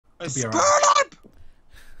Screwed up!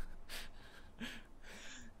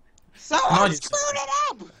 Someone screwed it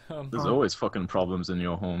up! There's always fucking problems in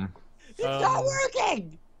your home. It's not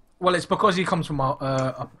working! Well, it's because he comes from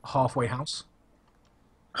a halfway house.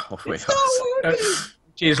 Halfway It's house. not working!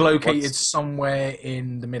 She is located somewhere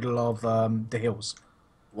in the middle of the hills.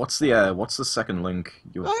 What's the second link?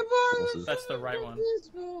 That's the right one.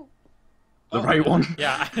 The right one?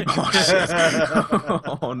 Yeah. Oh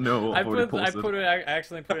shit! Oh no! I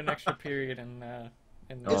accidentally put an extra period in.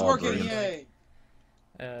 It's working, brilliant.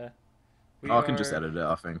 yay! I can just edit it.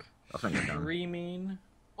 I think I'm done. Streaming.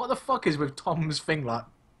 What the fuck is with Tom's thing like?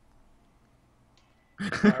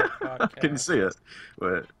 Can you see it?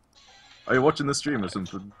 Wait. Are you watching the stream or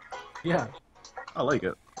something? Yeah. I like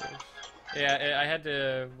it. Yeah, I had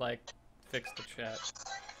to like fix the chat.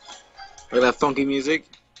 Look at that funky music.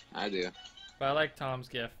 I do. But I like Tom's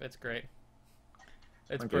GIF. It's great.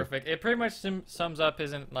 It's Thank you. perfect. It pretty much sums up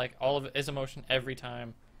all of his emotion every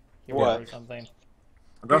time he What? or something.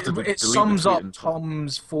 I'm gonna have to delete It the sums tweet up and-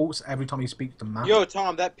 Tom's thoughts every time he speaks to Matt. Yo,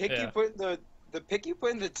 Tom, that pic Yeah. you put in the pic you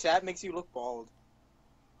put in the chat makes you look bald.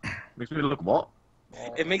 Makes me look what?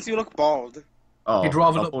 It makes you look bald. Oh, He'd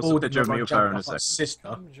rather I'll look post a bored than picture of me like with her in a like second. sister.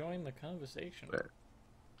 Come join the conversation. Wait.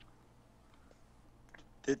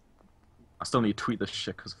 I still need to tweet this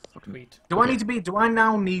shit because fucking. Tweet. Do I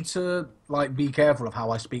now need to like be careful of how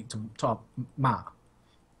I speak to Matt?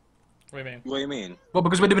 What do you mean? What do you mean? Well,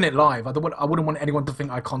 because we're doing it live, I wouldn't want anyone to think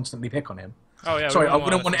I constantly pick on him. Oh yeah. Sorry, we I don't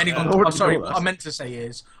wouldn't want anyone. I wouldn't I'm sorry. know What that. I meant to say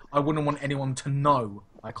is, I wouldn't want anyone to know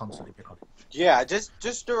I constantly pick on him. Yeah,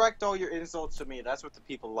 just direct all your insults to me. That's what the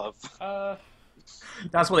people love.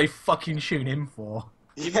 That's what they fucking tune in for.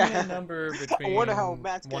 Give me a number I between wonder how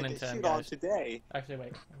Matt's 1 gonna and get 10, shit on guys. today. Actually,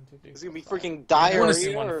 wait. 1, 2, 3, It's gonna be 4, 5. freaking I wanna see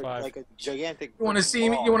diarrhea 1 to or 5. like a gigantic. You want to see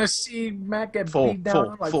me? ball. You want to see Matt get Four, beat down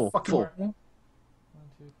four, like four, fucking? four. Animal? 1,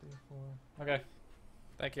 2, 3, 4. Okay.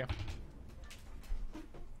 Thank you.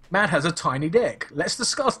 Matt has a tiny dick. Let's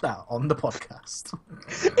discuss that on the podcast.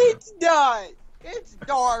 It's not. It's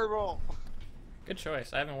normal. Good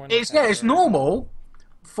choice. I haven't worn. It's normal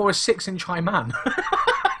for a 6-inch high man.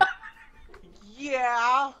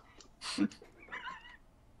 Yeah.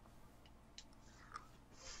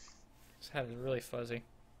 This head is really fuzzy.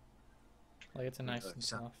 Like it's a nice and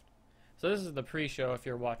soft. So this is the pre-show if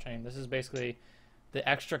you're watching. This is basically the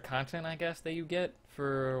extra content, I guess, that you get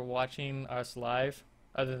for watching us live,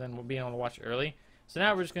 other than being able to watch early. So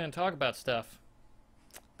now we're just gonna talk about stuff.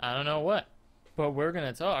 I don't know what, but we're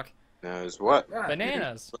gonna talk Knows what?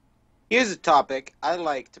 bananas. Here's a topic I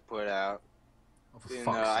like to put out. Oh, for And,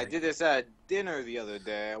 fuck's I sake. did this at dinner the other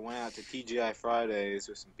day. I went out to TGI Fridays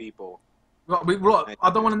with some people. Look, I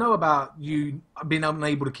don't want to know about you being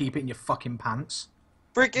unable to keep it in your fucking pants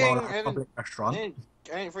Freaking! while at a public restaurant. I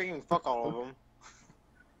didn't freaking fuck all of them.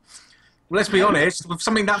 Well, let's be honest, with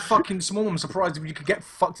something that fucking small, I'm surprised if you could get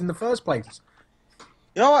fucked in the first place.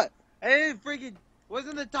 You know what? I didn't freaking.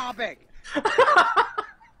 Wasn't the topic.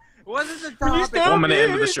 Wasn't the topic. 1 minute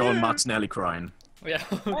into the show and Matt's nearly crying. Yeah.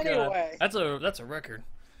 Oh, God. Anyway. That's a record.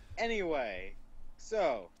 Anyway,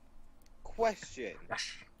 so question.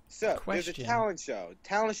 So there's a Question.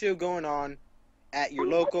 talent show going on at your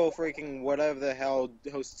local freaking whatever the hell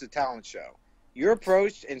hosts a talent show. You're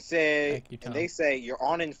approached and Thank you, Tom. they say you're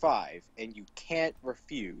on in 5 and you can't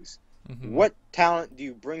refuse. Mhm. What talent do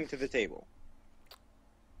you bring to the table?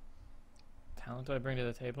 Talent do I bring to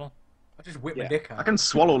the table? I just whip my Yeah. dick I out. can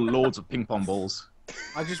swallow loads of ping pong balls.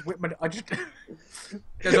 I just whip my. I just.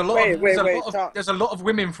 There's a lot. Wait, of, wait, there's, a wait, lot of, stop. there's a lot of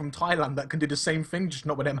women from Thailand that can do the same thing, just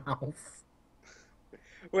not with their mouth.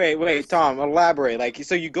 Wait, Tom, elaborate. Like,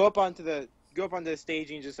 so you go up onto the stage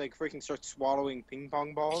and you just like freaking start swallowing ping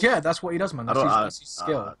pong balls? Yeah, that's what he does, man. I That's his don't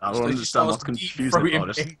skill. I So don't he understand starts what's confusing deep-throating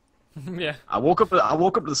about it. ping- Yeah. I woke up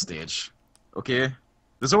to the stage. Okay,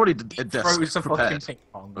 there's already a throws desk a fucking prepared. ping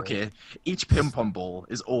pong ball. Okay, each ping pong ball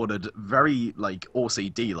is ordered very like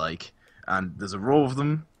OCD like, and there's a row of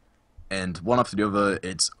them, and one after the other.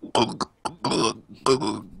 It's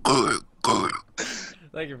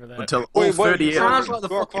Thank you for that. until all Wait, what? 38 Sounds like the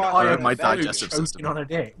Go fucking across Iron my Fang digestive choking system. on a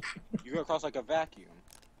dick. You go across like a vacuum.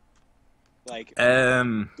 Like,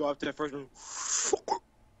 go up to the first one.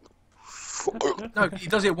 No, he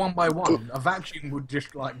does it one by one. A vacuum would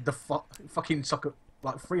just like fucking suck it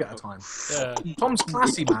like 3 at a time. Yeah. Tom's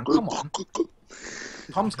classy, man. Come on.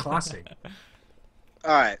 Tom's classy.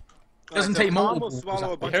 Alright. Doesn't so take Tom multiple will swallow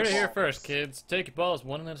a You bunch heard of it here balls. first, kids. Take your balls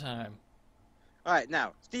 1 at a time. Alright,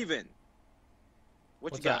 now, Steven.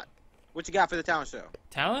 What What's you got? up? What you got for the talent show?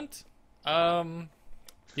 Talent?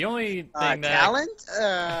 The only thing that talent?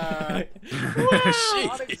 well,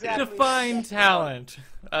 Not exactly. define talent.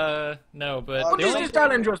 No, but What the does only this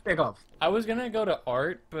talent just pick up? I was gonna go to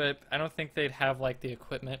art, but I don't think they'd have like the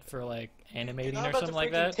equipment for like animating Not or about something to like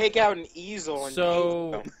freaking that. Take out an easel and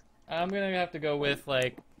So paint them. I'm gonna have to go with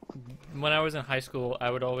like when I was in high school, I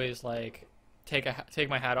would always like take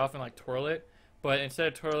my hat off and like twirl it, but instead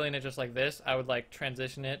of twirling it just like this, I would like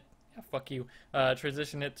transition it. Fuck you.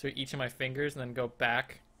 Transition it to each of my fingers and then go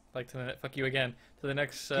back like to the fuck you again to the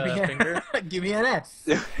next finger. Give me an S.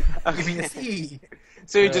 Give me a C.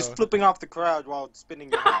 So you're just flipping off the crowd while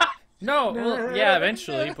spinning your hat. No, well, yeah,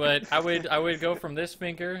 eventually, but I would go from this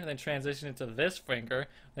finger, then transition it to this finger,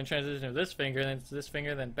 then transition to this finger, then to this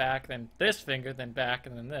finger, then back, then this finger, then back,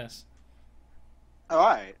 and then this.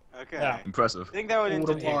 Alright, okay. Yeah. Impressive. I think that would All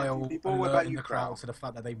the entertain while people. What about alerting you, the crowd Crow? to the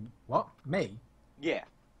fact that they... What? Me? Yeah.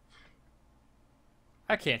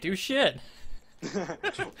 I can't do shit.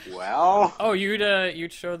 Well... Oh,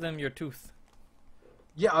 you'd show them your tooth.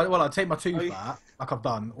 Yeah, well, I'd take my tooth out, like I've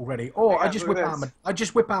done already, or Yeah, I just whip look at out this. I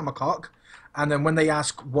just whip out my cock, and then when they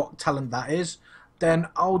ask what talent that is, then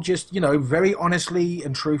I'll just, you know, very honestly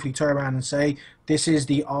and truthfully turn around and say, this is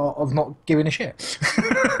the art of not giving a shit.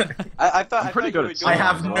 I thought I'm pretty you good were at doing I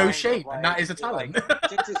have the no line of, shape, and that is a like,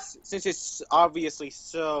 talent. since it's obviously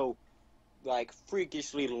so, like,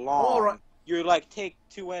 freakishly long, All right. you're like, take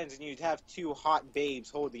two ends and you'd have two hot babes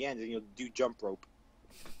hold the ends and you'll do jump rope.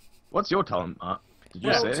 What's your talent, Matt? Did you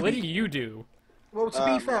Well, say? What do you do? Well, to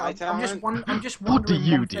be fair, my I'm just talent? I'm just What do wondering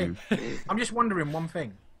you one do? thing. I'm just wondering one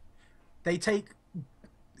thing. They take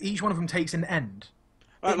each one of them takes an end.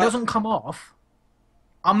 It Like- doesn't come off.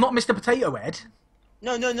 I'm not Mr. Potato Head.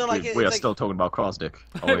 No, like we are like, still talking about cross dick.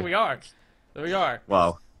 Are we? We are. We are.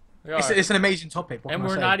 Wow. We are. It's an amazing topic. What And can I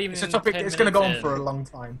we're say? not even It's a topic 10 that's going to go on minutes for a in. long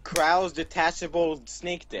time. Krau's detachable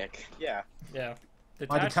snake dick. Yeah. Yeah.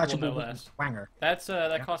 My Detachable, detachable no less. wanger.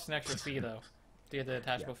 That costs an extra fee though, to get the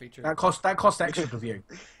detachable feature. That cost extra to view.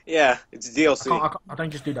 Yeah, it's DLC. I don't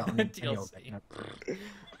just do that on any DLC. old day, you know.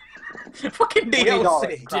 Fucking $20.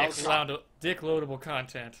 DLC. Dick loadable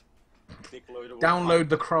content. Dick loadable Download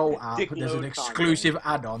the Crow app. Dick There's an load exclusive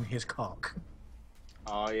add-on. His cock.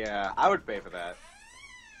 Oh yeah, I would pay for that.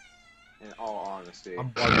 In all honesty.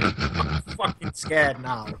 I'm fucking scared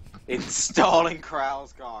now. Installing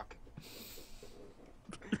Krau's cock.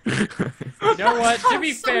 You know what? To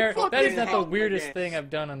be So fair, that is fucking not the hell, weirdest okay. thing I've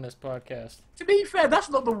done on this podcast. To be fair, that's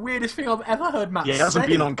not the weirdest thing I've ever heard Matt Yeah, he hasn't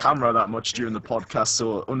say. been on camera that much during the podcast,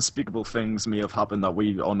 so unspeakable things may have happened that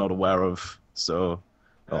we are not aware of. So,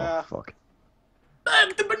 fuck.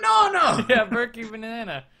 Burk the banana! Yeah, Berkey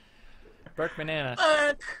Banana. Burke Banana.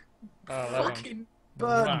 Burk! Oh, that one. Fucking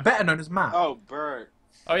Burk. Mwah. Better known as Matt. Oh, Bert.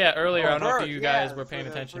 Oh yeah, earlier, I don't know Bert, if you guys yeah, were paying for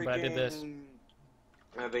the attention, but I did this The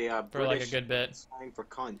for like a British good bit. slang for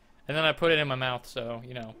cunt. And then I put it in my mouth, so,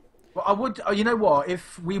 you know. Well, I would. You know what?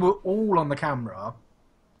 If we were all on the camera,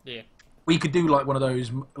 Yeah. we could do like one of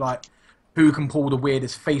those, like, who can pull the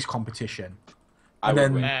weirdest face competition. I And would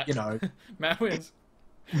then, win. Matt. you know, Matt wins.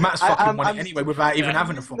 Matt's I- fucking I'm- won it I'm- anyway without even yeah.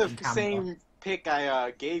 having a Using fucking the camera. same pic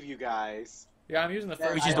I gave you guys. Yeah, I'm using the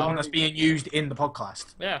first Which is the one. one that's being used in the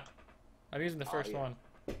podcast. Yeah. I'm using the first yeah. one.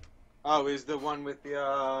 Oh, is the one with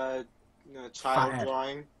the child head.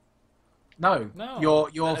 drawing? No, No,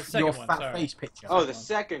 your the second one, fat sorry. face picture. Oh, the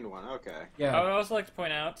second one. Okay. yeah, I would also like to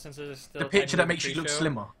point out, since it is still the picture that technically makes you look pre-show,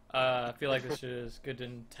 slimmer. I feel like this is good to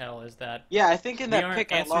tell is that Yeah, I think in we that aren't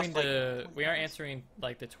pic I answering lost we aren't answering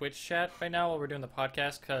like the Twitch chat right now while we're doing the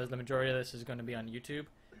podcast because the majority of this is going to be on YouTube,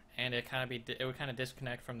 and it would kind of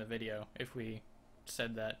disconnect from the video if we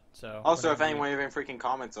said that. So Also, if whatever anyone even freaking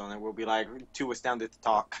comments on it, we'll be like too astounded to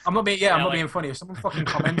talk. I'm not being. Yeah, I'm not like- being funny. If someone fucking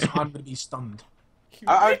comments, I'm gonna be stunned. You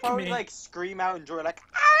I'd make probably me. like scream out in joy, like,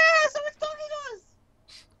 someone's talking to us!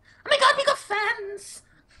 Oh my god, we got fans!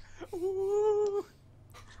 Ooh.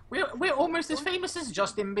 We're almost as famous as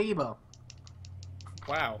Justin Bieber.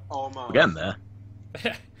 Wow. Almost. We're getting there.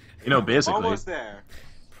 You know, basically. Almost there.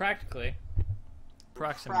 Practically.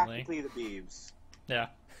 Approximately. Practically the Biebs. Yeah.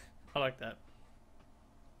 I like that.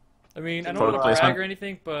 I mean, I don't Product want to brag placement. or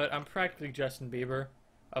anything, but I'm practically Justin Bieber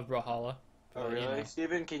of Brawlhalla. Oh You really, know.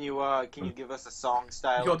 Steven? Can you give us a song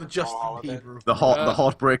style? You're the for Justin all of it? Bieber. The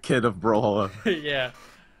heartbreak kid of Brawlhalla. Yeah.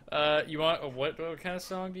 You want what kind of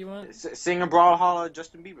song do you want? Sing a Brawlhalla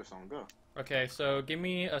Justin Bieber song. Go. Okay, so give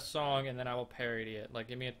me a song and then I will parody it. Like,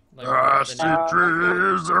 give me a like. Acid the-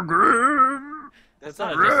 trees are green. That's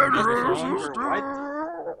not not a Justin Justin Bieber Bieber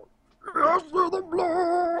song. What? Yes to the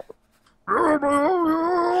blood. You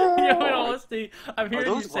know, in honesty, I'm hearing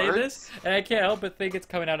you those say words? this, and I can't help but think it's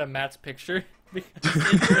coming out of Matt's picture. Because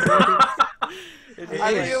it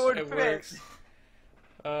I think it would it fit. works.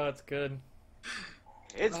 Oh, it's good.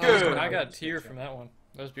 It's Oh, good. I got a tear from that one.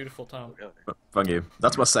 That was beautiful, Tom. Thank you.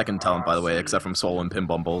 That's my second talent, by the way, except from swallowing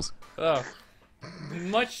pinball balls. Oh,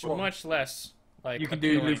 much less like You can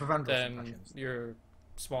do appealing Luther Vandross than impressions. your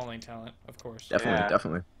swallowing talent, of course. Definitely, Yeah.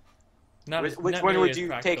 definitely. Not Which, as- which not one nearly would as you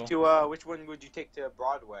practical. take to which one would you take to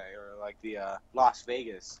Broadway or like the Las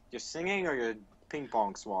Vegas? Your singing or your ping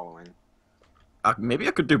pong swallowing? Maybe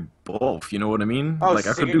I could do both, you know what I mean? Oh, like, I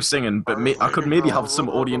could singing- do singing, but I could maybe have some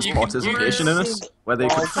audience You can participation in it, sing where they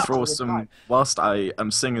could while throw you're some, live. whilst I am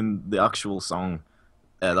singing the actual song.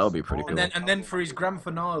 Yeah, that would be pretty cool. And then for his grand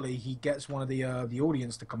finale, he gets one of the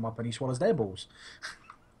audience to come up and he swallows their balls.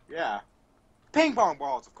 Yeah. Ping pong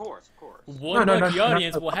balls, of course, of course. One No, lucky no, no,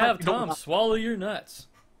 audience no, will no, have you don't Tom want- swallow your nuts.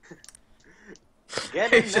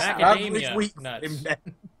 Get in It's just now. Macadamia average week for nuts. him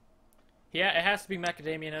then. Yeah, it has to be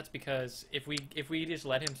macadamia nuts because if we just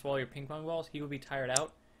let him swallow your ping pong balls, he would be tired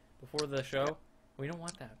out before the show. We don't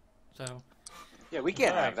want that. So Yeah, we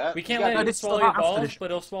can't have that. we can't gotta let do- him it's swallow still your after the balls, show.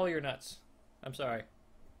 but he'll swallow your nuts. I'm sorry.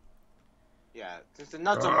 Yeah, since the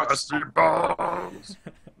nuts are much. balls,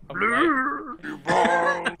 Alright.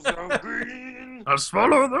 Balls are green. I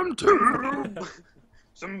swallow them too.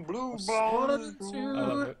 Some blue Swallow balls. them I too.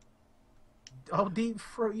 love it. I'll deep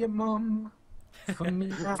throat your mum. For me,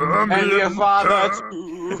 For me. And your father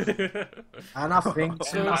too. and I think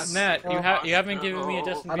So that's- Matt, you haven't given me a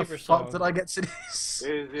Justin How the Bieber fuck song. did I get to this?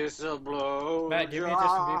 Is this a blow? Matt, give me a Justin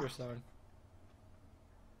Bieber song.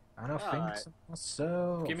 And I think Alright. to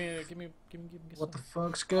myself, Give me a what the song.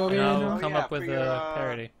 fuck's going And I'll on? Oh, come yeah, up with for your, a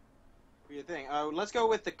parody. For your thing. Let's go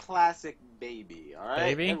with the classic Baby, alright?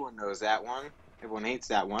 Baby? Everyone knows that one. Everyone hates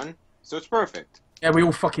that one. So it's perfect. Yeah, we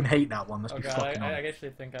all fucking hate that one. Let's Oh be god, fucking I honest. actually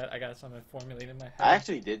think I got something formulated in my head. I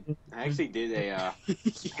actually did a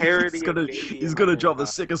parody He's gonna, of Baby he's in gonna my, drop the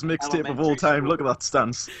sickest mixtape of all elementary time. school. Look at that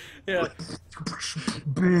stance. Yeah.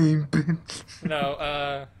 Boom, boom.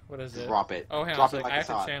 No, what is it? Drop it. Oh, hang on, Drop so, it like I it's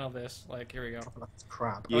have to hot. channel this. Like, here we go. That's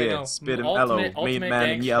crap. Oh, wait, Yeah, no. spit and Ultimate- mellow, main ultimate man in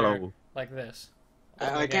gangster. yellow. Like this. I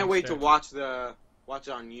Ultimate can't wait to gangster. watch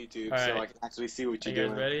it on YouTube All so right. I can actually see what Are you're you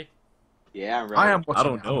doing. guys ready? Yeah, I'm ready. I am watching I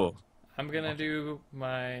don't it. know. I'm gonna do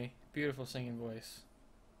my beautiful singing voice.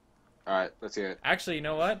 Alright, let's hear it. Actually, you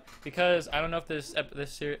know what? Because I don't know if this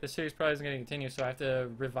series probably isn't going to continue, so I have to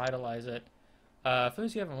revitalize it. For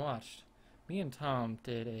those you haven't watched, me and Tom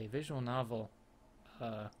did a visual novel,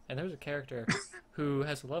 and there's a character who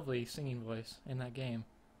has a lovely singing voice in that game.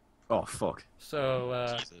 Oh fuck.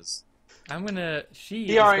 So Jesus. she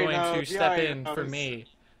He is already going to knows, he step already in for knows. me.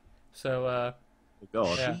 So Oh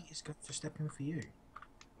god. Yeah. She is going to step in for you.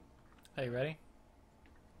 are you ready?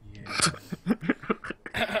 Yeah.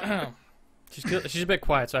 She's a bit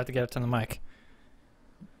quiet, so I have to get it to the mic.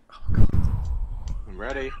 I'm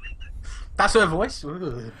ready. That's her voice.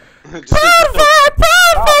 Ugh. Just-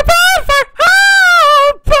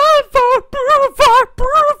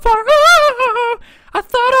 I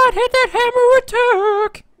thought I'd hit that hammer and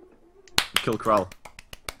took. Killed Crow.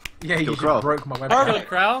 Yeah, you Kill just Crow. broke my Kill website.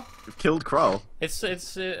 Crow? You've killed Crow. It's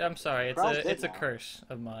I'm sorry. Crow's dead It's a now. curse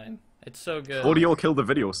of mine. It's so good. Audio killed the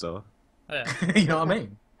video star. Yeah. You know what I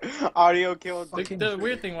mean? Audio killed. Fucking The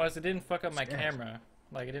weird thing was it didn't fuck up my Scared. camera.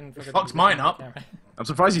 Like it didn't fuck up. fucked the mine camera. up. I'm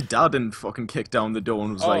surprised your dad didn't fucking kick down the door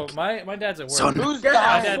and was Oh, like, my dad's at work. Son. Who's Get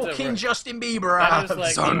that? dad's that at fucking work. Justin Bieber That out. was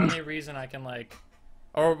like the son. only reason I can like,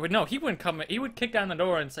 or no, he wouldn't come. He would kick down the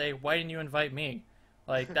door and say, "Why didn't you invite me?"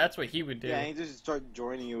 Like that's what he would do. Yeah, he just start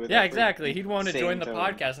joining you with. Yeah, the exactly. He'd want to same join the tone.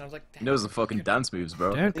 podcast, and I was like, he knows the fucking dance moves,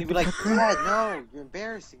 bro. Dad, He'd be like, Dad, no, you're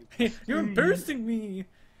embarrassing. you're embarrassing me.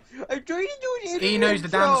 I'm trying to do an He internet knows the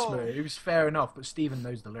dance show. moves, fair enough, but Steven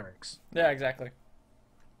knows the lyrics. Yeah, exactly.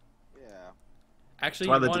 Yeah. Actually,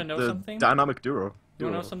 Why you the, want to know the something? dynamic duo. You want to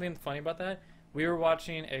know something funny about that? We were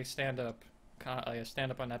watching a stand-up on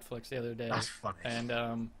Netflix the other day, That's funny. and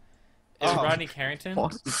it's Oh. Rodney Carrington.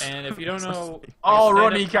 What? And if you don't know, Oh, stand-up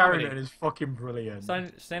Rodney comedy. Carrington is fucking brilliant.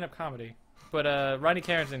 Stand-up comedy. But Rodney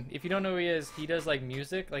Carrington, if you don't know who he is, he does like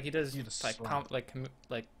music, like he does You just like slap. like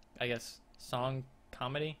I guess song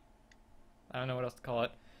comedy. I don't know what else to call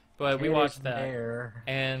it, but we It watched is that, there.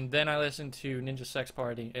 and then I listened to Ninja Sex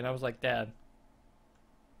Party, and I was like, Dad,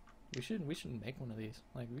 we should make one of these.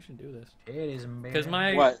 Like we should do this. It is there. Because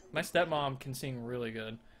my What? stepmom can sing really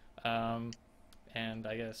good, and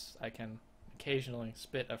I guess I can occasionally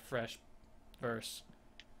spit a fresh verse.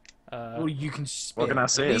 Well, you can spit. What can I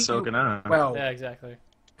say? So can I. Well, Yeah, exactly.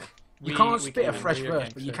 you We- can't we spit a can. fresh We're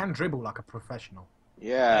verse, but you gangster. can dribble like a professional.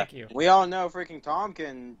 Yeah. Thank you. We all know freaking Tom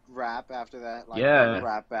can rap after that Yeah.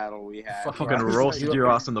 rap battle we had. Fucking Fucking right. roasted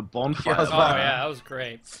your ass on the Yeah, bonfire. I was Oh about- yeah, that was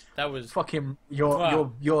great. That was Fucking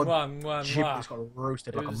Mwah, your mwah, mwah, jib mwah. just got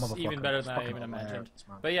roasted It like a was motherfucker. even better It's than I fucking even imagined. hilarious,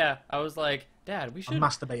 man. But yeah, I was like, Dad, I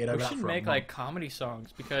masturbated over we that should for a make month. like comedy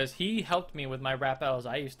songs because he helped me with my rap battles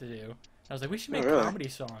I used to do. I was like, we should make really? comedy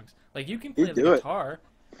songs. Like you can play You the do it. guitar,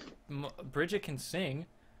 Bridget can sing,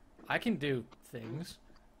 I can do things.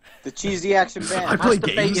 The Cheesy Action I Band. play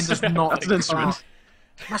Masturbating games. does not That's an instrument. count.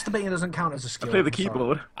 Masturbating doesn't count as a I skill. play the I'm sorry.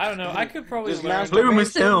 keyboard. I don't know. I could probably Does learn. Blue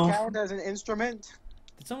masturbation myself. count as an instrument?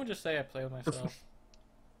 Did someone just say I play with myself?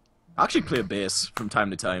 I actually play bass from time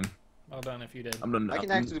to time. Well done if you did. I'm I can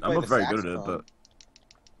actually I'm play not the very good at it, saxophone.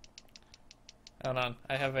 Hold on.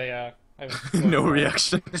 I have a. but no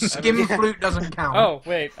reaction. The skim flute doesn't count. Oh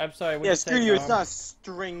wait, I'm sorry. What Yeah, did screw say, you. It's Tom? not a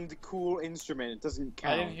stringed, cool instrument. It doesn't I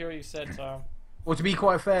count. didn't hear what you said, Tom. Well, to be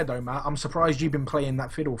quite fair though, Matt, I'm surprised you've been playing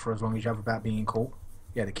that fiddle for as long as you have without being caught.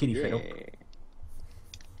 Yeah, the kiddie fiddle.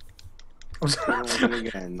 Fiddle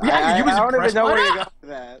again. Yeah, you was I don't even impressed know by where that. you got with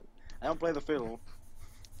that. I don't play the fiddle.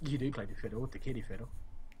 You do play the fiddle, the kiddie fiddle.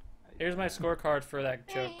 Here's my scorecard for that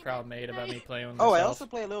joke crowd made about me playing with Oh, myself. I also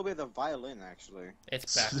play a little bit of the violin, actually.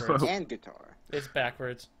 It's backwards. And guitar. It's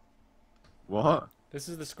backwards. What? This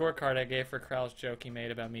is the scorecard I gave for Kral's joke he made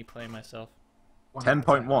about me playing myself.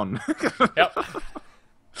 10.1. Yep.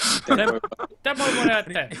 10.1 out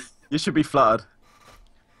of 10. You should be flattered.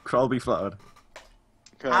 Kral be flattered.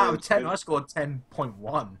 Out of 10, I scored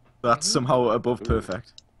 10.1. That's somehow above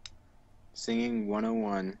perfect. Singing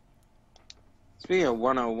 101. Speaking of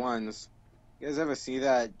 101s, you guys ever see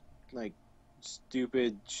that, like,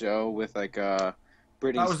 stupid show with, like, Britney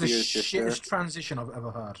That was the Spears' sister? shittest transition I've ever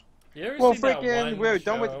heard. You ever Well, seen that freaking, one we're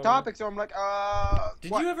done with the show- topic, so I'm like, Did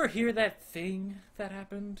what? you ever hear that thing that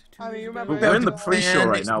happened? I mean, you ago? remember- We're in the Man, pre-show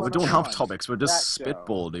right it's now. We don't have 101. topics. We're just That show.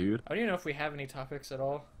 spitball, dude. I don't even know if we have any topics at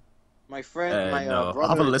all. My friend, my No. brother I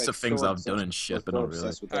have a is, list like, of things so I've done and obsessed- shit, so but not really.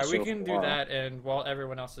 obsessed with that Alright, we show can for do a while. that, and while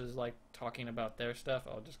everyone else is like talking about their stuff,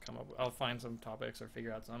 I'll just come up. I'll find some topics or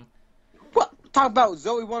figure out some. What? Talk about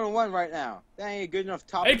Zoe 101 right now. That ain't a good enough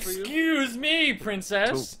topic for you. Excuse me,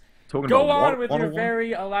 princess. Talking Go about on what? with your 101?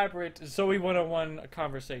 very elaborate Zoe 101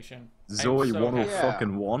 conversation. Zoe I'm so 101 happy. Yeah.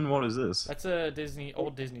 fucking 1? What is this? That's a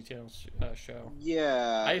old Disney Channel show.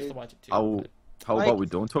 Yeah. I used to watch it too. How, but- how Like- about we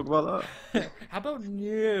don't talk about that? How about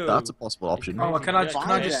you? That's a possible option. Oh, can I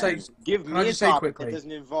Fine just then. say- Give can me I a just say topic quickly? that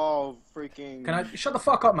doesn't involve freaking. Can I shut the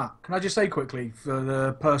fuck up, Matt? Can I just say quickly for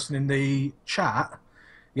the person in the chat?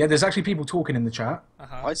 Yeah, there's actually people talking in the chat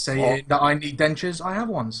Uh-huh. What? saying that I need dentures. I have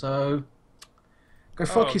one, so go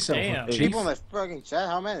fuck Oh, yourself, damn. Chief. People in the fucking chat?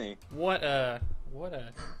 How many? What a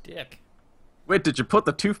dick. Wait, did you put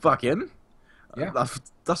the tooth back in? Yeah.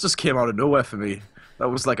 That just came out of nowhere for me. That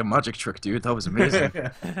was like a magic trick, dude. That was amazing.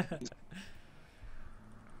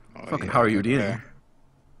 Fucking Harry Houdini.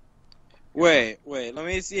 Wait. Let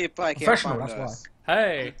me see if I can Professional, find that's us.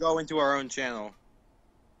 Hey, Go into our own channel.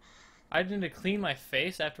 I need to clean my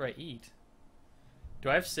face after I eat. Do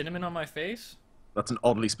I have cinnamon on my face? That's an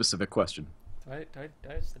oddly specific question. Do I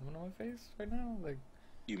have cinnamon on my face right now? Like,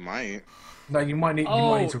 You might. No, you might need.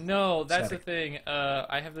 oh to. no, that's the set thing.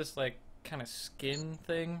 I have this like kind of skin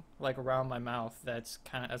thing like around my mouth that's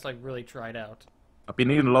like really dried out. I've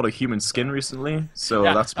been eating a lot of human skin recently, so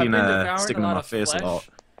Yeah, that's I've been devouring sticking a in lot my of face a flesh, lot.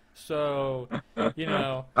 So, you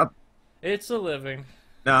know, it's a living.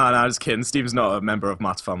 Nah, just kidding. Steve's not a member of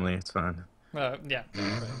Matt's family. It's fine. Yeah.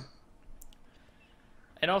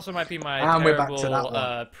 It also might be my And we're back to terrible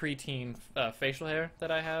that one. preteen facial hair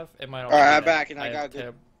that I have. It might also Alright, be I'm that. back and I have got a good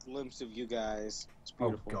terrible- glimpse of you guys. It's Oh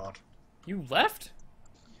beautiful. God. You left?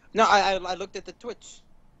 No, I looked at the Twitch.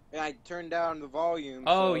 And I turned down the volume.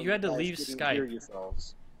 Oh, so you had to guys leave couldn't Skype. Hear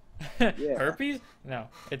yourselves. Herpes? No,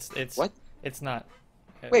 it's What? It's not.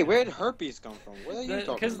 Wait, where did herpes come from? What are you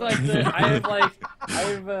talking Because about? like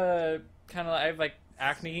I have like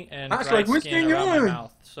acne and That's dry like, what's skin going around my on?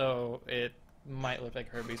 mouth, so it might look like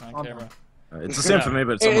herpes on Oh, camera. It's the same for me,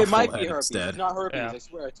 but it's on It my might be forehead herpes. instead. It's not herpes. Yeah. I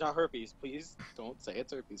swear, it's not herpes. Please don't say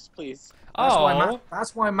it's herpes. Please. Oh,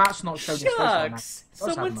 That's why Matt's not showing his face like that. shucks! Does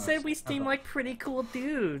have Someone most. said we seem Okay. like pretty cool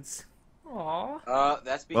dudes. Aw.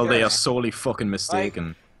 That's because. Well, they are sorely fucking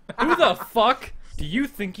mistaken. Who the fuck do you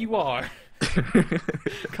think you are?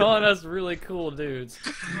 Calling us really cool dudes.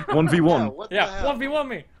 1v1. What the Yeah, hell? 1v1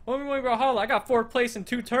 me. 1v1 bro. Holla, I got 4th place in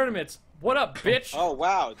 2 tournaments. What up, bitch? Oh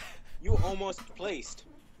wow, you almost placed.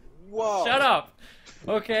 Whoa. Shut up.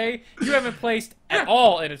 Okay? You haven't placed at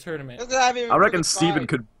all in a tournament. Doesn't have even I reckon really Steven tried.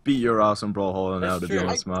 could beat your ass on Brawlhalla now, That's to be true.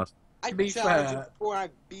 honest, Matt. I To be challenged him fair- before I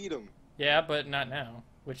beat him. Yeah, but not now.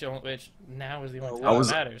 which now is the only Oh, time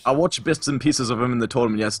that matters. I watched bits and pieces of him in the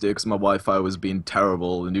tournament yesterday because my Wi-Fi was being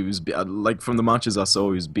terrible, and he was like from the matches I saw,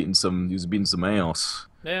 he was beating some ass.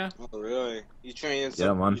 Yeah, Oh, really? You training?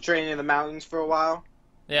 Yeah, man. You training in the mountains for a while?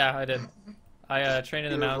 yeah, I did. I trained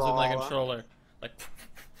in the You were mountains with my raw. controller. Like,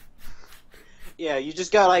 Yeah, you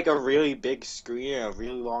just got like a really big screen, a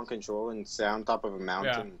really long controller, and sat on top of a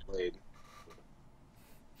mountain and played.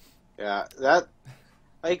 Yeah, that,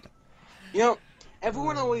 like, you know,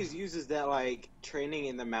 everyone always uses that, like, training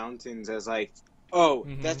in the mountains as, like, oh,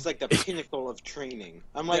 that's, like, the pinnacle of training.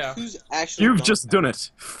 I'm like, Yeah. who's actually You've just done it.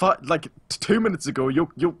 Like 2 minutes ago,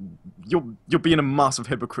 you're being a massive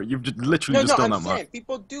hypocrite. You've just literally just done I'm that, saying, man.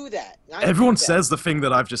 people do that. I Everyone do that. says the thing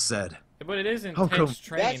that I've just said. but it is How come? intense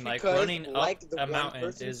training. That's Like because, running like up the a one mountain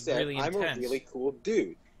person is said, really I'm intense. a really cool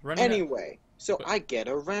dude. Running up- Anyway, so But- I get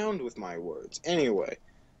around with my words. Anyway,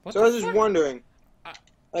 What so the I was just fuck? wondering, I-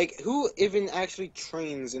 like, who even actually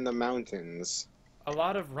trains in the mountains? A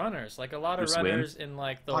lot of runners, like a lot of Bruce Wayne? runners in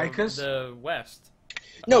like Hikers? the West.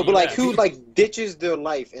 No, but like, US. who like ditches their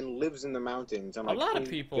life and lives in the mountains? And, A like, lot of cleans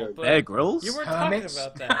people, their- but Bear Grylls? you weren't Hermits?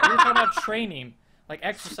 talking about that. You were talking about training, like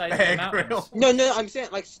exercising in the Bear mountains. Grylls. No, I'm saying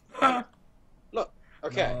like, look,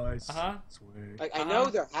 okay, Nice. Uh-huh. Sweet. like I know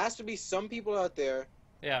there has to be some people out there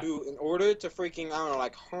Yeah, who, in order to freaking I don't know,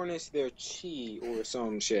 like harness their chi or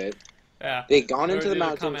some shit, yeah. they gone Or into the do the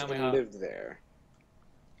mountains and Kamehameha. lived there.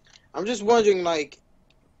 I'm just wondering, like,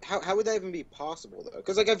 how would that even be possible though?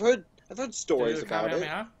 Because like I've heard stories Do the about it.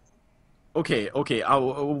 Kamehameha? Okay.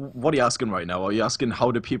 What are you asking right now? Are you asking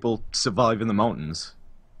how do people survive in the mountains?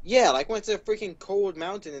 Yeah, like when it's a freaking cold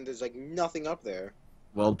mountain and there's like nothing up there.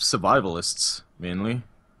 Well, survivalists, mainly.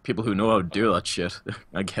 People who know how to do that shit,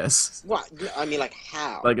 I guess. What? I mean, like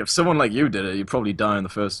how? Like, if someone like you did it, you'd probably die in the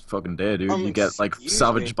first fucking day, dude. You get, like, excuse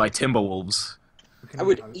savaged me. by timberwolves. I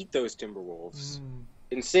would eat those timberwolves Mm.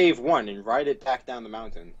 and save one and ride it back down the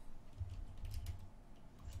mountain.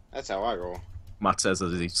 That's how I roll. Matt says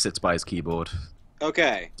as he sits by his keyboard.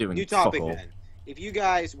 Okay, Doing new topic fuck all. then. If you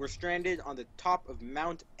guys were stranded on the top of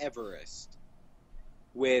Mount Everest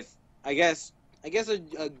with, I guess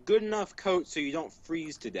a good enough coat so you don't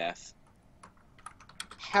freeze to death,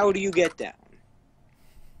 how do you get down?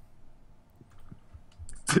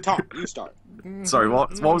 Tom, you start. Sorry, what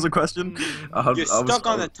was the question? You're stuck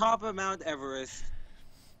on the top of Mount Everest,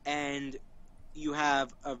 and you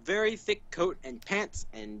have a very thick coat and pants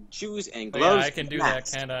and shoes and Oh, gloves. yeah, I can do and that,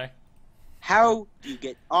 mask. can't I? How do you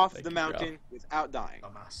get off Thank the you, mountain without dying?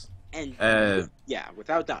 Dumbass. And yeah,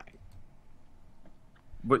 without dying.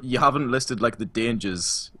 But you haven't listed, like, the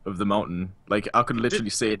dangers of the mountain. Like, I could literally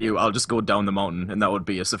say to you, I'll just go down the mountain, and that would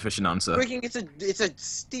be a sufficient answer. Freaking, it's a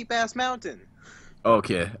steep ass mountain,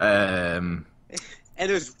 Okay, and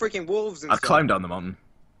there's freaking wolves and I'd stuff. climb down the mountain.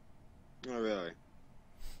 Oh really?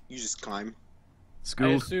 You just climb. I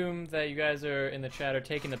Schooled. assume that you guys are in the chat are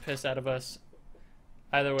taking the piss out of us.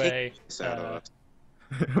 Either way, Piss out of us.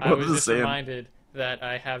 I What was was it just saying? reminded that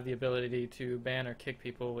I have the ability to ban or kick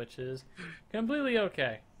people, which is completely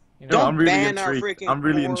okay. You know, No, Don't I'm really ban our intrigued. freaking I'm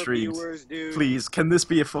really poor intrigued. viewers, dude. Please, can this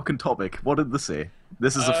be a fucking topic? What did they say?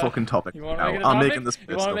 This is a fucking topic. you wanna now. make it a I'm topic? making this You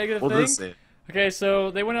piss wanna up. make it a What did they thing? say? Okay,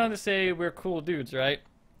 so they went on to say we're cool dudes, right?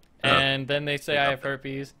 And then they say I have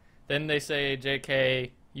herpes. Then they say,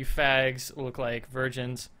 JK, you fags look like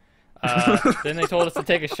virgins. Then they told us to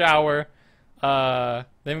take a shower.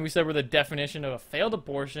 Then we said we're the definition of a failed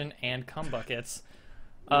abortion and cum buckets.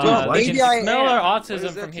 Well, They maybe can I smell am. our What autism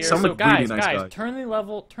does from that here. do? So Someone guys, really nice guy. turn the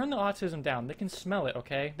autism down. They can smell it,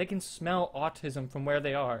 okay? They can smell autism from where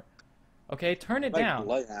they are. Okay, turn it Like down.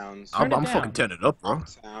 bloodhounds. Turn it I'm down. fucking turning it up, bro.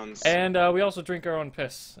 Sounds. And we also drink our own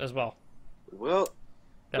piss as well. Well,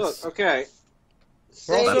 That's, look, okay.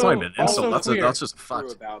 We're also- That's not even an also insult. queer. That's just a True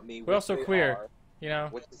fact. about me. We're also what they queer. are. You know,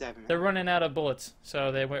 What does that mean? they're running out of bullets,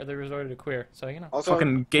 so they resorted to queer. So you know. Also,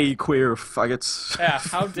 Fucking gay, queer faggots. Yeah,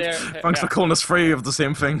 how dare? Thanks yeah, for calling us free of the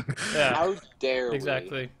same thing. yeah, how dare we?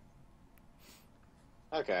 exactly.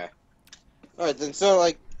 Okay. Alright, then so,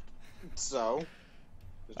 like, so.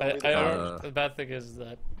 I There's only don't. The bad thing is that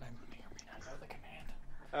I may or may not know the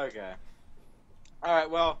command. Okay. Alright,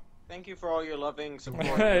 well, thank you for all your loving support.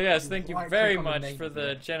 Yes, thank you Right very click on the much name for of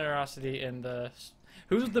the it. generosity and the.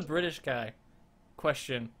 Who's the British guy?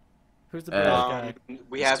 Question. Who's the British guy?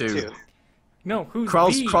 We have There's two. two. No, who's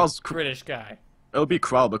Kral's- the British guy? It'll be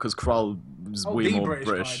Kral because Kral is Oh, way the more British,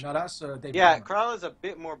 British. guy. No, that's David Yeah, Cameron. Kral is a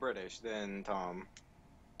bit more British than Tom.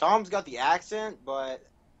 Tom's got the accent, but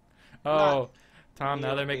Oh, Tom. Now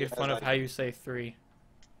they're nearly making as fun of like- how you say three.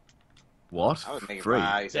 What? I was making Free.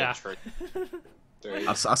 my eyes Yeah. three.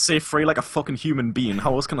 I say free like a fucking human being.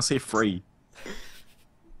 How else can I say free?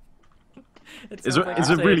 It Is sounds it like is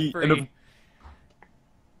you're it saying really free.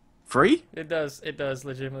 free? It does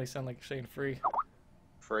legitimately sound like you're saying free.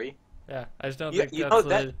 Free. Yeah, I just don't You- think you that's know,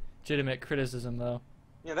 that- legitimate criticism though.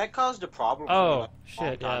 Yeah, that caused a problem for me Oh like, a long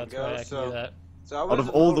shit! Yeah, time that's ago. right. I can So, do that. so I Out was of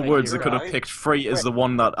a all little the Thank words you, they could have surprised. picked, free is Wait. the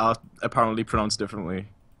one that are apparently pronounced differently,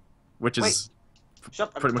 which Wait. is Shut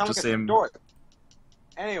up! I'm pretty much telling the a same. story.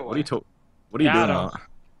 Anyway, What are you What are you Got doing? him. At?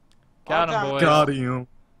 Got him, time boys. ago- Got you.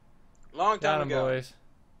 long time Got him, ago, boys.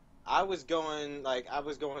 I was going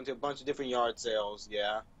to a bunch of different yard sales.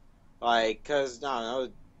 Yeah, like cause I don't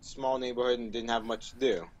know, small neighborhood and didn't have much to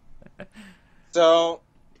do. So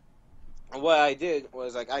what I did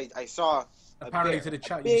was like I saw a Apparently, bear, to the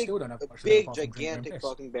chat, a you big, still don't have a much to do big apart from drinking gigantic piss.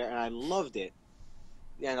 fucking bear, and I loved it.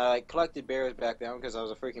 And I like collected bears back then because I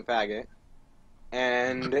was a freaking faggot.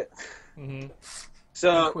 And Mm-hmm.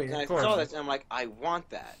 so Queer, and I of course. saw this, and I'm like, I want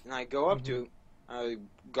that. And I go up to, I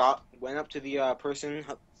went up to the person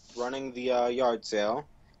running the yard sale.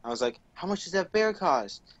 I was like, how much does that bear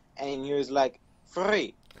cost? And he was like,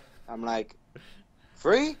 free. I'm like,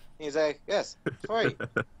 free? He's like, yes, free.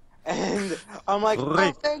 And I'm like, oh,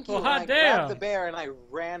 Free. thank you. Well, And I hot damn. grabbed the bear and I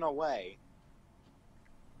ran away.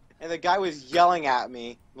 And the guy was yelling at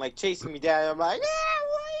me, like chasing me down. I'm like, why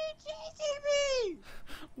are you chasing me?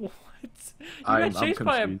 What? You I'm got chased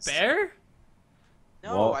by a confused. bear?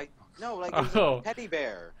 No, What? like it was Oh. a teddy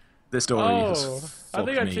bear. This story Oh, has I fucked think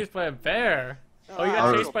I got me. chased by a bear. No, Oh, you I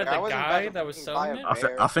got was chased by I the wasn't guy about to that was freaking selling buy a it?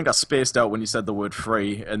 bear. I think I spaced out when you said the word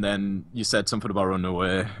free, and then you said something about running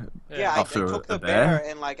away. Yeah, I After took a the bear? bear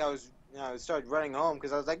and like I was, I started running home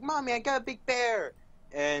because I was like, "Mommy, I got a big bear,"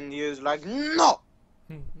 and he was like, "No!"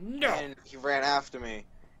 No. And he ran after me,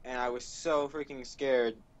 and I was so freaking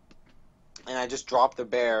scared, and I just dropped the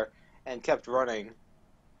bear and kept running.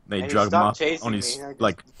 They And he dragged him stopped up chasing on me. his And I just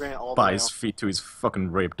like ran all the by way his feet to his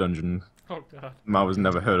fucking rape dungeon. Oh god. I was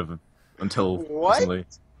never heard of it until What? recently.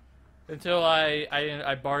 Until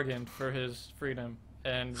I bargained for his freedom,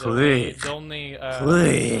 and Free. the only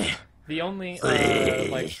Free. the only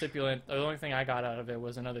like stipulant, the only thing I got out of it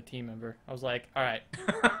was another team member. I was like, all right,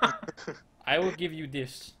 I will give you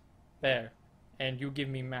this bear, and you give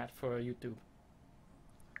me Matt for YouTube.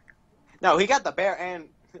 No, he got the bear and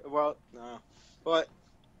well, no, but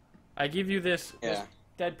I give you this yeah,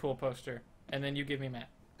 Deadpool poster, and then you give me Matt.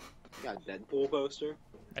 he got a Deadpool poster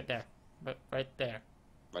Right there. But right there.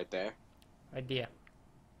 right there. Right there.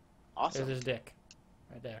 Awesome. There's his dick.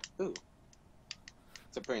 Right there.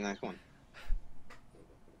 It's a pretty nice one.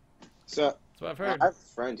 So That's what I've I heard. have a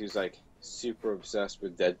friend who's like super obsessed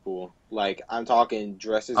with Deadpool. Like I'm talking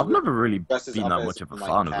dresses. I've never really dresses been up that as, much of a like,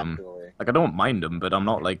 fan of him. casually. Like I don't mind him, but I'm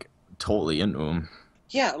not like totally into him.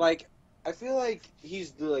 Yeah, like I feel like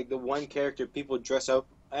he's the one character people dress up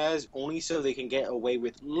as only so they can get away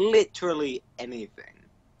with literally anything.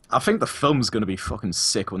 I think the film's gonna be fucking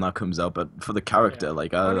sick when that comes out, but for the character, Yeah.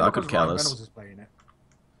 like Only I because could care Ryan less. Reynolds is playing it.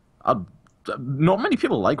 Not many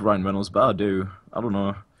people like Ryan Reynolds, but I do. I don't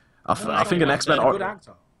know. I think in like X-Men. that. He's a good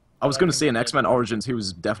actor. I was I gonna think say in Deadpool- X-Men Origins, he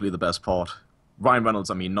was definitely the best part. Ryan Reynolds,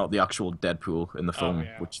 I mean, not the actual Deadpool in the film,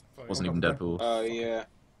 yeah. which Oh, yeah. wasn't even Deadpool. Oh yeah,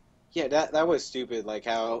 yeah. That was stupid. Like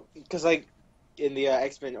how, because like in the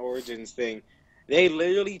X-Men Origins thing, they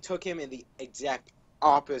literally took him in the exact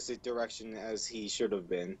opposite direction as he should have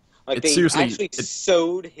been. Like It they seriously- actually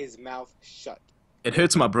sewed his mouth shut. It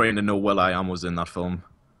hurts my brain to know Will.i.am was in that film.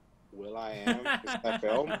 Will.i.am is that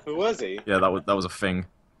film? Who was he? Yeah, that was a thing.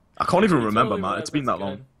 I can't even He remember, totally man. was, It's been that's that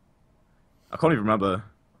long. good. I can't even remember.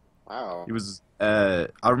 Wow. He was. I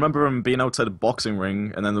remember him being outside a boxing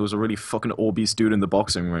ring, and then there was a really fucking obese dude in the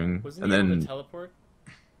boxing ring, Wasn't and he able to then teleport?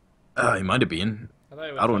 he might have been. I thought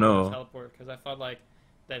he was I don't able to know. teleport because I thought like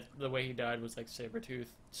that the way he died was like Sabretooth.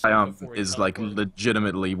 I.am before he is like teleported.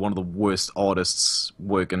 legitimately one of the worst artists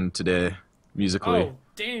working today musically. Oh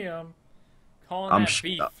damn! Calling I'm that sh-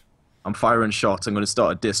 beef. I'm firing shots. I'm gonna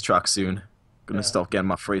start a diss track soon. Gonna Yeah. start getting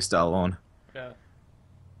my freestyle on. Yeah.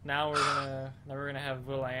 Now we're gonna have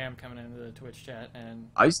Will.i.am coming into the Twitch chat and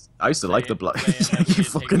I used to like the black. saying You everybody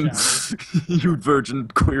fucking takes you virgin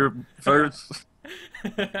queer verse.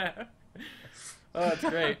 oh, that's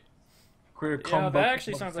great. Queer Yeah, combo, that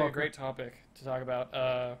actually sounds like a motherfucker. great topic to talk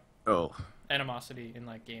about. Oh, Animosity in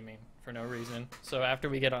like gaming for no reason. So after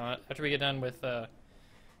we get done with, you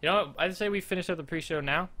know, what, I'd say we finish up the pre-show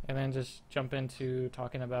now and then just jump into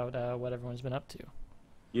talking about what everyone's been up to.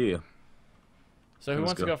 yeah. So who Let's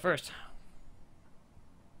wants to go. go first?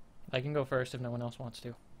 I can go first if no one else wants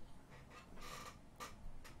to.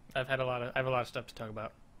 I have a lot of stuff to talk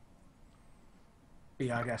about.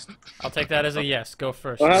 Yeah, I guess. I'll take that as a yes. Go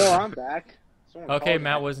first. Well, hello, I'm back. Someone Okay, called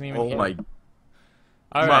Matt me. wasn't even Oh here. my.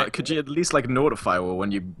 All Matt, right. could you at least like notify her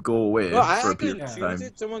when you go away Well, I for a couldn't period of choose time,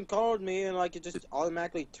 it. Someone called me and like it just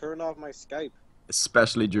automatically turned off my Skype.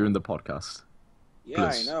 especially during the podcast? Yeah,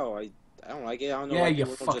 Bliss. I know. I don't like it. I don't know Yeah, why you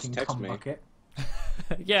people don't just fucking text cum me. bucket.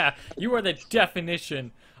 Yeah, you are the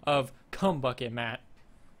definition of cum bucket, Matt.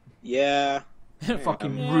 Yeah.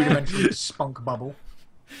 Fucking Yeah. rudimentary spunk bubble.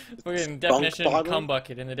 Fucking Spunk definition bottle? cum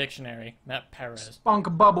bucket in the dictionary, Matt Perez.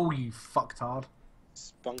 Spunk bubble, you fucktard.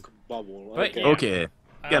 Spunk bubble. But Okay. yeah. Okay,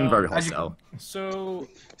 getting very As you- hostile. So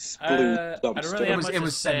Splooge I don't really dumpster. have was- much it to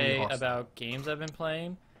was say semi-hostile. about games I've been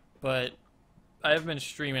playing, but I've been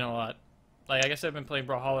streaming a lot. Like I guess I've been playing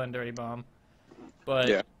Brawlhalla and Dirty Bomb, but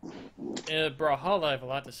Yeah. Brawlhalla I have a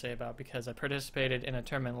lot to say about because I participated in a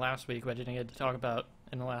tournament last week, which I didn't get to talk about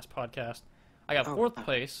in the last podcast. I got Oh, fourth wow.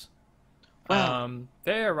 place. Wow.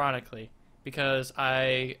 Very ironically, because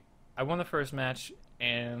I won the first match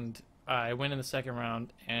and I went in the second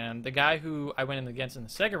round, and the guy who I went in against in the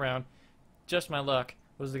second round, just my luck,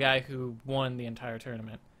 was the guy who won the entire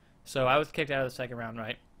tournament. So I was kicked out of the second round,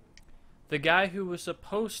 right? The guy who was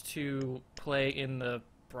supposed to play in the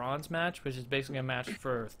bronze match, which is basically a match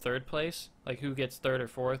for third place, like who gets third or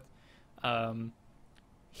fourth,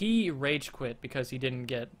 he rage quit because he didn't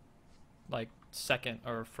get like second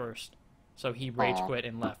or first. So he rage Aw. quit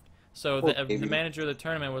and left. So Poor the baby. manager of the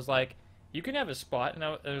tournament was like, "You can have a spot," and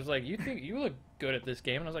I was like, "You think you look good at this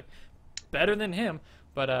game?" And I was like, "Better than him,"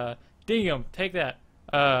 but damn, take that.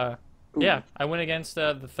 Yeah, I went against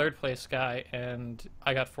the third place guy, and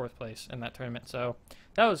I got fourth place in that tournament. So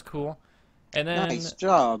that was cool. And then Nice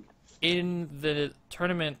job. in the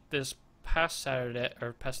tournament this past Saturday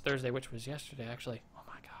or past Thursday, which was yesterday actually. Oh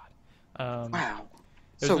my god. Wow.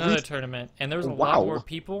 There's So another we- tournament, and there was a Wow. lot more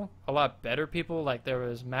people, a lot better people. Like there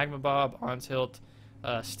was Magma Bob, Ontilt,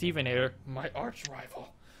 Stevenator, my arch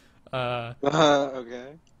rival.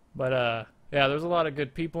 Okay. But yeah, there's a lot of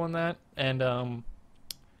good people in that, and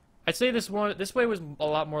I'd say this way was a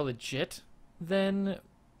lot more legit than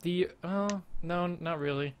the no, not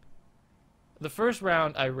really. The first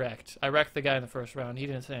round I wrecked. I wrecked the guy in the first round. He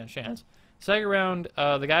didn't stand a chance. Second round,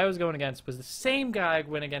 the guy I was going against was the same guy I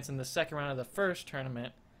went against in the second round of the first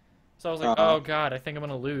tournament. So I was like, Uh-huh. oh god, I think I'm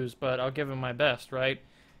gonna lose, but I'll give him my best, right?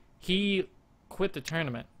 He quit the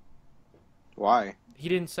tournament. Why? He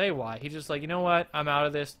didn't say why. He just like, you know what? I'm out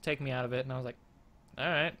of this. Take me out of it. And I was like, all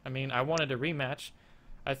right. I mean, I wanted a rematch.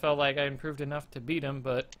 I felt like I improved enough to beat him,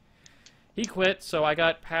 but he quit. So I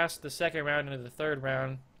got past the second round into the third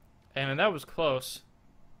round, and that was close.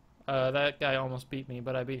 That guy almost beat me,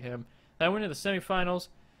 but I beat him. Then I went to the semifinals,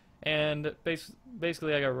 and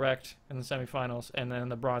basically I got wrecked in the semifinals. And then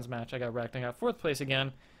the bronze match, I got wrecked and got fourth place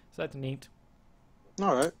again. So that's neat.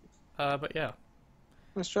 All right. But yeah,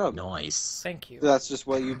 Nice job. Nice. thank you. That's just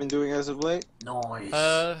what you've been doing as of late? Nice.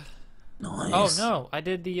 Nice. Oh no, I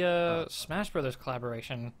did the Smash Brothers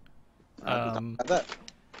collaboration. How that?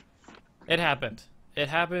 It happened. It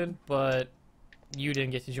happened, but you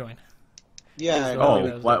didn't get to join Yeah. I Oh, know. Oh,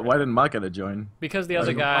 that was why didn't Mike get a join? because the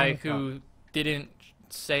other you guy find the who didn't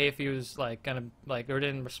say if he was like gonna like or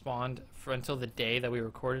didn't respond for until the day that we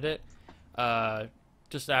recorded it,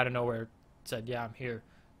 just out of nowhere said, "Yeah, I'm here."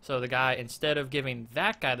 So the guy, instead of giving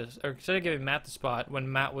that guy or instead of giving Matt the spot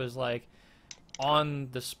when Matt was like on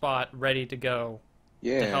the spot ready to go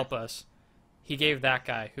Yeah. to help us, he gave that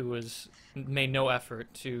guy who made no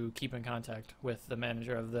effort to keep in contact with the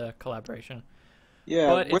manager of the collaboration. Yeah.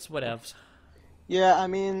 But wh- it's whatevs. Yeah, I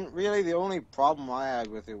mean, really, the only problem I had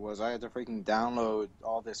with it was I had to freaking download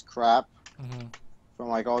all this crap hmm from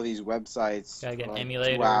like all these websites. Gotta get for, an like,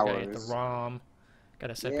 emulator, 2 gotta hours. get the ROM,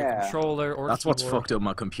 gotta set your Yeah. controller or That's what's keyboard. fucked up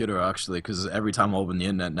my computer actually, because every time I open the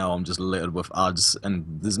internet now, I'm just littered with ads,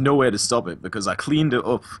 and there's no way to stop it because I cleaned it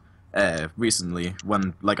up recently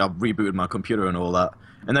when like I rebooted my computer and all that,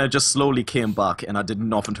 and then it just slowly came back, and I did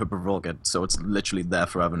nothing to provoke it, so it's literally there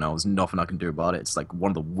forever now. There's nothing I can do about it. It's like one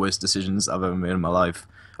of the worst decisions I've ever made in my life.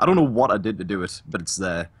 I don't know what I did to do it, but it's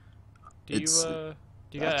there. Do you It's- do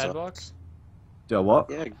you That got AdBlock? sucks. Do I what?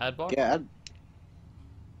 Yeah. AdBlock? Yeah.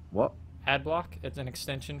 What? AdBlock? It's an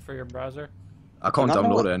extension for your browser. I can't Not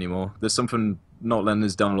download know- it anymore. There's something not letting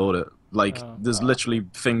us download it. Like, Oh. there's literally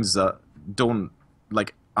things that don't,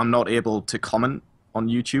 like, I'm not able to comment on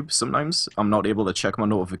YouTube sometimes. I'm not able to check my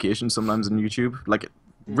notifications sometimes on YouTube. Like,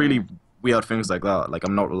 really weird things like that. Like,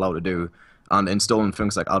 I'm not allowed to do. And installing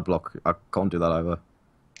things like AdBlock, I can't do that either.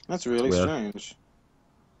 That's really Weird. strange.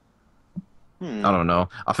 I don't know.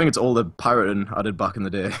 I think it's all the pirating I did back in the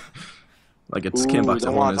day. Like, it came back to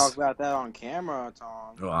don't want haunt to talk us. about that on camera,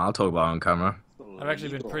 Tom. Well, I'll talk about it on camera. I've actually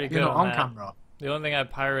been pretty good You're not on that. camera. The only thing I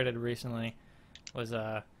pirated recently was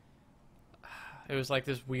it was like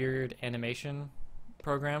this weird animation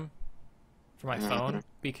program for my phone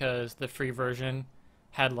because the free version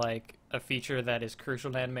had like a feature that is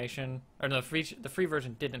crucial to animation. Or no, the free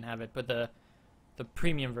version didn't have it, but the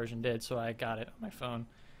premium version did, so I got it on my phone.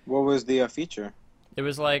 What was the feature? It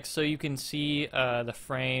was like so you can see the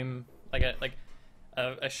frame, like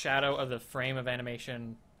a shadow of the frame of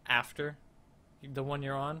animation after the one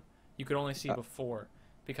you're on. You could only see before,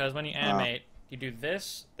 because when you animate, you do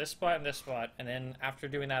this spot, and this spot, and then after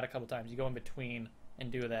doing that a couple times, you go in between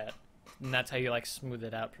and do that, and that's how you like smooth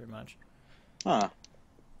it out pretty much. Huh.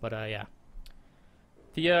 But yeah,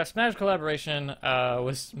 the Smash collaboration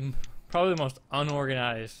was probably the most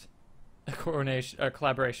unorganized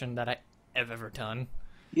collaboration that I have ever done.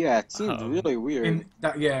 Yeah, it seemed really weird.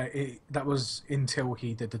 That was until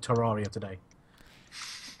he did the Terraria today.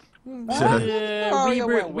 Yeah,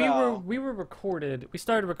 we were recorded. We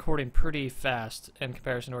started recording pretty fast in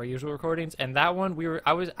comparison to our usual recordings, and that one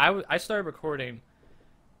I started recording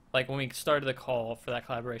like when we started the call for that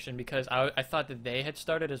collaboration because I thought that they had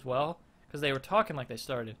started as well because they were talking like they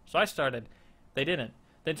started. So I started, they didn't.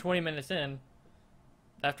 Then 20 minutes in,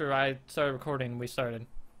 after I started recording, we started.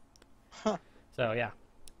 Huh. So yeah.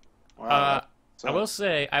 Wow. I will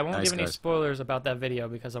say I won't give any guys. spoilers about that video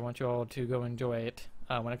because I want you all to go enjoy it.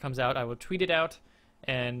 When it comes out, I will tweet it out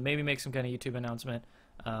and maybe make some kind of YouTube announcement.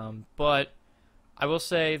 But I will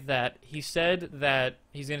say that he said that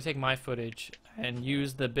he's going to take my footage and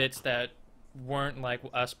use the bits that weren't like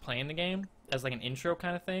us playing the game as like an intro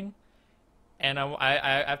kind of thing. And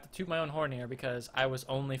I have to toot my own horn here because I was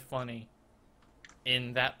only funny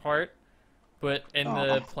in that part. But in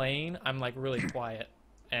the playing, I'm like really quiet.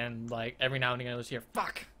 And like every now and again I just hear,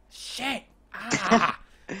 fuck, shit, ah.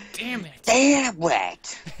 Damn it! Damn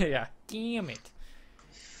it! Yeah, damn it!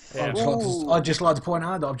 Yeah. I'd just like to point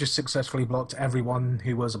out that I've just successfully blocked everyone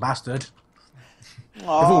who was a bastard. They've Oh,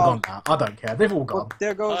 all gone now. I don't care. They've all gone.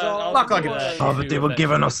 there goes all. Like I give a shit. Oh, but they were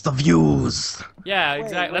giving us the views. Yeah, Wait,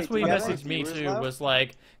 exactly. That's what wait, he do you have messaged any me viewers too. left? Was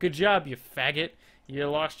like, "Good job, you faggot. You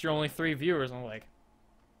lost your only 3 viewers." I'm like,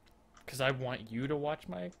 "Cause I want you to watch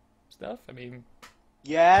my stuff." I mean,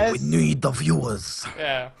 Yes. We need the viewers.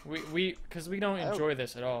 yeah, because we don't enjoy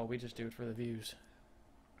this at all. We just do it for the views.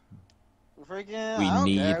 Freaking, We I don't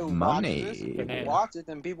need care who money. watches this. If Banana. people watch it,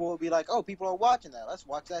 then people will be like, "Oh, people are watching that. Let's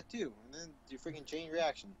watch that too." And then you freaking change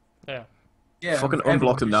reaction. Yeah. Yeah, Fucking everyone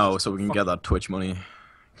unblock him just- now so we can get that Twitch money.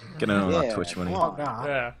 Get in on that Yeah, Twitch money. come on. Fuck that.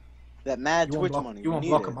 Yeah. That mad You won't Twitch block, money. you we won't need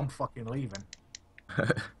block it. them. I'm fucking leaving.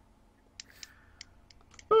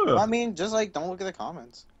 Well, I mean, just like don't look at the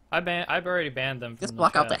comments. I've already banned them from Just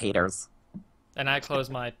block out the chat. haters. And I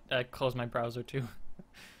closed my browser too.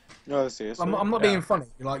 No, seriously. I'm not being funny.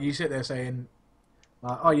 Like you sit there saying,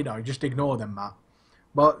 "Oh, just ignore them, Matt."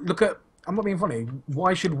 But look at. I'm not being funny.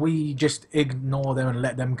 Why should we just ignore them and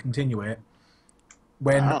let them continue it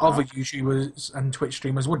when I don't other know. YouTubers and Twitch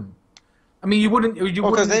streamers wouldn't? I mean, you wouldn't. You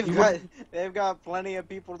Well, because wouldn't. you wouldn't- they've got plenty of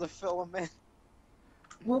people to fill them in.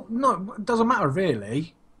 Well, no, it doesn't matter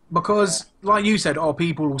really. Because, like you said,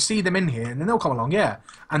 people will see them in here and then they'll come along, yeah.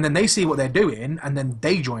 And then they see what they're doing and then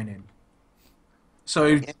they join in.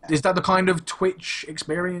 So, is that the kind of Twitch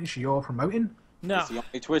experience you're promoting? No. It's the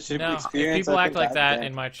only Twitch No, experience. if people I act think like I've that been.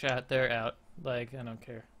 in my chat, they're out. Like, I don't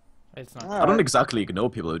care. It's not. I don't exactly ignore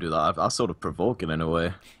people who do that. I sort of provoke it in a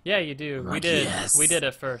way. Yeah, you do. We Like, did. yes. We did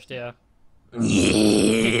at first, yeah.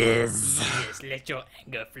 Yes. Yes, let your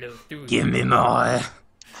anger flow through. Give me more.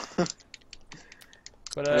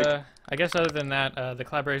 But I guess other than that, the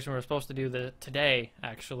collaboration we were supposed to do today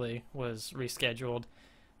actually was rescheduled.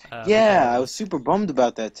 Yeah, I because- was super bummed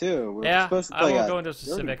about that too. We were Yeah, supposed to I play won't a go into Dirty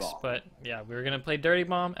specifics, Bomb. but yeah, we were gonna play Dirty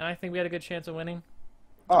Bomb, and I think we had a good chance of winning.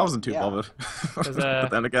 Oh, I wasn't too yeah. bothered. 'Cause, but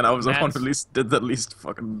then again, I was the one Matt's- who did the least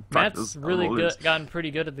fucking practice. Matt's really of all good, these. gotten pretty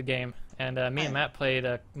good at the game, and me and Matt played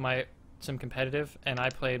some competitive, and I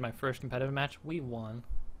played my first competitive match. We won.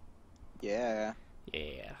 Yeah.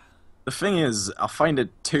 Yeah. The thing is, I find it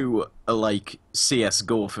too like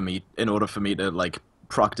CS:GO for me in order for me to like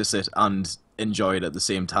practice it and enjoy it at the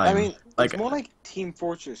same time. I mean, like it's more like Team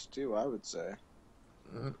Fortress 2, I would say.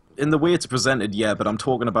 in the way it's presented, yeah, but I'm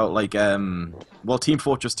talking about like well, Team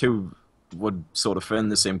Fortress 2 would sort of fit in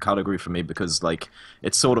the same category for me because like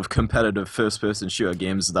it's sort of competitive first-person shooter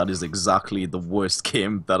games. That is exactly the worst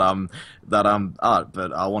game that I'm at,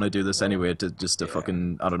 but I want to do this anyway to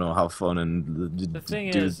fucking I don't know, have fun and The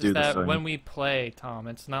thing do is the that thing. when we play, Tom,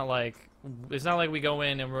 it's not like we go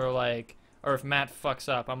in and we're like, or if Matt fucks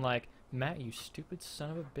up, I'm like, Matt, you stupid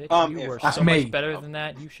son of a bitch, you if- were That's so me. much better than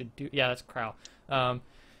that. You should do. Yeah, that's Crow.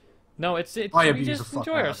 No, it's I we abuse the just fuck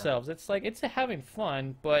enjoy out of ourselves. It's like it's having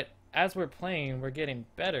fun, but as we're playing, we're getting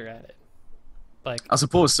better at it. Like, I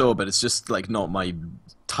suppose so, but it's just like not my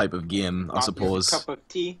type of game. I Not suppose. your cup of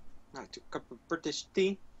tea. Not your cup of British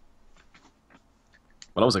tea.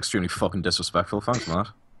 Well, that was extremely fucking disrespectful. Thanks, Matt.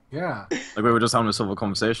 Yeah. Like we were just having a civil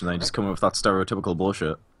conversation, and you just come up with that stereotypical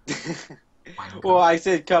bullshit. Well, I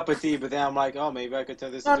said cup of tea, but then I'm like, oh, maybe I could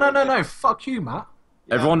turn this No, into no, a no, no. Fuck you, Matt.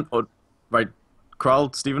 Yeah. Everyone, right?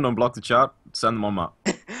 Kral, Stephen, unblock the chat. Send them on Matt.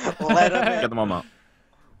 Let him in. Get them on Matt.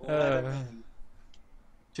 Let him in.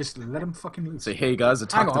 Just let him fucking loose. Say, hey guys,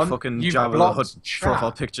 attack Hang the on, fucking you Java the blocked Hutt chat.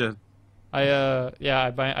 profile picture. I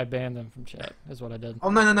banned them from chat. Is what I did. Oh,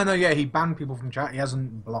 no, no, no, no. Yeah, he banned people from chat. He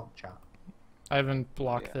hasn't blocked chat. I haven't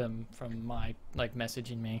blocked Yeah. them from my like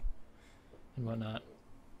messaging me and whatnot.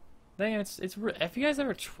 Thing it's if you guys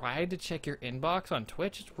ever tried to check your inbox on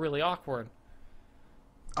Twitch, it's really awkward.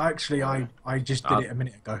 Actually, I just did it a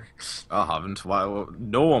minute ago. I haven't. Why?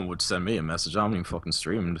 No one would send me a message. I haven't even fucking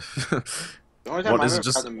streamed. The only time What, I've is it ever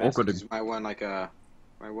just gotten a awkward message is when I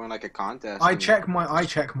won like a contest. I and- check my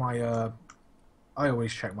I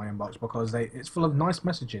always check my inbox because it's full of nice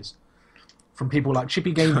messages from people like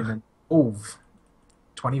Chippy Gaming and Ulv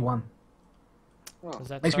 21. Oh. Is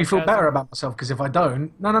that Makes me feel sarcasm? better about myself because if I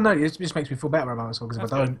don't, no, it just makes me feel better about myself because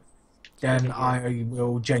if That's I good. don't, then good to I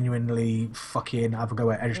will genuinely fucking have a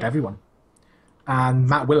go at just everyone, and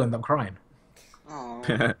Matt will end up crying. Oh,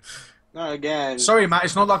 not again. Sorry, Matt,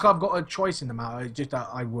 it's not like I've got a choice in the matter. It's just that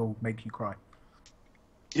I will make you cry.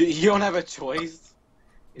 You don't have a choice.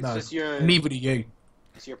 It's No, just your. neither do you.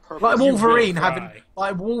 It's your purpose. Like will Wolverine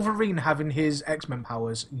cry. having his X-Men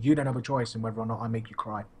powers, you don't have a choice in whether or not I make you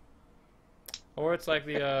cry. Or it's like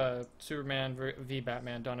the Superman v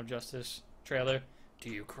Batman Dawn of Justice trailer. Do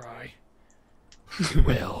you cry? You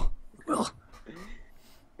will.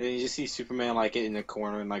 And you just see Superman like in the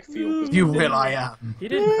corner and like feel. You will, I am. He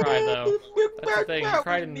didn't cry though. That's the thing. He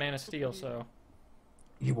cried in Man of Steel, so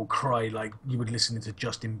You will cry like you would listen to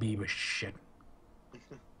Justin Bieber shit.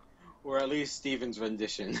 Or at least Steven's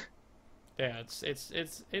rendition. yeah, it's a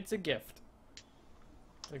gift. It's a gift.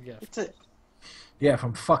 It's a Yeah,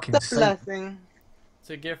 from fucking Satan. blessing. It's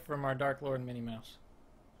a gift from our Dark Lord Minnie Mouse.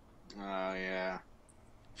 Oh yeah.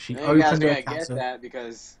 She You guys are opened gonna her get cancer. that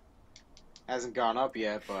because it hasn't gone up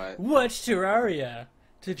yet, but Watch Terraria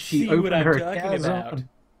to She see what opened I'm her talking cancer. about.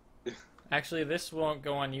 Actually, this won't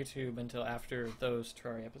go on YouTube until after those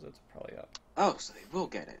Terraria episodes are probably up. oh, so they will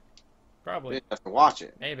get it. We Probably. just have to watch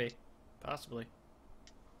it. Maybe. Possibly.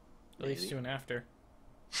 At least Maybe. soon after.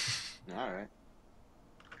 All right.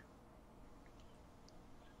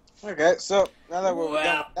 Okay, so now that we're done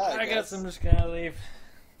Well, with that, I guess I'm just gonna leave.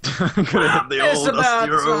 I'm gonna hit the It's old about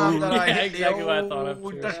dusty time road. that I Yeah, hit exactly the what I thought of,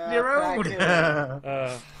 old too. dusty Yeah, road.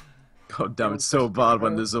 thank God damn, it's so bad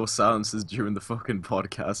when there's no silences during the fucking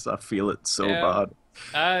podcast. I feel it so Yeah.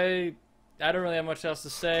 bad. I don't really have much else to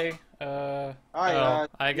say. All Oh, right,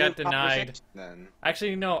 I got new denied. conversation Then.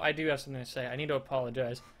 Actually, no, I do have something to say. I need to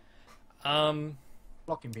apologize.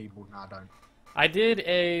 Blocking people, no, I don't. I did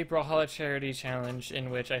a Brawlhalla charity challenge in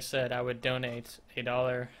which I said I would donate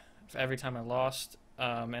 $1 for every time I lost,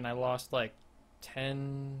 and I lost like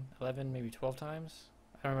 10, 11, maybe 12 times.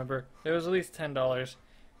 I don't remember. It was at least $10,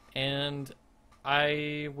 and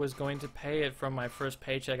I was going to pay it from my first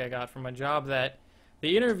paycheck I got from a job that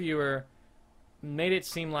the interviewer made it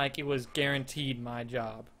seem like it was guaranteed my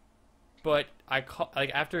job. But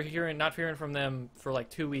after not hearing from them for like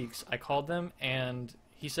 2 weeks, I called them and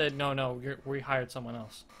he said, no, we hired someone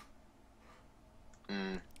else.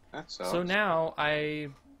 That sucks. So now I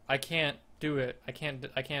can't do it. I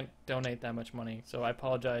can't donate that much money. So I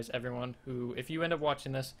apologize, everyone who, if you end up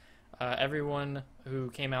watching this, everyone who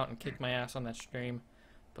came out and kicked my ass on that stream.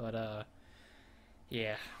 But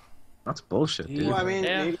yeah, That's bullshit, dude. Well, I mean,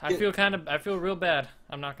 yeah, maybe I feel real bad.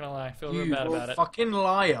 I'm not gonna lie, I feel real You bad about it. fucking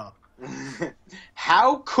liar.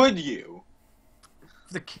 how could you?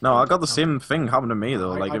 No, I got the same thing happen to me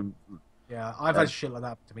though. Like, Yeah, I've had shit like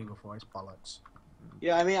that to me before. It's bollocks.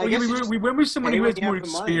 Yeah, I mean, I Well, guess yeah, you just we went with someone pay who when has you more have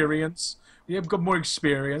the money. experience. We have got more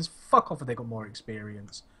experience. Fuck off if they got more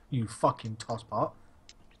experience. You fucking tosspot.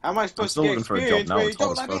 How am I supposed still to get looking for a job experience now, where you it's hot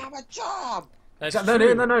don't as let me fuck. have a job? That's No,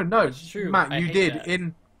 true. no. That's true. Matt, I you hate did that.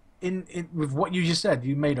 in with what you just said.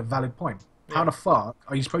 You made a valid point. Yeah. How the fuck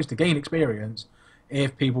are you supposed to gain experience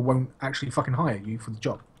if people won't actually fucking hire you for the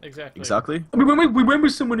job? exactly. I mean, we went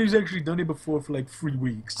with someone who's actually done it before for like 3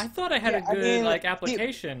 weeks. I thought I had Yeah, a I good mean, like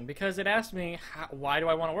application because it asked me why do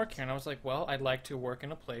I want to work here, and I was like, well, I'd like to work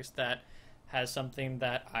in a place that has something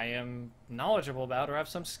that I am knowledgeable about or have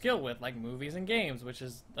some skill with, like movies and games. Which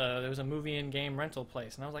is there was a movie and game rental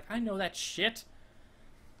place, and I was like, I know that shit.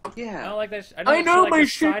 I Yeah. don't like that. I know like my the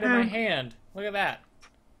shit, side of my man. hand. Look at that.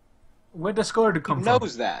 Where'd the scar to He come from?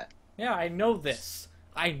 knows that. Yeah, I know this.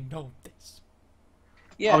 I know this.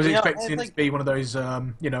 Yeah, I was you know, expecting it to be one of those,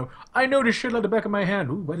 you know, I know this shit like the back of my hand.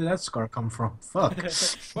 Ooh, where did that scar come from? Fuck.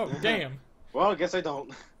 Oh, damn. Well, I guess I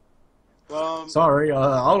don't. Well, Sorry,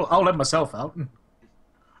 I'll let myself out.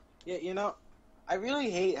 yeah, you know, I really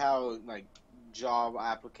hate how like job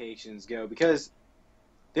applications go because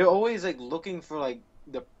they're always like looking for like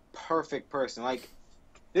the perfect person. Like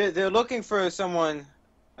they're looking for someone.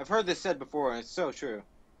 I've heard this said before, and it's so true.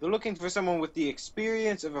 They're looking for someone with the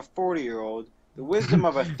experience of a 40-year-old, the wisdom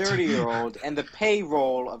of a 30-year-old, and the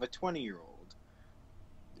payroll of a 20-year-old.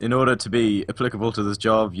 In order to be applicable to this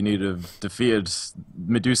job, you need to have defeated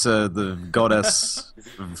Medusa, the goddess,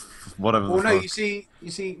 of whatever Well, the no, fuck. you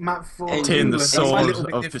see, Matt, for And Obtain England, the it's a sword little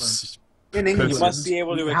bit of different. this. In You England, must be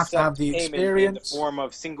able to you have accept to have the payment in the experience. form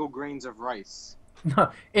of single grains of rice. No,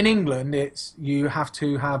 in England, it's you have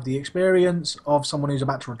to have the experience of someone who's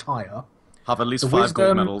about to retire, Have at least The 5 gold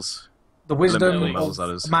wisdom- medals. the wisdom Olympic medals, of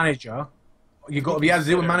that is. a manager. You've got to be able to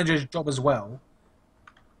do a manager's job as well,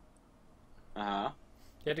 Uh-huh.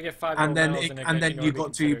 You have to get 5 and gold then medals in it, and you then know, you've to be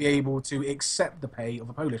got to be considered. able to accept the pay of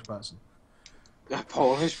a Polish person. A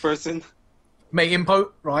Polish person. Mate,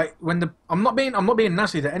 right? I'm not being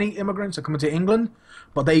nasty to any immigrants that come into England,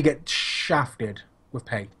 but they get shafted with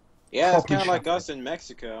pay. Yeah, it's Properly kind of like shafted. us in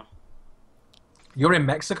Mexico. You're in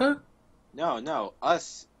Mexico? No,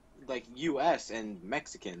 us, like U.S. and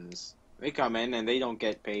Mexicans, they come in and they don't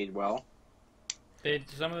get paid well.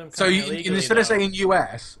 Some of them come So in you, illegally, instead of though. saying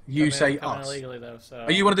US, you say Come in us. illegally, though, so...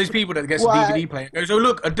 Are you one of those people that gets Well, a DVD player and goes, oh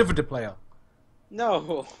look, a dividend player?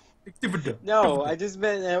 No, Dividend. no, I just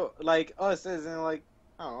meant like us as in like,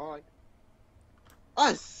 I don't know, like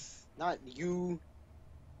us, not you.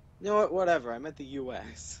 You know what? Whatever. I meant the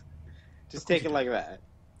U.S. Just Of course take you it like that.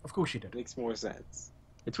 Of course you did. Makes more sense.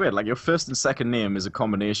 It's weird, like your first and second name is a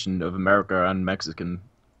combination of America and Mexican.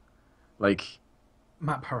 Like,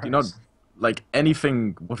 Matt Perez. you know, like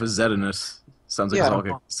anything with a Z in it sounds Yeah.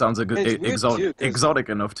 exotic. Sounds like It's weird, too, 'cause- exotic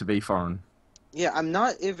enough to be foreign. Yeah, I'm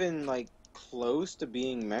not even like close to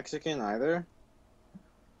being Mexican either.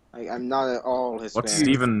 Like, I'm not at all Hispanic.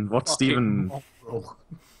 What's Steven? mongrel.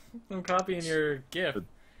 I'm copying your GIF.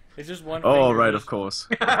 It's just one Oh, finger, right, just- of course.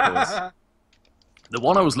 Of course. The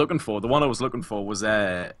one I was looking for was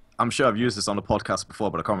I'm sure I've used this on the podcast before,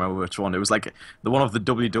 but I can't remember which one. It was like the one of the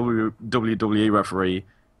WWE referee,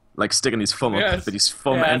 like sticking his thumb Yes. up, but his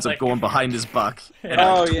thumb Yeah, ends it's up like- going behind his back and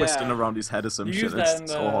Oh, like, yeah. twisting around his head or some You shit. used that in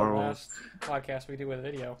It's the so horrible. last podcast we did with a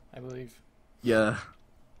video, I believe. Yeah.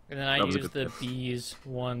 And then I That was a used good the bees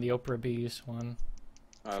one, the Oprah bees one,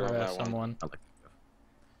 I for love that one. someone. I like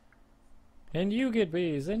And you get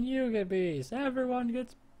bees, and you get bees. Everyone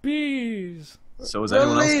gets bees. So is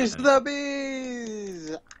anyone Release else the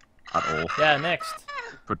bees, at all Yeah, next.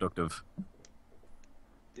 productive?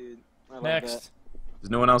 dude. I love Next. Does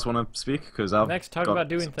no one else want to speak? Because I've Next, talk got about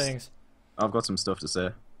doing some- things, I've got some stuff to say.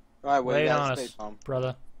 that. All right, well, Lay you it gotta on stay us. calm.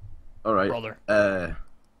 brother. All right. Brother.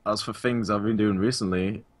 As for things I've been doing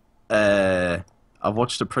recently, I've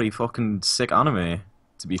watched a pretty fucking sick anime.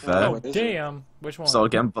 To be fair, Oh, is it? Damn. Which one? so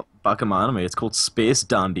again, back in my anime, it's called Space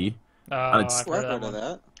Dandy. Oh, and it's- I've Well, heard I've that heard of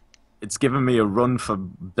one. that. It's given me a run for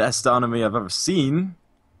best anime I've ever seen.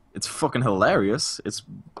 It's fucking hilarious. It's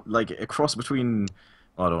like a cross between,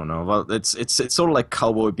 I don't know. Well, it's sort of like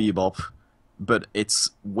Cowboy Bebop, but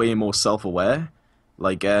it's way more self-aware.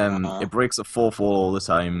 Like it breaks the fourth wall all the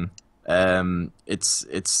time. It's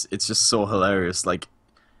just so hilarious. Like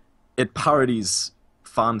it parodies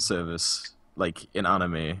fan service. Like in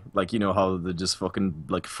anime, like you know how they just fucking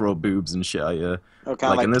like throw boobs and shit at you. Oh,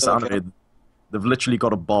 kind Like in this Kill la anime, Kill. they've literally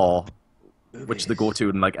got a bar which they go to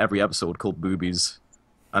in like every episode called Boobies,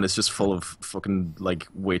 and it's just full of fucking like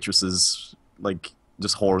waitresses like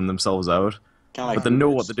just whoring themselves out. Kinda like But they know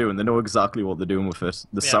what they're doing. They know exactly what they're doing with it.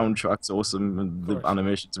 The Yeah. soundtrack's awesome, and the course.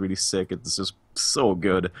 animation's really sick. It's just so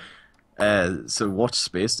good. So watch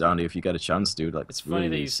Space Dandy if you get a chance, dude. Like It's it's funny really,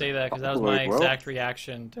 that you say that because that was Probably my will. exact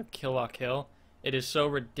reaction to Kill la Kill. It is so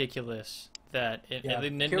ridiculous that it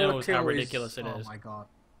didn't Kill la know Kill how ridiculous it Oh is. my god.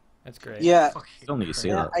 That's great. Yeah, I still need to see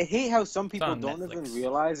yeah, that. I hate how some people on don't even Netflix.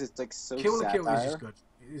 realize it's like so Kill la Kill is satire. just good.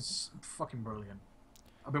 It's fucking brilliant.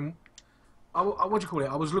 What do you call it?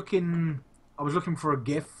 I was looking for a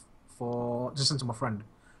GIF for just sent to my friend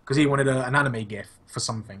because he wanted an anime GIF for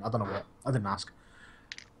something. I don't know what. I didn't ask.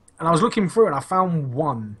 And I was looking through and I found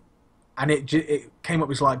one, and it came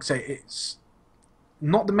up as like say it's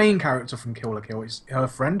not the main character from Kill la Kill. It's her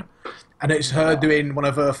friend, and it's her doing one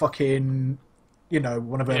of her fucking,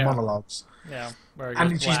 one of her Yeah. monologues. Yeah, where it And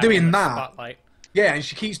goes she's black doing in the that. Spotlight. Yeah, and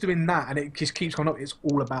she keeps doing that, and it just keeps going up. It's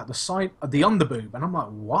all about the side, the underboob, and I'm like,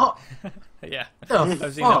 what? Yeah, The I've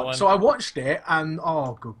seen fuck? that one. So I watched it, and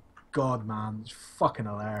oh, good God, man, it's fucking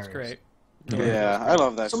hilarious. It's great. Yeah, I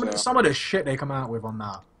love that show. Some of the shit they come out with on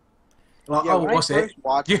that. Like, Yeah, oh, when I what's it? first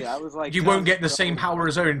watched You, it, I was like, you won't get the so- same power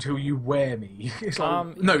as her until you wear me. It's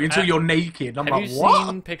like, no, have- until you're naked. I'm Have like, you what?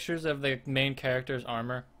 seen pictures of the main character's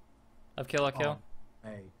armor of Kill la Kill? Oh,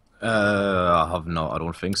 hey. I have not. I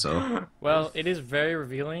don't think so. Well, it is very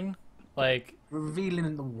revealing. Like,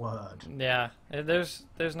 Revealing the word. yeah, there's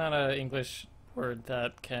not an English word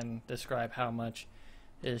that can describe how much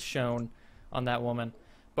is shown on that woman.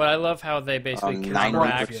 But I love how they basically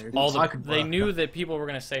counteract 90. all I the. could They work knew that. that people were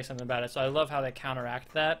gonna say something about it, so I love how they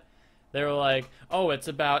counteract that. They were like, "Oh, it's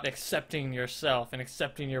about accepting yourself and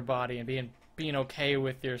accepting your body and being okay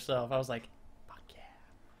with yourself." I was like, "Fuck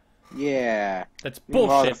yeah, Yeah. that's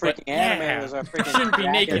Meanwhile, bullshit." the freaking But anime yeah, was a you freaking shouldn't be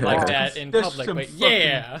naked jacket like off. that in That's public. some But fucking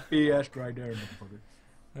yeah, BS right there,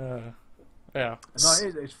 motherfucker. yeah.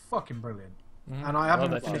 No, it's fucking brilliant. Mhm. And I Love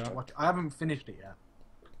haven't that finished show. I haven't finished it yet.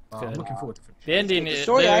 I'm Good. looking forward to finishing The it. ending. The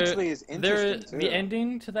story actually is there- interesting, too. The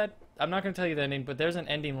ending to that. I'm not going to tell you the ending, but there's an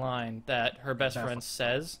ending line that her best Yeah. friend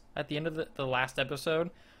says at the end of the last episode.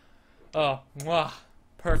 Oh, mwah,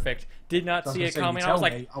 perfect. Did not see it coming. I was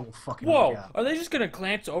like, I will fucking whoa, yeah. are they just going to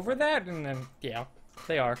glance over that? And then, yeah,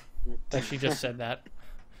 they are. That she just said that.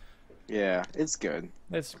 Yeah, it's good.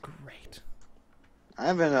 It's great. I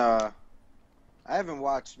haven't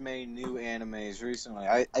watched many new animes recently.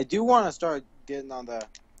 I do want to start getting on the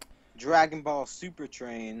Dragon Ball Super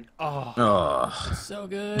train. Oh, Oh, it's so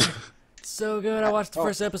good. It's so good. I watched the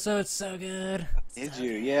first episode. It's so good. Did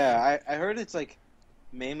you? Yeah, I heard it's like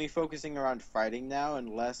mainly focusing around fighting now and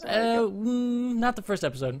less like Not the first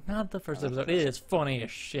episode. Not the first episode. It is funny as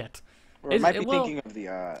shit. or I might be well, thinking of the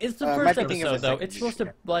It's the might first be thinking of episode, the though. second It's supposed season.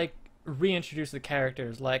 to, like, reintroduce the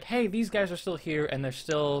characters. Like, hey, these guys are still here, and they're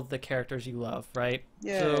still the characters you love, right? So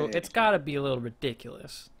Yay. it's gotta be a little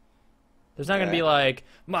ridiculous. There's not gonna be Yeah. like,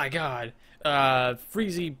 my god,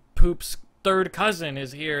 Freezy Poop's third cousin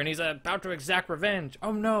is here, and he's about to exact revenge.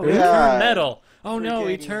 Oh no, he Yeah. turned metal. Oh no,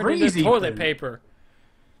 he Freaking turned into Freezy toilet Poop. paper.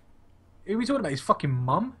 Who are we talking about? His fucking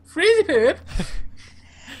mum? Freezy Poop!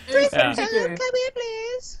 Yeah. Freezy Poop.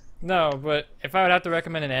 please. No, but if I would have to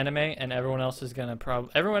recommend an anime, and everyone else is gonna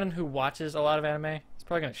everyone who watches a lot of anime is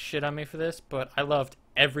probably gonna shit on me for this, but I loved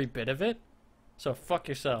every bit of it. So fuck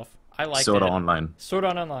yourself. I liked Sword it. Art Online. Sword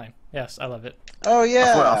Art Online. Yes, I love it. Oh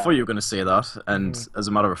yeah. I thought you were going to say that, and as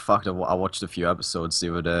a matter of fact, I watched a few episodes the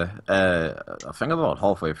other day. I think about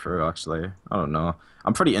halfway through, actually. I don't know.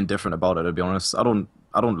 I'm pretty indifferent about it, to be honest. I don't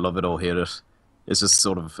love it or hate it. It's just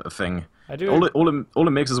sort of a thing. I do. All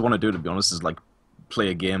it makes us want to do, to be honest, is like play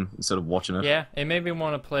a game instead of watching it. Yeah, it made me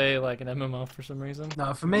want to play like an MMO for some reason.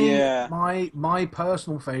 No, for me, Yeah. my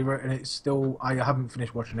personal favourite, and it's still, I haven't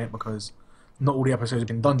finished watching it because not all the episodes have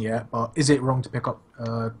been done yet, but is it wrong to pick up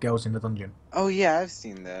Girls in the Dungeon? Oh yeah, I've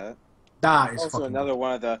seen that. That is Also fucking another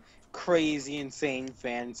one of the crazy, insane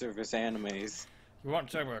fan service animes. You want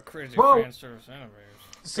to talk about crazy Well, fan service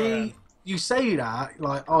animes? See, you say that,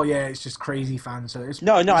 like, oh yeah, it's just crazy fan service.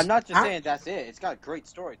 No, It's I'm not just act- saying that's it. It's got a great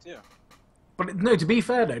story too. But no, to be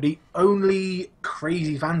fair though, the only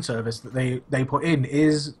crazy fan service that they put in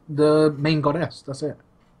is the main goddess. That's it.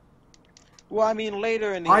 Well, I mean,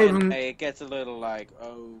 later in the I anime, haven't- it gets a little like,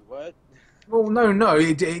 oh, what? Well, no,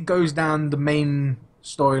 it goes down the main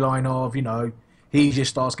storyline of, you know, he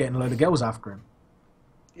just starts getting a load of girls after him.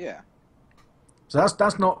 Yeah. So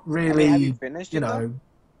that's not really, have you finished you it, though? know.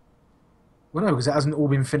 Well, no, because it hasn't all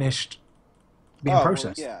been finished being well,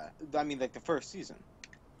 processed. yeah. I mean, like the first season.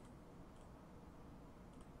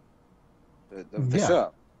 The Yeah.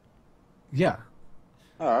 show. Yeah.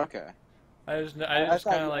 Oh, okay. I I just thought kind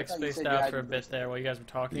you- of I like thought you spaced said you out had for a your bit first there while you guys were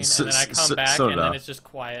talking, and So- then I come so- back, so and did then I. it's just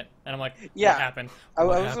quiet, and I'm like, Yeah. what happened? I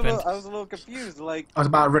What was happened? a little confused. Like, I was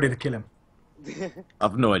about ready to kill him. I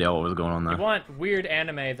have no idea what was going on You there. want weird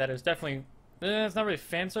anime that is definitely, it's not really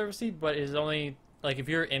fan servicey, but is only like if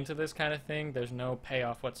you're into this kind of thing, there's no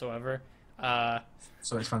payoff whatsoever.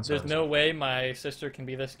 So it's fan There's service. no way my sister can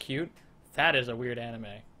be this cute. That is a weird anime.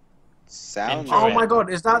 sound. Enjoy Oh it. my god,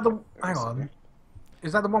 is that the... Hang on.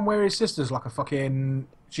 Is that the one where his sister's like a fucking...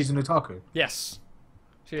 She's an otaku? Yes,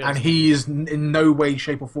 she is. And he is in no way,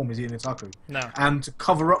 shape or form is he an otaku. No, And to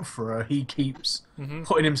cover up for her, he keeps Mhm.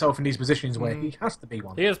 putting himself in these positions where he has to be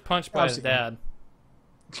one. he gets punched by I've his seen dad.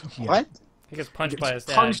 Yeah. What? He gets punched by his It's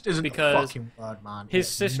dad punched isn't because a fucking word, man. his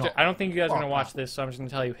It's sister. not. I don't think you guys are gonna Fuck watch that. this, so I'm just gonna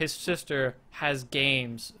tell you. His sister has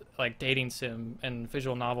games like dating sim and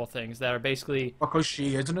visual novel things that are basically Because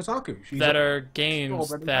she is an otaku. She's that a... are games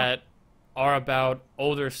already that are about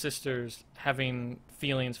older sisters having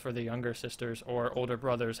feelings for the younger sisters, or older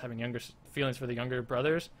brothers having feelings for the younger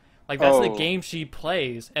brothers. Like, that's the game she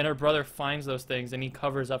plays, and her brother finds those things, and he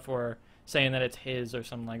covers up for her, saying that it's his or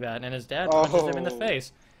something like that, and his dad punches him in the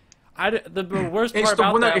face. The worst part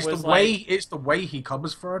about that was it's the way he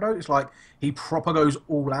covers for her though. It's like he proper goes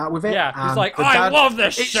all out with it. Yeah, he's and like, the I dad, love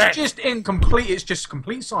this shit. It's just incomplete. It's just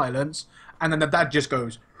complete silence, and then the dad just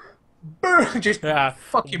goes, just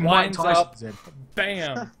fucking Mike winds up, Tyson's in.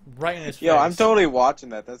 bam, right in his face. Yo, I'm totally watching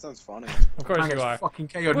that. That sounds funny. Of course Bang, you it's are. fucking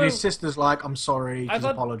chaos. And his sister's like, I'm sorry, I just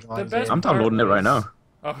thought apologise. the best I'm downloading it right now.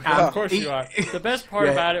 Oh, yeah, of course he- you are. The best part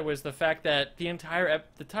Yeah. about it was the fact that the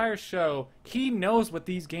entire show, he knows what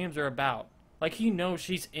these games are about. Like, he knows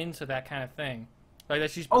she's into that kind of thing, like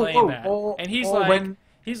that she's playing that, and he's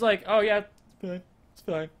like, oh yeah, it's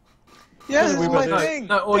fine. Yeah, this We is both my do. thing.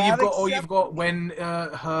 No, or Dad you've got when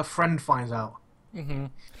her friend finds out. Mm-hmm.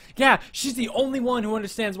 Yeah, she's the only one who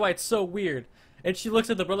understands why it's so weird, and she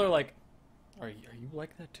looks at the brother like, are you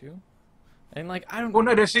like that too? And like, I don't. Well,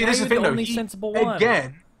 no, see, why this is are the you thing, though. only He- sensible one.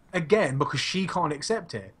 Again, because she can't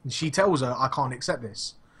accept it. And she tells her, I can't accept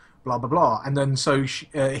this. Blah, blah, blah. And then so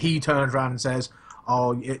he turns around and says,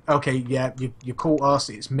 okay, yeah, you caught us.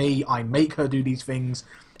 It's me. I make her do these things.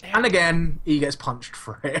 And again, he gets punched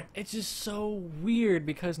for it. It's just so weird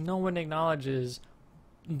because no one acknowledges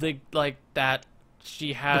that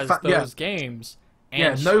she has those games.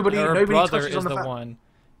 And nobody her brother touches is on the the fact. one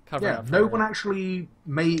covering Yeah, up for no her. one actually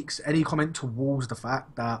makes any comment towards the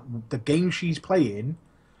fact that the games she's playing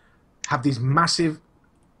have these massive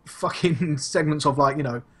fucking segments of, like, you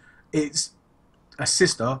know, it's a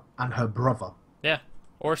sister and her brother. Yeah,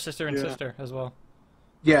 or sister and Yeah. sister as well.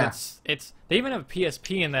 Yeah. It's they even have a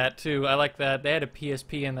PSP in that too. I like that. They had a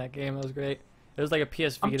PSP in that game. It was great. It was like a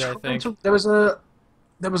PS Vita, I think. There was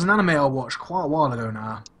an anime I watched quite a while ago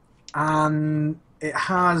now, and it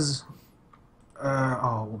has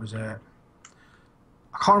what was it?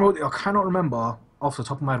 I cannot remember off the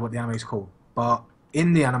top of my head what the anime is called. But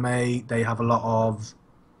in the anime, they have a lot of.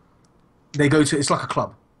 They go to, it's like a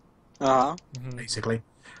club, basically,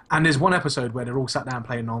 and there's one episode where they're all sat down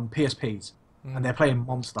playing on PSPs, and they're playing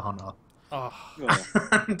Monster Hunter. Oh,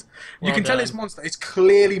 And you Well can tell done. it's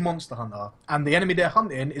clearly Monster Hunter, and the enemy they're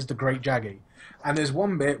hunting is the Great Jaggy. And there's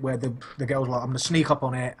one bit where the girl's like, I'm going to sneak up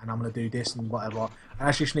on it, and I'm going to do this and whatever. And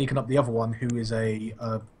as she's sneaking up, the other one, who is a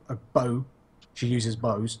bow, she uses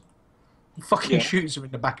bows, he fucking shoots her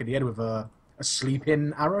in the back of the head with a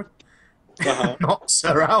sleep-in arrow, knocks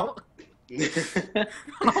her out. And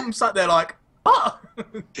I'm sat there like, ah!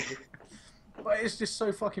 But it's just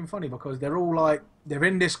so fucking funny because they're all like, they're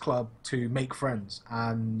in this club to make friends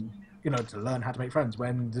and, you know, to learn how to make friends,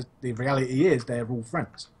 when the reality is they're all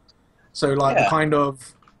friends. So, like, the kind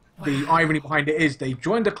of, the irony behind it is they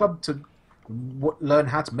joined the club to learn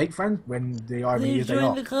how to make friends, when the irony is they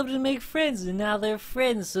are. the club to make friends, and now they're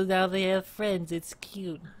friends, so now they have friends. It's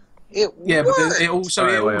cute. But it also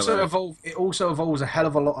Wait. evolves a hell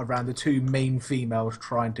of a lot around the two main females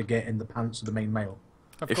trying to get in the pants of the main male.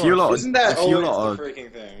 Of If course. you lot, Isn't that if you always lot the are,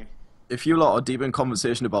 freaking thing? if you lot are deep in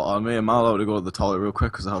conversation about anime, am I allowed to go to the toilet real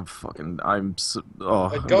quick? Because I'm I'm Go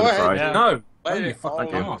gonna ahead. cry. Yeah. No, Let you it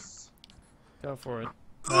fucking all go. loose. Go for it.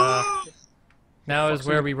 Now is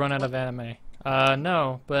where we run out of anime.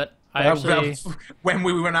 No, but I actually when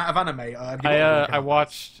we run out of anime, I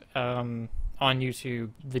watched on YouTube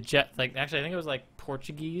actually I think it was like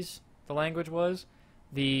Portuguese. The language was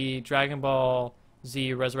the Dragon Ball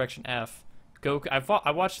Z Resurrection F. Goku.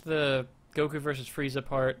 I watched the Goku versus Frieza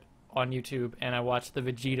part on YouTube, and I watched the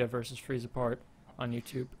Vegeta versus Frieza part on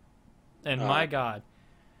YouTube. And my God,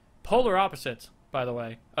 polar opposites, by the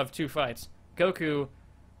way, of two fights. Goku.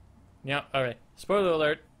 Yeah. All right. Spoiler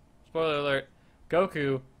alert. Spoiler alert.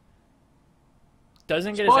 Goku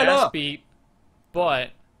doesn't get his ass beat,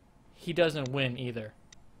 but he doesn't win either.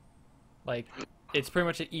 Like, it's pretty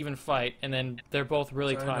much an even fight, and then they're both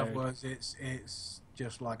really In tired. other words, it's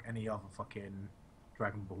just like any other fucking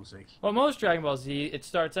Dragon Ball Z. Well, most Dragon Ball Z, it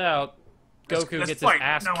starts out, Goku Let's gets fight. his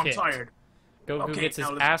ass Now kicked. I'm tired. Goku Okay, gets his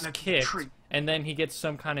now ass let's kicked, retreat. and then he gets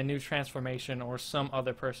some kind of new transformation, or some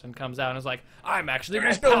other person comes out and is like, I'm actually more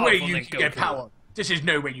There's no powerful way than you Goku. can get power. This is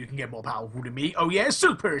no way you can get more powerful than me. Oh yeah,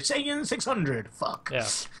 Super Saiyan 600. Fuck. Yeah.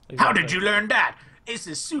 How did exactly. you learn that? It's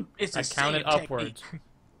a It's a I counted Saiyan upwards. technique.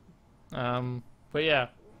 But yeah,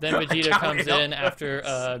 then Vegeta counted comes in upwards.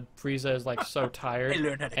 after Frieza is like so tired I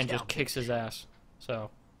learned how to and just count. kicks his ass. So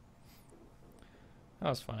that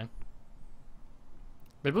was fine.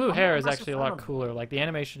 The blue I'm hair not a is massive actually a fan lot of it. cooler. Like, the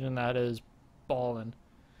animation in that is ballin'.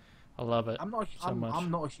 I love it. I'm not. so much.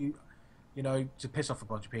 I'm not a huge. You know, to piss off a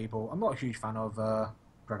bunch of people, I'm not a huge fan of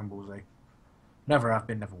Dragon Ball Z. Never have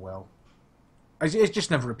been, never will. It's just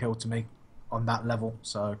never appealed to me on that level.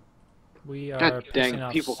 So We are God dang, pissing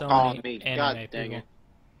off people so call many me. anime God people. dang it.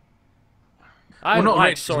 I Well, not like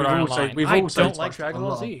really, 'cause Sword we've Art also- Online. we've I also don't like touched Dragon a Ball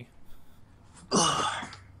lot. Z.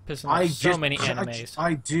 Pissing off so many animes.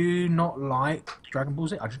 I do not like Dragon Ball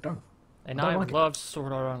Z. I just don't. And I don't I like it. love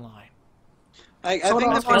Sword Art Online. I Sword think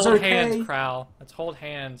Art that's Online's Hold okay. hands, Crowl. Let's hold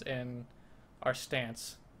hands in our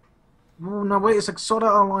stance. Well, no, wait. It's like Sword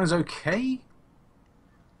Art Online's okay.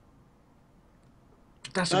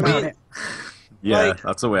 That's I about mean, it. Yeah, Like-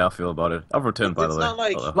 that's the way I feel about it. I've returned, by the it's way. not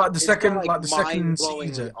like- Although- Like the it's second, not, like the second mind-blowingly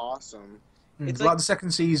season. awesome. Mm, It's like like- the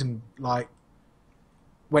second season, like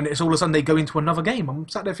when it's all of a sudden they go into another game. I'm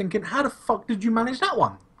sat there thinking, how the fuck did you manage that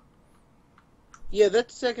one? Yeah,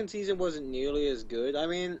 that second season wasn't nearly as good. I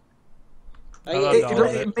mean, I loved all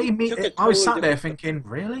of It made me. took a I was totally sat there different- thinking,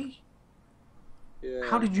 really? Yeah.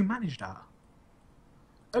 How did you manage that?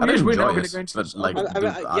 I didn't we're not enjoy gonna it, go into but this. like, I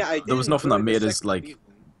there did was nothing that enjoy the made us second like season.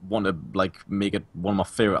 want to like make it one of my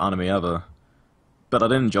favorite anime ever. But I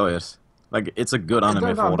didn't enjoy it. Like, it's a good anime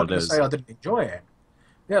I'm for not what it gonna is. say I didn't enjoy it.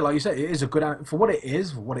 Yeah, like you said, it is a good for what it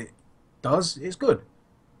is, for what it does. It's good.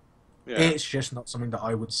 Yeah. It's just not something that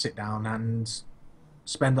I would sit down and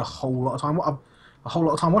spend a whole lot of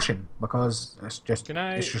time watching, because it's just. Can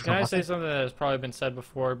I it's just can not I my say thing. something that has probably been said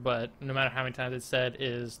before, but no matter how many times it's said,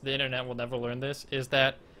 is the internet will never learn this, is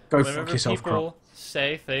that Go whenever fuck yourself, people Croc.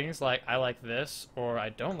 say things like I like this or I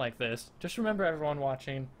don't like this, just remember, everyone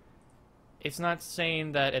watching, it's not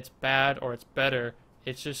saying that it's bad or it's better,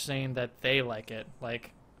 it's just saying that they like it.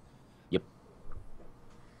 Like,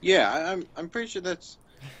 Yeah, I'm pretty sure that's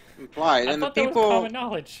implied. I And the thought that people, was common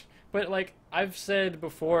knowledge. But, like, I've said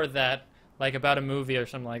before that, like, about a movie or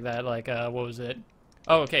something like that, like, what was it?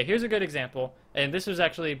 Oh, okay, here's a good example. And this was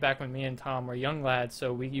actually back when me and Tom were young lads,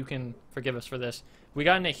 so you can forgive us for this. We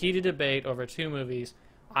got in a heated debate over two movies.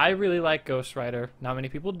 I really like Ghost Rider. Not many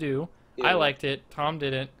people do. I Yeah. liked it. Tom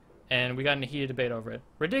didn't. And we got in a heated debate over it.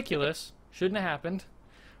 Ridiculous. Shouldn't have happened.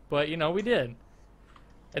 But, you know, we did.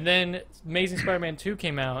 And then Amazing Spider-Man 2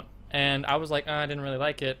 came out, and I was like, I didn't really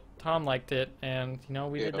like it. Tom liked it, and, you know,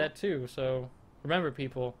 we did Yeah. that too. So, remember,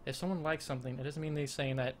 people, if someone likes something, it doesn't mean they're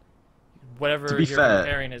saying that whatever To be you're fair,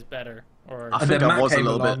 comparing is better. Or I And think then I Matt was a came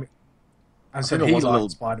little along bit. and said think I he was a liked little-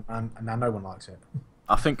 Spider-Man, and now no one likes it.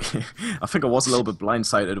 I think I think I was a little bit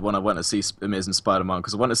blindsided when I went to see Amazing Spider-Man,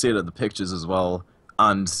 because I went to see it at the pictures as well.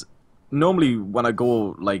 And normally when I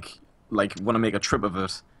go like when I make a trip of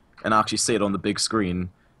it and actually see it on the big screen,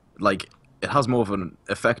 like, it has more of an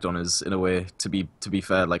effect on us in a way. To be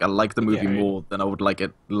fair, like, I like the movie Yeah. more than I would like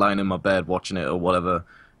it lying in my bed watching it or whatever.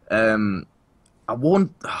 I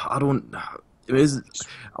won't. I don't. It is.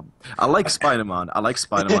 I like Spider-Man. I like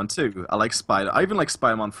Spider-Man 2. I even like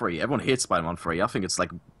Spider-Man 3. Everyone hates Spider-Man 3. I think it's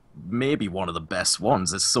like maybe one of the best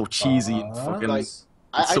ones. It's so cheesy and fucking. Like, It's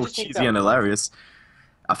I so just think cheesy that- and hilarious.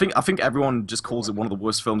 I think everyone just calls it one of the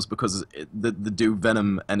worst films because they do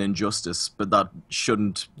Venom and Injustice, but that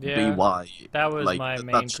shouldn't Yeah, be why. that was like, my main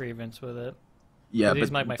that's- grievance with it. Yeah, 'Cause he's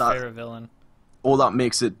but like my that, favorite villain. all that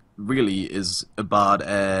makes it really is a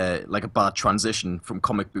bad transition from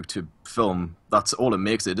comic book to film. That's all it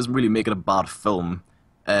makes it. It doesn't really make it a bad film.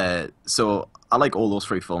 So I like all those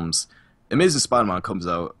three films. Amazing Spider-Man comes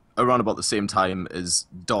out around about the same time as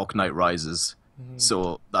Dark Knight Rises.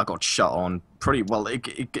 So that got shot on pretty well.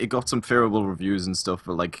 It got some favorable reviews and stuff,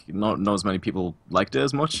 but like not as many people liked it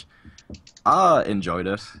as much. I enjoyed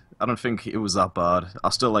it. I don't think it was that bad. I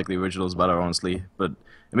still like the originals better, honestly. But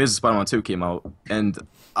Amazing Spider-Man 2 came out, and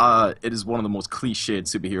it is one of the most cliched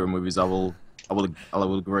superhero movies. I will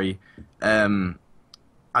agree.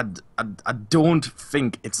 I don't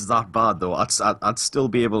think it's that bad though. I'd still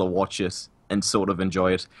be able to watch it and sort of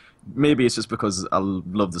enjoy it. Maybe it's just because I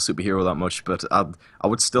love the superhero that much, but I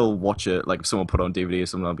would still watch it. Like, if someone put it on DVD or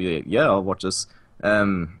something, I'll be like, yeah, I'll watch this.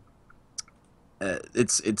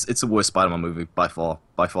 It's the worst Spider-Man movie by far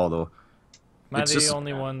though. Am I It's the just-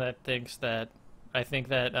 only one that thinks that? I think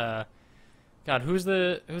that. God, who's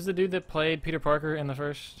the dude that played Peter Parker in the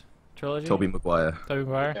first trilogy? Tobey Maguire. Tobey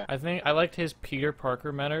Maguire. Yeah. I think I liked his Peter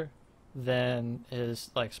Parker better than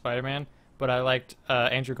his like Spider-Man, but I liked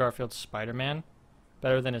Andrew Garfield's Spider-Man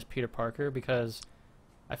better than his Peter Parker, because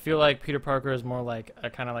I feel like Peter Parker is more like a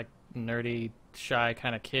kind of like nerdy, shy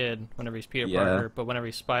kind of kid whenever he's Peter Yeah. Parker, but whenever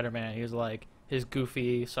he's Spider-Man, he's like his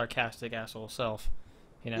goofy, sarcastic asshole self.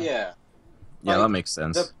 You know? Yeah. Yeah, Like, that makes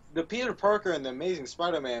sense. The Peter Parker in the Amazing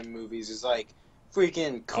Spider-Man movies is like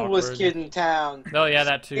freaking coolest Awkward. kid in town. Oh yeah,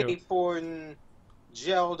 that too. Skateboarding,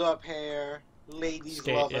 gelled up hair, ladies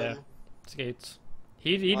Skate, love yeah. him. Skates.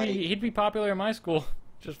 He'd be popular in my school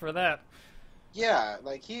just for that. Yeah,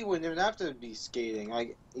 like he wouldn't even have to be skating.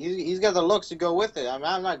 Like he's got the looks to go with it. I'm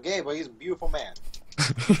not gay, but he's a beautiful man.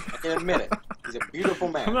 I can admit it. He's a beautiful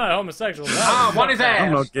man. I'm not homosexual. Ah, one is ass.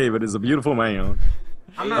 I'm not gay, but he's a beautiful man.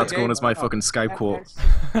 I'm not That's gay, going as my but- fucking Skype quote.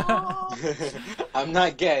 I'm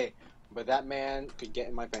not gay, but that man could get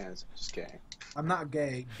in my pants. Just kidding. I'm not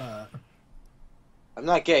gay, but I'm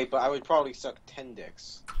not gay, but I would probably suck 10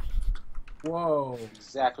 dicks. whoa.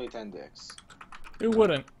 Exactly 10 dicks. Who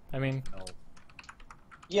wouldn't? I mean,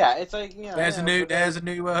 Yeah, it's like, you know. There's a new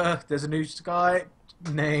but Skype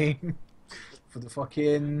name for the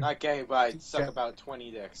fucking. Not gay, but I'd suck about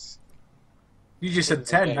 20 dicks. You just said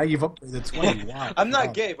 10. Now you've upped to 20. Wow. I'm not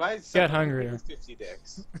Wow. gay, but I'd suck Get hungrier. 50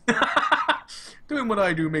 dicks. Doing what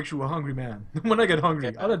I do makes you a hungry man. When I get hungry,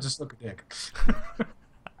 I don't just suck a dick.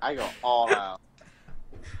 I go all out.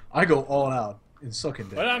 I go all out in sucking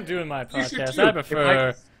dick. when I'm doing my You should podcast, too. I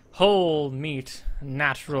prefer whole meat,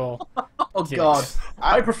 natural. Oh dicks. god,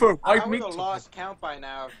 I prefer I white would meat. have lost count by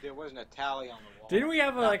now if there wasn't a tally on the wall. Didn't we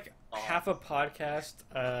have half a podcast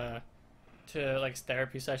to like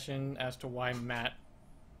therapy session as to why Matt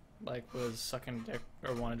was sucking dick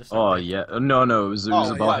or wanted to suck Oh dick? yeah, no, it was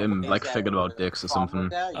Oh, about what? him Is like that thinking about a dicks or problem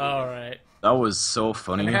with something. that? All right. That was so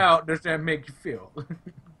funny. And how does that make you feel?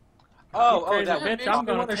 Oh, Crazy that bitch, makes I'm me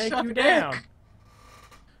gonna wanna take suck you dick. down.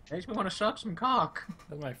 Makes me want to suck some cock.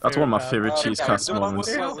 That's one of my favorite Oh, Cheeze-Cast okay. moments.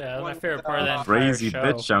 Yeah, that's my favorite part of that entire Crazy show.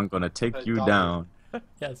 bitch, I'm gonna take you down.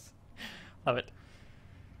 Yes, love it.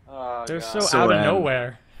 Oh, They're God. so out of So,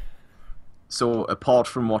 nowhere. So apart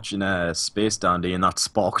from watching Space Dandy, and that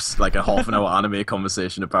sparked like a half an hour anime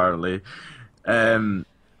conversation apparently, I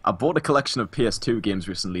bought a collection of PS2 games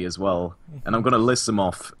recently as well, and I'm gonna list them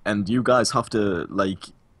off, and you guys have to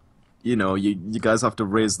you guys have to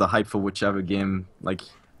raise the hype for whichever game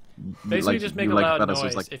Basically, just make a like loud better, so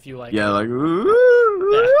noise it's if you like yeah, it.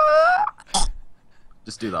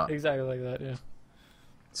 just do that. Exactly like that, yeah.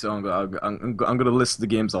 So I'm gonna list the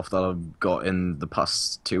games off that I've got in the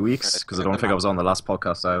past 2 weeks because I don't think I was on the last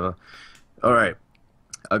podcast either. All right,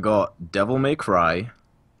 I got Devil May Cry.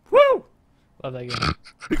 Woo! Love that game.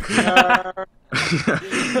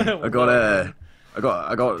 I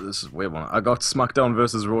got this is a weird one. I got SmackDown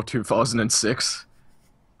vs. Raw 2006.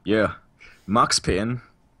 Yeah, Max Payne.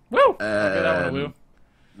 Woo! Okay, that one a woo.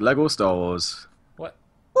 Lego Star Wars. What?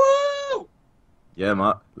 Woo! Yeah,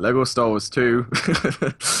 Matt. Lego Star Wars 2.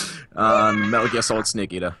 And Metal Gear Solid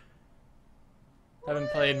Snake Eater. Haven't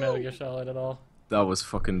played Metal Gear Solid at all. That was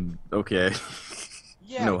fucking okay.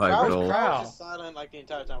 Yeah, No hype at all. Crowd was just silent like the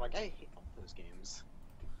entire time. Like, I hate all those games.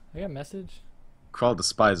 I got a message. Crowd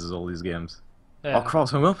despises all these games. Yeah. Oh,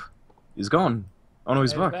 Crowd's hung up. He's gone. Oh no,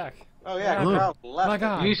 he's Hey, back. Oh yeah, Hello. crowd left. My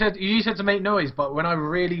God. You said to make noise, but when I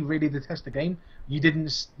really detest the game, you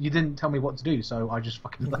didn't tell me what to do, so I just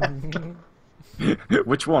fucking left.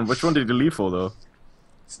 Which one? Which one did you leave for though?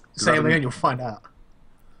 Say it again, you'll find out.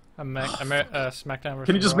 SmackDown versus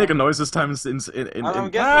Can you just Raw. make a noise this time? I'm Ah,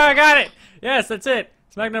 guessing. I got it! Yes, that's it!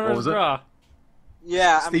 SmackDown What was versus it? Raw.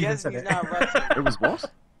 Yeah, I'm Steven guessing said he's it. not wrestling. It was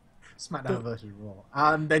what? SmackDown versus Raw,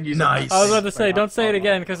 and then you. Nice. Said, I was about to say, don't say it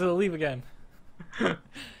again because it'll leave again.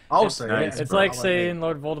 I'll It's say nice. it. It's like saying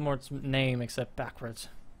Lord Voldemort's name except backwards.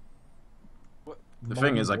 The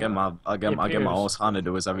thing is, I get my ass handed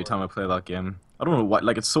to us every time I play that game. I don't know why.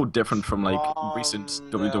 Like, it's so different from like recent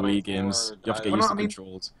WWE games. You have to get Well, used no, to I mean-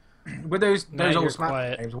 controls. with those Now old you're SmackDown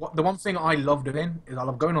quiet. games. The one thing I love doing is I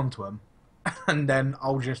love going onto them, and then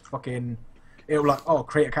I'll just fucking. It'll like, oh,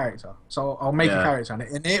 create a character. So I'll make a Yeah. character,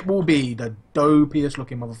 and it will be the dopiest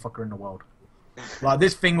looking motherfucker in the world. Like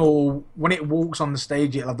this thing will, when it walks on the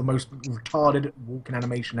stage, it'll have the most retarded walking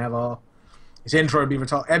animation ever. Its intro will be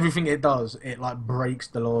retarded. Everything it does, it like breaks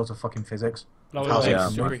the laws of fucking physics. No, How's like it?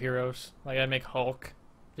 superheroes. Like I make Hulk.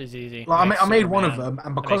 It's easy. Like, I made one of Superman. them,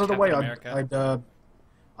 and I because make of the way Captain America.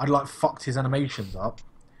 I'd like fucked his animations up.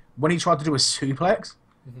 When he tried to do a suplex,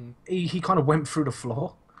 Mhm. he kind of went through the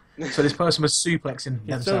floor. So this person was suplexing He's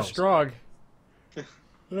themselves. so strong.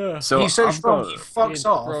 Yeah. So He's so I've strong, got- he fucks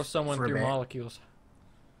off Throw someone for a through bit. molecules.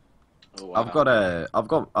 Oh, wow.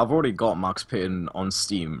 I've already got Max Payne on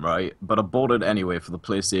Steam, right? But I bought it anyway for the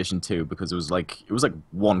PlayStation 2 because it was like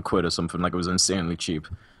 £1 or something. Like, it was insanely cheap.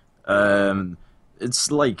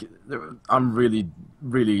 It's like I'm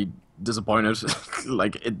really disappointed.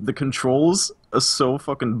 Like, the controls are so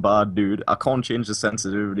fucking bad, dude. I can't change the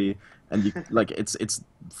sensitivity, and you like it's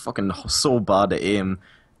fucking so bad to aim,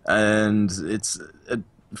 and it's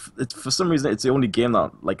for some reason it's the only game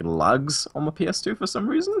that like lags on my PS2 for some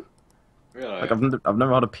reason. Really? Like, I've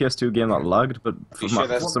never had a PS2 game that lagged, but for, You sure for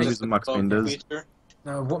that's some just reason a Max Payne bug does. feature?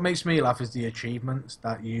 No, what makes me laugh is the achievements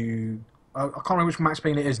that you I can't remember which Max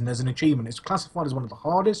Payne it is, and there's an achievement. It's classified as one of the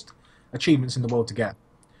hardest achievements in the world to get.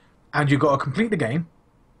 And you've got to complete the game.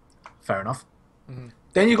 Fair enough. Mm-hmm.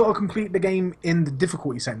 Then you've got to complete the game in the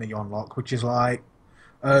difficulty setting that you unlock, which is like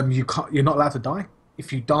you're not allowed to die.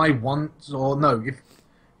 If you die once, or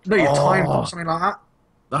you're timed or something like that.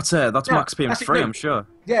 That's it. That's Max Payne 3, I'm sure.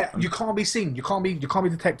 Yeah, you can't be seen. You can't be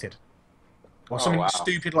detected, or something wow.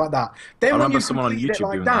 stupid like that. Then I when remember you someone on complete it YouTube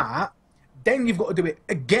like doing that, then you've got to do it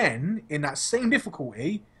again in that same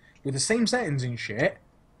difficulty with the same settings and shit,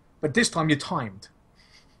 but this time you're timed.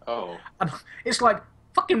 Oh. And it's like,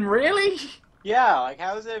 fucking really? Yeah, like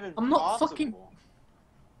how is that even I'm not possible? fucking.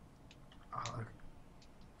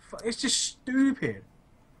 It's just stupid.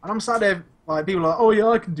 And I'm sat there, like, people are like, oh yeah,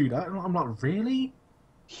 I can do that. And I'm like, really?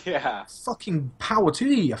 Yeah. Fucking power to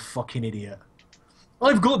you, you fucking idiot.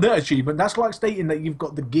 I've got that achievement. That's like stating that you've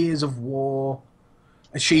got the Gears of War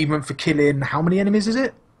achievement for killing, how many enemies is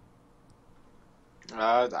it?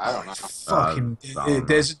 I don't know. Fucking,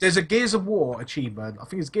 there's a Gears of War achievement. I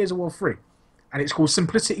think it's Gears of War 3. And it's called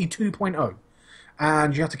Simplicity 2.0.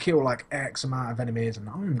 And you have to kill like X amount of enemies. And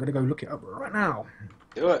I'm going to go look it up right now.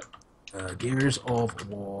 Do it. Gears of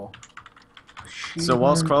War. So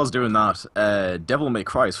whilst Carl's doing that, Devil May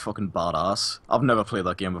Cry is fucking badass. I've never played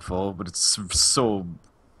that game before, but it's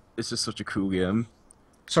just such a cool game.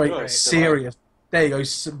 Sorry, Right, serious. There you go.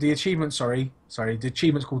 The achievement, sorry. The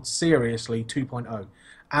achievement's called Seriously 2.0.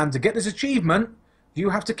 And to get this achievement, you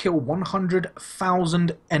have to kill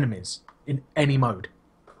 100,000 enemies in any mode.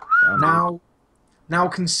 Now,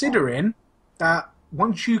 considering that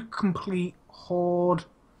once you complete Horde,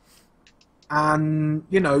 and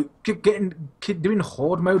doing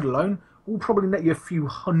Horde mode alone will probably net you a few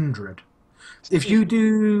hundred. If you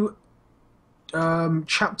do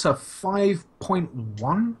chapter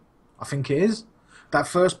 5.1, I think it is, that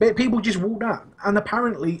first bit, people just walked out. And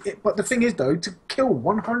apparently, but the thing is though, to kill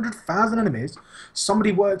 100,000 enemies,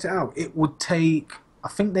 somebody worked it out. It would take, I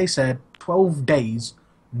think they said, 12 days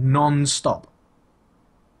non-stop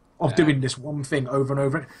of doing this one thing over and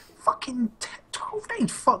over. Fucking 12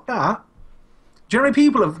 days, fuck that. Do you know how many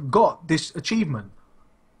people have got this achievement?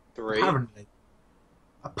 3.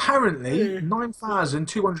 Apparently,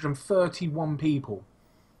 9,231 people.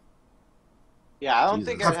 Yeah, I don't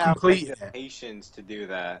think I'd Have have completed the it. patience to do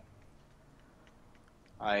that.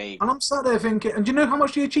 And I'm sat there thinking, and do you know how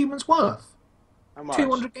much the achievement's worth? How much?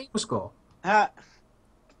 200 gamer score. Ha.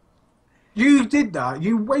 You did that.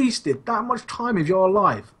 You wasted that much time of your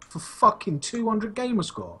life for fucking 200 gamer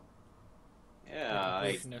score. Yeah,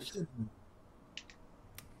 like, I'm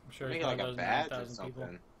sure make it's it one like of a those badge or 9,000 people.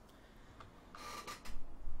 something.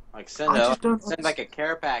 Like send like a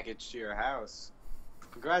care package to your house.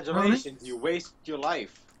 Congratulations, you waste your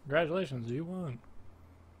life. Congratulations, you won.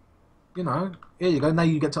 You know, here you go. Now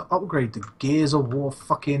you get to upgrade to Gears of War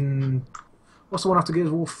fucking... What's the one after Gears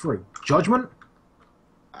of War 3? Judgment?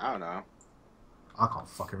 I don't know. I can't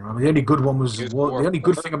fucking remember. The only good one was... Gears the of War only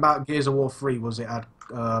good 4? thing about Gears of War 3 was it had...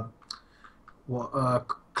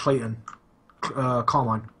 Clayton.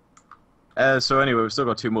 Carmine. So anyway, we've still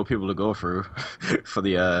got 2 more people to go through for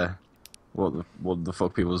the what the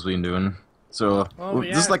fuck people's been doing. So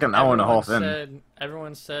this is like an hour and a half in.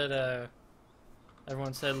 Everyone said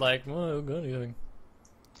like, well, we'll go anything.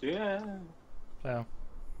 Yeah. So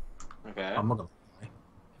Okay. I'm not gonna lie.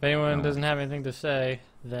 if anyone doesn't have anything to say,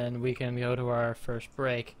 then we can go to our first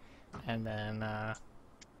break, and then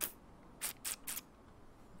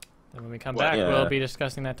when we come back, we'll be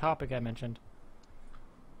discussing that topic I mentioned.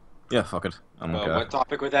 Yeah, fuck it. I'm okay. What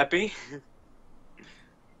topic would that be?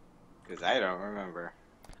 Because I don't remember.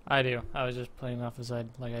 I do. I was just playing off as I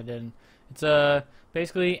didn't. It's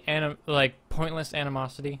basically like pointless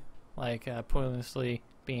animosity, like pointlessly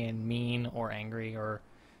being mean or angry or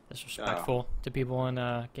disrespectful to people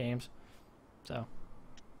in games. So.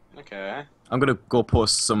 Okay. I'm gonna go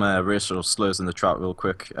post some racial slurs in the chat real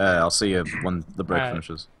quick. I'll see you when the break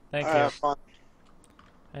finishes. Thank you. Fun.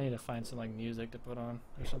 I need to find some like music to put on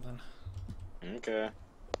or something. Okay.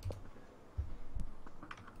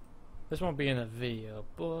 This won't be in the video,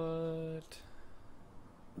 but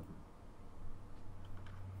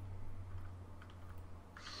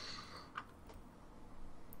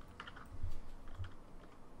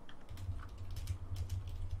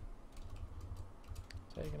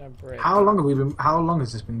taking a break. How long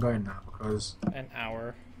has this been going now? Because An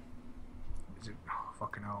hour. is it? Oh,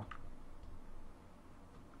 fucking hell.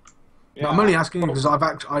 Yeah. No, I'm only asking because I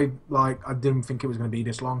didn't think it was going to be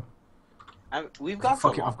this long. We've got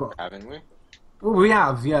Fuck so it, long, I've got- haven't we? Well, we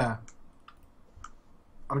have, yeah.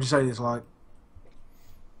 I'm just saying it's like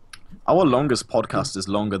Our longest podcast is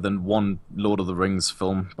longer than one Lord of the Rings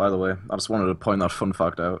film, by the way. I just wanted to point that fun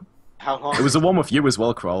fact out. How long? It was the one with you as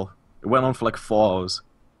well, Kroll. It went on for like 4 hours.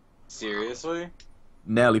 Seriously?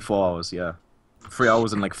 Nearly 4 hours, yeah. 3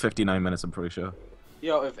 hours and like 59 minutes, I'm pretty sure.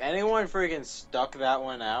 Yo, if anyone freaking stuck that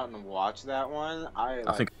one out and watched that one, I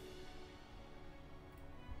think.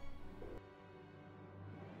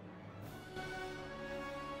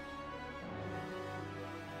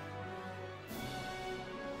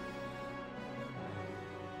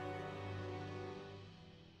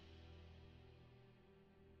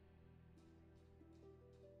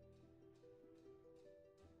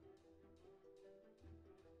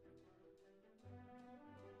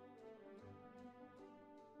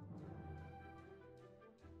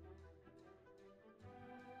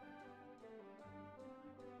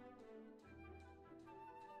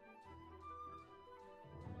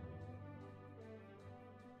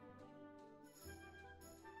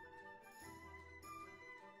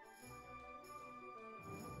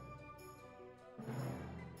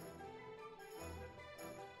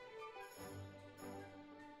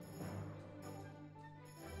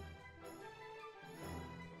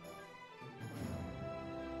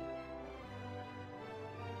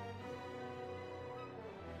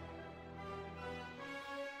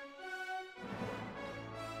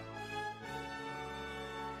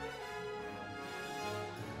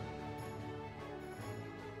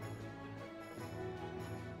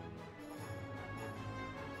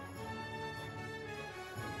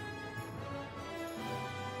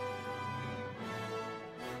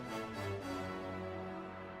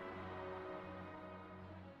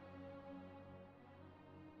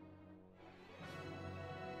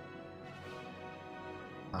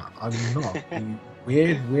 I'm not.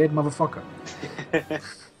 You weird motherfucker.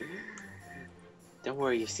 Don't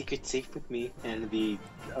worry, your secret's safe with me and the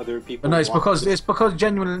other people. But no, it's because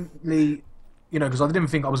genuinely, you know, because I didn't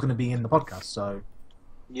think I was going to be in the podcast. So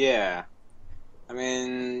Yeah, I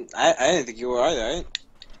mean, I didn't think you were either.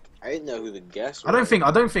 I didn't know who the guest was.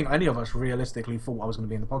 I don't think any of us realistically thought I was going to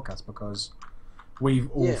be in the podcast because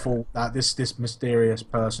we've all thought that this mysterious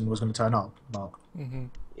person was going to turn up. But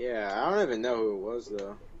Yeah, I don't even know who it was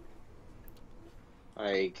though.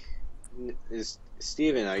 Like, is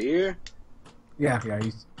Steven, are you here? yeah.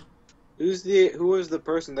 Who was the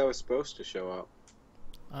person that was supposed to show up?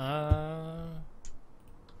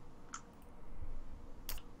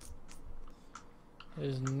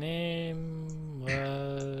 His name was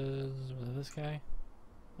it this guy?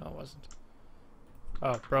 No, it wasn't.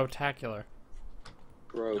 Oh, Brotacular.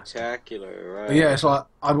 Brotacular, right? But yeah, so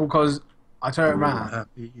because I turned around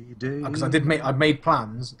because I made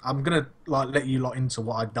plans. I'm gonna let you lot into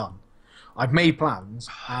what I've done. I've made plans,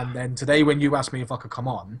 and then today when you asked me if I could come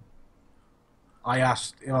on, I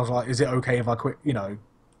was like, "Is it okay if I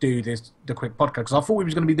do the quick podcast?" Because I thought we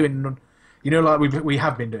was gonna be doing, like we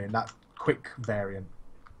have been doing that quick variant.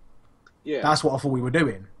 Yeah, that's what I thought we were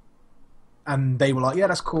doing, and they were like, "Yeah,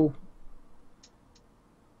 that's cool."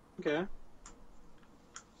 Okay.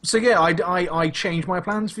 So yeah, I changed my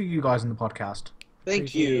plans for you guys in the podcast.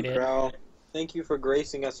 Thank you, Appreciate it. Crow. Thank you for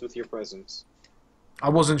gracing us with your presence. I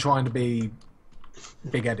wasn't trying to be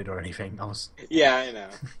big-headed or anything. I was. Yeah, I know.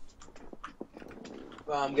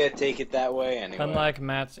 Well, I'm gonna take it that way anyway. Unlike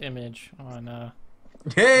Matt's image on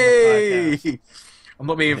Hey! I'm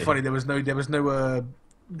not being funny. There was no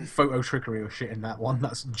photo trickery or shit in that one.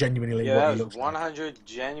 That's genuinely Yeah, what that he was looks like. 100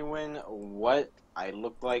 genuine what I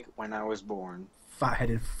looked like when I was born.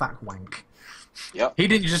 Fat-headed fat wank. Yep. He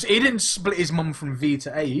didn't split his mum from V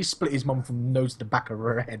to A. He split his mum from nose to the back of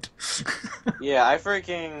her head. Yeah, I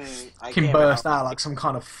Can burst out like some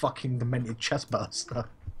kind of fucking demented chest burster.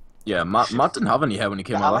 Yeah, Matt didn't have any hair when he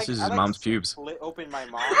came out. That's just his mom's pubes. Split open my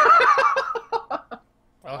mom.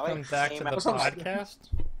 Welcome back to the podcast.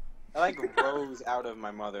 I rose out of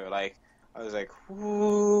my mother. I was like,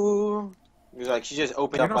 whoo. It was like she just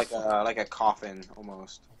opened up like a coffin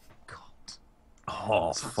almost.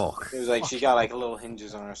 Oh, fuck. It was like she got little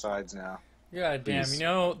hinges on her sides now. God damn, Please.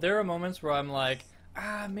 there are moments where I'm like,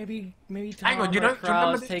 maybe Tom Hang on, or do you remember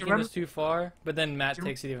Krau's taking this too far, but then Matt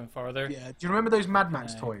takes it even farther. Yeah. Do you remember those Mad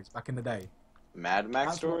Max toys back in the day? Mad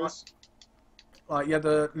Max stories?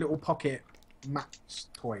 The little pocket Max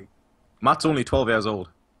toy. Matt's only 12 years old.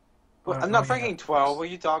 Well, I'm not freaking 12. What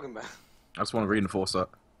are you talking about? I just want to reinforce that.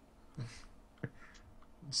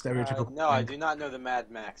 Stereotypical. No, I do not know the Mad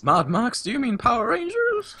Max. Mad Max? Do you mean Power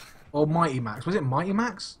Rangers? Or Mighty Max. Was it Mighty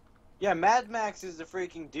Max? Yeah, Mad Max is the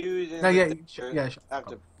freaking dude. In No, yeah, the yeah.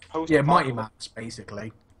 After post Yeah, Mighty Max,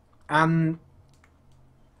 basically. And by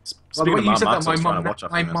the Speaking way of you Mad said Max, that, I was trying to watch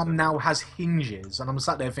my that mum now has hinges, and I'm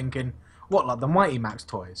sat there thinking, what, like the Mighty Max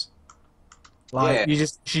toys? Like Yeah.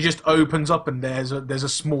 she just opens up and there's a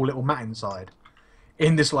small little mat inside.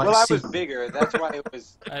 In this like Well, I seat. was bigger. That's why it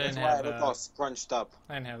was. I That's didn't why have it was that. all scrunched up.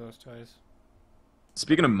 I didn't have those toys.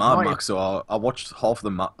 Speaking of Mad Right. Max, so I watched half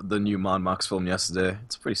of the new Mad Max film yesterday.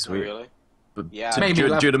 It's pretty Oh, sweet. really? But Yeah. Made me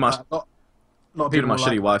laugh. due to my A lot of due to people my were shitty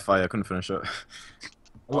like, Wi-Fi, I couldn't finish it.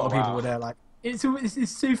 a lot of Oh, people wow. were there like, it's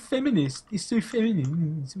so feminist. It's so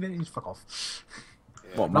feminine. It's feminist. Fuck off.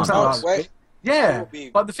 Yeah. What, I'm Mad sorry, Max? like, Wait. yeah, Will be-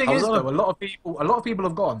 but the thing I was is on a- though, a lot of people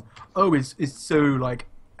have gone, oh, it's so like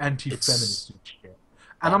anti-feminist and shit.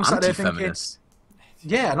 And I'm sat there thinking, Anti-feminist.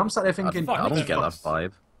 yeah, and I'm sat there thinking, fuck I don't that. get that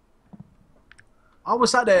vibe. I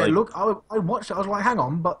was sat there, Like- I watched it, I was like, hang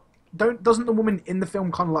on, but doesn't the woman in the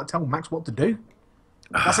film kind of like tell Max what to do?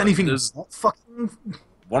 That's anything There's- but fucking.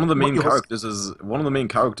 One of the main What yours-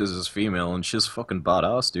 characters is female, and she's fucking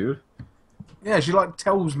badass, dude. Yeah, she like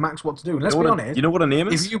tells Max what to do. And let's You be know what honest, you know what her name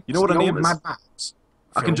is? if you know what her the name old is? Mad Max,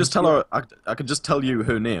 I can just tell her. I can just tell you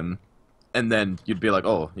her name, and then you'd be like,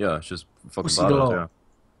 "Oh, yeah, she's fucking Pussy badass." galore. Yeah.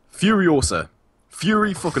 Furiosa,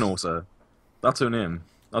 Fury fucking Osa. That's her name.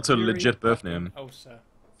 That's her Fury legit birth fucking name. Osa.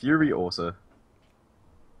 Fury Osa.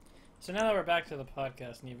 So now that we're back to the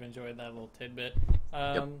podcast and you've enjoyed that little tidbit,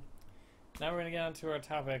 now we're gonna get on to our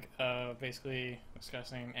topic of basically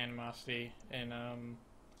discussing animosity in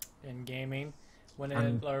gaming. When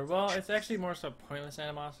it, or well, it's actually more so pointless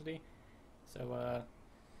animosity. So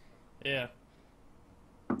yeah.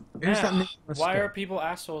 Who's that Matt, name? why are people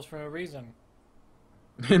assholes for no reason?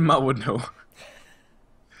 Matt would know.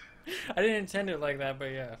 I didn't intend it like that, but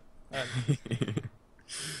yeah.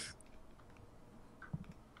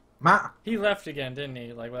 Matt? He left again, didn't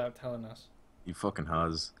he? Like without telling us. He fucking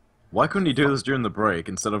has. Why couldn't he do this during the break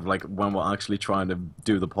instead of like when we're actually trying to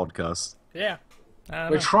do the podcast? Yeah. I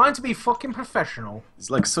don't We're know. trying to be fucking professional. He's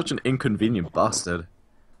like such an inconvenient bastard.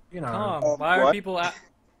 You know. Tom, why are what? people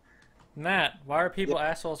Matt, why are people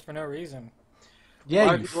assholes for no reason? Yeah,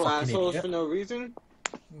 Why are you people fucking assholes idiot. for no reason?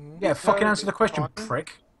 Yeah, fucking answer the question, Because-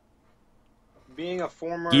 prick. Being a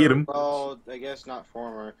former, Get 'em. well, I guess not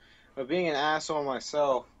former, but being an asshole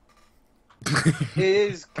myself, it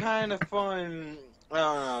is kind of fun. I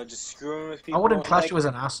don't know, just screwing with I people. wouldn't class like, you as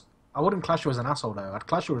an ass. I wouldn't class you as an asshole though. I'd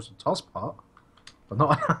class you as a toss part, but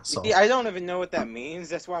not an asshole. See, I don't even know what that means.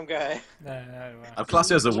 That's why I'm gonna. No. I'd class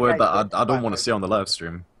it as a word that I don't want to see on the live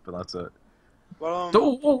stream, but that's it. Well,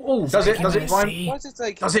 Does it rhyme? what's it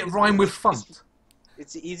like? Does it rhyme with funt?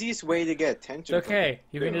 It's the easiest way to get attention. It's okay.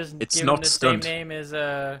 You can just It's give not him the stunt. same name as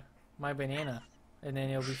my banana, and then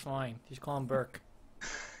he'll be fine. Just call him Burke.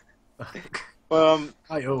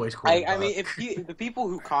 I always call. I mean, if the people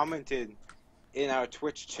who commented in our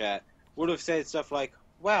Twitch chat would have said stuff like,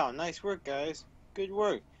 "Wow, nice work, guys. Good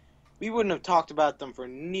work," we wouldn't have talked about them for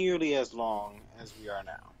nearly as long as we are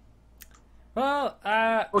now. Well,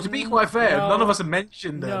 Well, to be quite fair, no, none of us have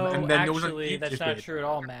mentioned them, No, and then there was actually, a that's not true at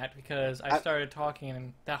all, Matt. Because I started talking,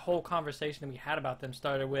 and that whole conversation that we had about them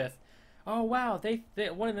started with, "Oh wow, they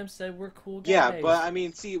one of them said we're cool guys." Yeah, but I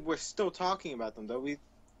mean, see, we're still talking about them though.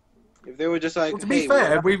 If they were just like, Well, to be hey,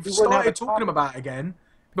 fair, we we've wouldn't have started a talking topic. about it again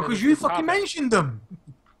because it's you the fucking topic. mentioned them.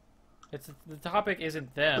 it's the topic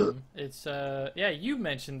isn't them. It's yeah, you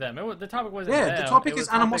mentioned them. The topic wasn't Yeah, them. the topic It was- is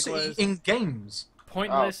animosity was in games.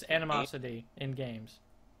 pointless Oh. animosity in games.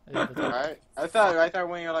 Is the topic. Right? I thought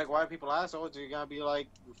when you're like, why are people assholes? You're gonna be like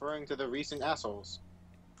referring to the recent assholes.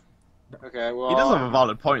 Okay, well. He does have a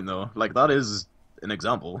valid point though. Like that is an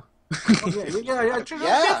example. Oh, yeah. True.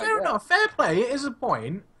 Yeah, Fair yeah. enough. Fair play. It is a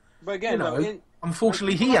point. But again, you know, though,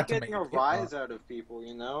 Unfortunately, people he like had to make getting a it. rise out of people,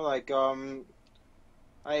 you know, like I don't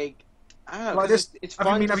know. Like 'cause this, it's have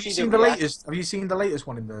fun you to seen see the reaction- latest? Have you seen the latest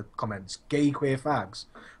one in the comments? Gay queer fags.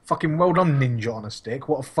 Fucking well done, Ninja on a Stick.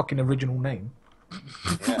 What a fucking original name.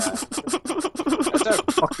 Yeah. That's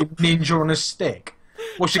a, Fucking Ninja on a Stick.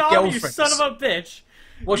 What's your Tom, you girlfriend? son of a bitch!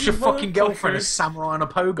 What's you your fucking girlfriend? A motherfucker. samurai and a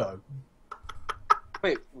pogo.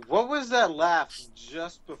 wait, what was that laugh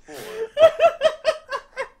just before?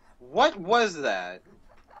 What was that?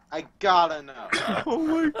 I gotta know. Oh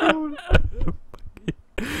my god.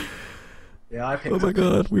 Yeah, I picked Oh my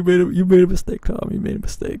god, you made a mistake, Tom. You made a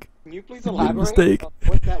mistake. Can you please You made a elaborate mistake. on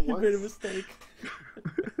what that You made a was? mistake.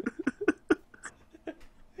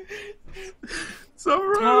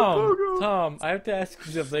 Tom, I have to ask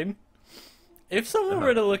you something. If someone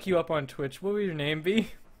were to look you up on Twitch, what would your name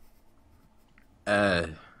be?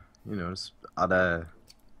 You know, it's at a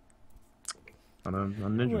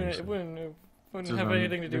ninja. It wouldn't Just have on-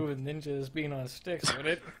 anything to do with ninjas being on sticks, would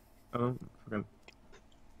it? Fucking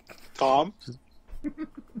Tom?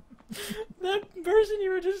 That person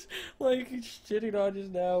you were just, like, shitting on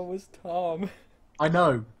just now was Tom. I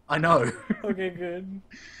know. Okay, good.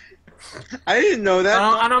 I didn't know that.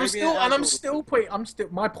 And I'm Maybe still, an and I'm actual- still,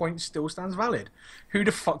 my point still stands valid. Who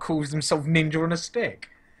the fuck calls themselves ninja on a stick?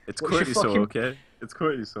 It's What's your quirky so, fucking- okay? It's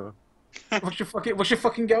quirky so. What's your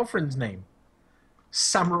fucking girlfriend's name?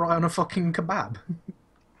 Samurai on a fucking kebab.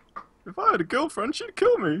 If I had a girlfriend, she'd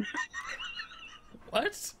kill me. What?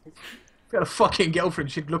 If you had a fucking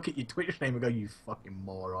girlfriend, she'd look at your Twitch name and go, "You fucking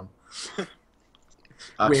moron."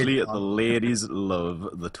 Actually, Weird. the ladies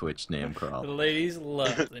love the Twitch name, The Carl. ladies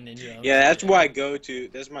love the ninja. Yeah, that's why I go to.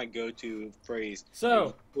 That's my go-to phrase.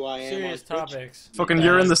 So, Who I am serious on Twitch. topics. Fucking, that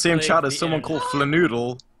you're in the same plague chat as the someone internet. called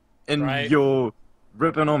Flanoodle, and Right. you're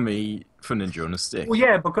ripping on me for Ninja on a Stick.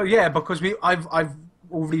 Well, because I've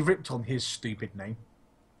already ripped on his stupid name.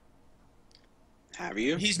 Have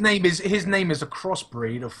you? His name is a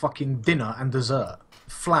crossbreed of fucking dinner and dessert,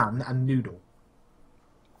 flan and noodle.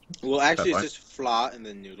 Well, actually, That it's just fla and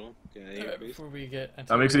then noodle. Okay, please. Before we get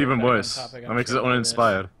That makes it even worse. That makes it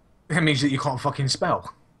uninspired. That means that you can't fucking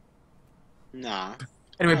spell. Nah.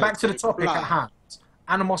 Anyway, No, back to the it's topic fly. at hand.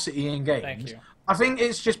 Animosity in games. Thank you. I think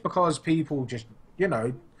it's just because people just,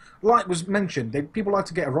 like was mentioned, people like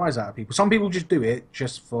to get a rise out of people. Some people just do it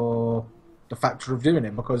just for the factor of doing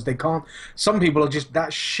it because they can't. Some people are just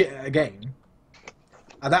that shit at a game.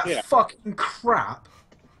 And that Yeah. fucking crap,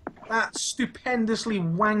 that stupendously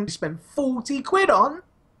wank spent 40 quid on,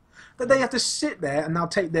 that they have to sit there and now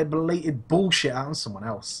take their belated bullshit out on someone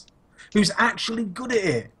else who's actually good at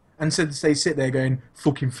it. And so they sit there going,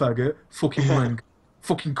 fucking faggot, fucking wank,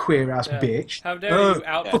 fucking queer ass Yeah. bitch. How dare you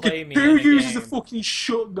outplay Fucking, me who in a uses a game? fucking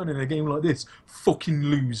shotgun in a game like this? Fucking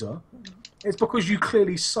loser. It's because you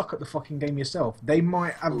clearly suck at the fucking game yourself. They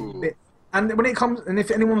might have a bit. And when it comes, and if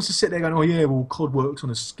anyone wants to sit there going, "Oh yeah, well, COD works on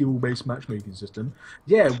a skill-based matchmaking system,"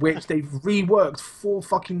 yeah, which they've reworked 4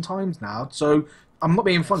 fucking times now. So I'm not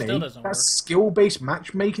being funny. still doesn't That work. skill-based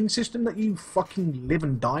matchmaking system that you fucking live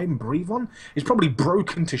and die and breathe on is probably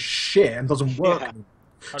broken to shit and doesn't work. Yeah. anymore.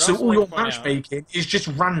 I'd So also all like your to point out matchmaking is just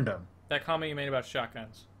random. that comment you made about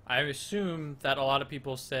shotguns. I assume that a lot of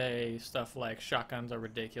people say stuff like shotguns are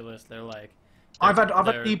ridiculous. They're like I've had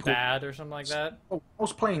they're people. bad or something like that. Oh, I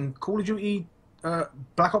was playing Call of Duty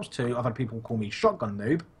Black Ops 2. I've had people call me shotgun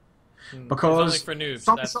noob because It's only for noobs.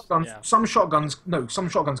 some That's, shotguns, yeah. some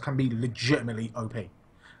shotguns can be legitimately OP.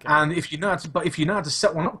 And if you know how to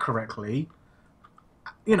set one up correctly,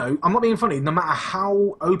 I'm not being funny. No matter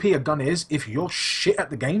how OP a gun is, if you're shit at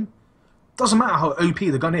the game, doesn't matter how OP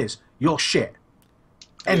the gun is, you're shit.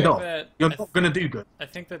 End think of. that- You're I not gonna do good. I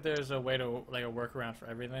think that there's a way to like a workaround for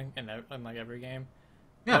everything in like every game.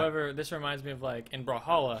 Yeah. However, this reminds me of like in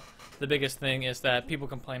Brawlhalla, the biggest thing is that people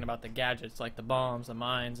complain about the gadgets, like the bombs, the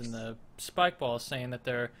mines, and the spike balls, saying that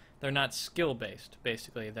they're not skill based,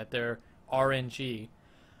 basically, that they're RNG.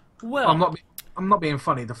 Well, I'm not being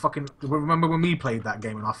funny. Remember when we played that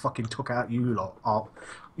game and I fucking took out you lot? Oh,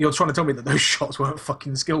 you're trying to tell me that those shots weren't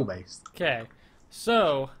fucking skill based. okay.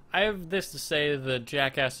 So I have this to say to the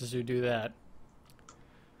jackasses who do that,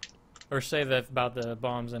 or say that about the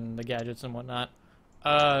bombs and the gadgets and whatnot.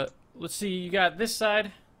 Let's see. You got this side,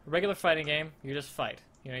 a regular fighting game. You just fight.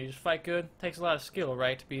 You just fight good. Takes a lot of skill,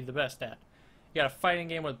 right, to be the best at. You got a fighting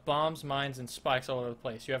game with bombs, mines, and spikes all over the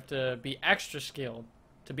place. You have to be extra skilled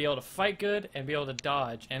to be able to fight good and be able to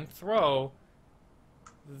dodge and throw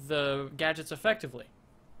the gadgets effectively.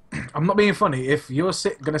 I'm not being funny. If you're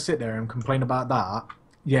gonna sit there and complain about that,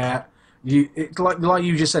 yeah, it's like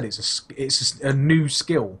you just said, it's a new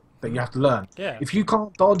skill that you have to learn. Yeah. If you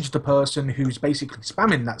can't dodge the person who's basically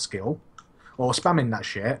spamming that skill or spamming that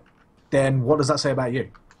shit, then what does that say about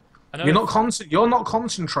you? You're not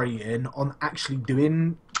concentrating on actually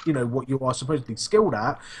doing, what you are supposedly skilled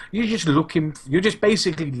at. You're just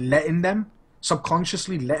basically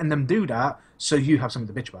subconsciously letting them do that, so you have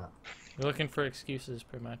something to bitch about. You're looking for excuses,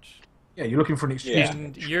 pretty much. Yeah, you're looking for an excuse. Yeah.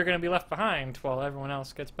 And you're going to be left behind while everyone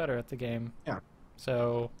else gets better at the game. Yeah.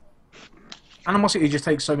 So, Animosity just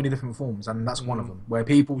takes so many different forms, and that's one of them, where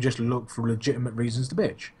people just look for legitimate reasons to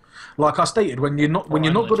bitch. Like I stated, when you're not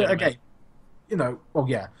good at a game, well,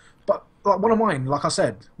 yeah. But like one of mine, like I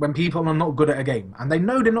said, when people are not good at a game and they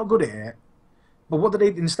know they're not good at it, but what do they,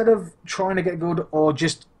 instead of trying to get good or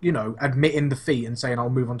just admitting defeat and saying I'll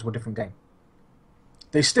move on to a different game,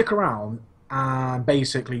 they stick around and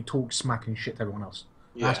basically talk smack and shit to everyone else.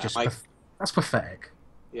 Yeah, That's pathetic.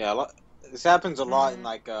 Yeah, this happens a lot in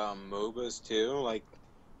like MOBAs too, like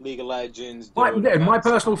League of Legends. My Dota,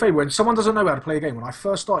 personal favourite, when someone doesn't know how to play a game, when I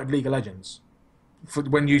first started League of Legends,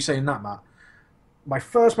 when you saying that, Matt, my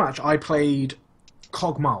first match I played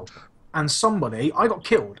Cogmal, and I got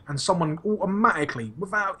killed, and someone automatically,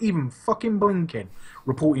 without even fucking blinking,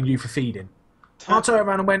 reporting you for feeding. And I turned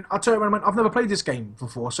around and went, I've never played this game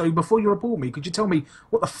before, so before you report me, could you tell me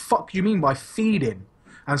what the fuck you mean by feeding?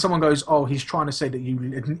 And someone goes, oh, he's trying to say that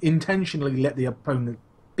you intentionally let the opponent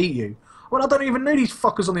beat you. Well, I don't even know these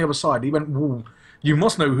fuckers on the other side. He went, well, you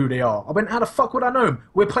must know who they are. I went, how the fuck would I know them?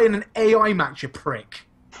 We're playing an AI match, you prick.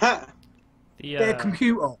 Their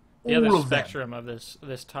computer. The other all of spectrum of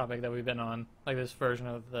this topic that we've been on, like this version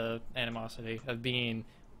of the animosity of being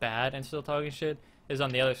bad and still talking shit, is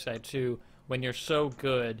on the other side too. When you're so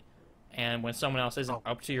good, and when someone else isn't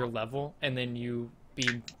up to your level, and then you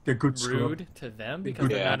be rude to them because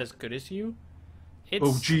they're not as good as you. It's,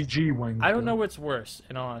 GG, Wayne. I don't know what's worse,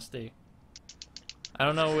 in honesty. I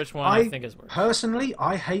don't know which one I think is worse. Personally,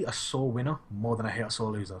 I hate a sore winner more than I hate a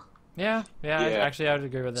sore loser. Yeah. Actually, I would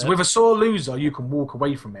agree with that. So with a sore loser, you can walk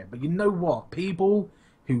away from it. But you know what? People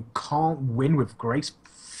who can't win with grace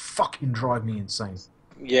fucking drive me insane.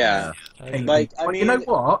 Yeah. Like, I mean, you know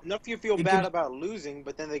what? Enough you feel bad about losing,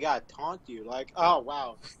 but then they gotta taunt you. Like, oh,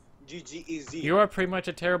 wow. GG easy. You are pretty much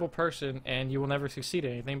a terrible person, and you will never succeed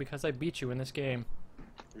at anything because I beat you in this game.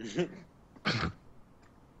 Yeah,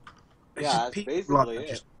 that's basically it.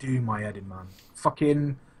 Just do my head in, man.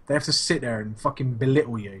 Fucking, they have to sit there and fucking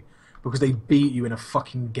belittle you because they beat you in a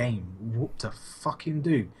fucking game. What to fucking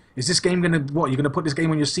do? Is this game gonna, what, you're gonna put this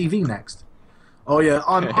game on your CV next? Oh yeah,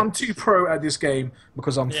 I'm too pro at this game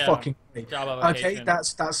because I'm fucking great. Okay,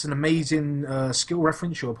 that's an amazing skill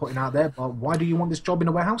reference you're putting out there, but why do you want this job in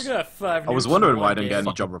a warehouse? I was wondering why I didn't get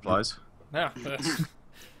any job replies. No.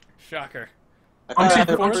 Shocker.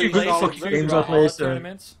 I'm too good at fucking games I play, so...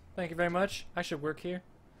 tournaments. Thank you very much. I should work here.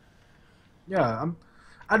 Yeah,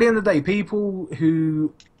 at the end of the day, people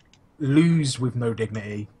who lose with no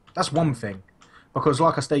dignity, that's one thing. Because,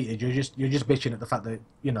 like I stated, you're just bitching at the fact that,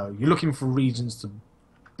 you know, you're looking for reasons to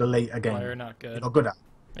delete a game why you're not good. You're not good at.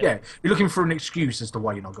 Yeah, you're looking for an excuse as to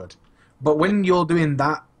why you're not good. But when you're doing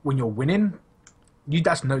that, when you're winning,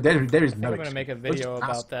 there is no excuse. I'm going to make a video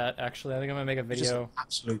about that, actually. I think I'm going to make a video. Just an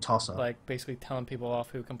absolute tosser. Like, basically telling people off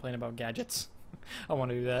who complain about gadgets. I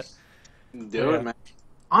want to do that. Do it, man.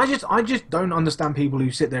 I just don't understand people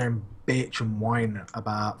who sit there and bitch and whine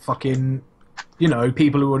about fucking, you know,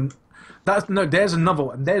 people who are... There's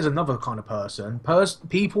another kind of person.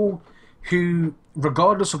 People who,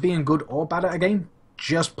 regardless of being good or bad at a game,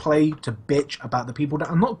 just play to bitch about the people that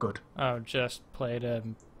are not good. Oh, just play to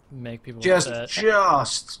make people upset.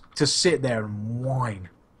 Just to sit there and whine.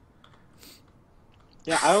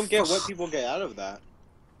 Yeah, I don't get what people get out of that.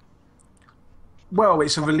 Well,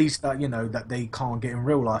 it's a release that, you know, that they can't get in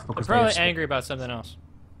real life because they're probably angry about something else.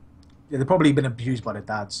 Yeah, they've probably been abused by their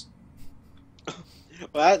dads.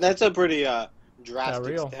 Well, that's a pretty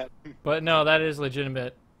drastic step. But no, that is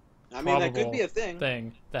legitimate. I mean, that could be a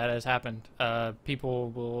thing that has happened. People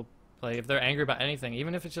will, like, if they're angry about anything,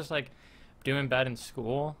 even if it's just like doing bad in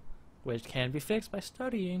school, which can be fixed by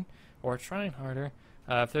studying or trying harder.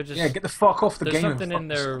 If they're just get the fuck off the there's game. There's something in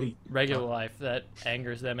their regular life that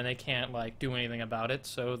angers them, and they can't like do anything about it,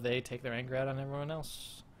 so they take their anger out on everyone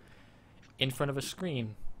else in front of a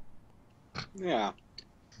screen. Yeah.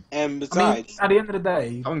 And besides, at the end of the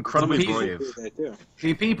day, how incredibly brave.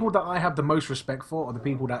 The people that I have the most respect for are the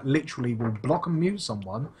people that literally will block and mute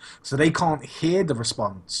someone so they can't hear the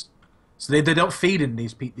response. So they don't feed in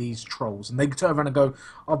these trolls, and they turn around and go,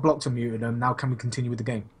 "I've blocked and muted them. Now can we continue with the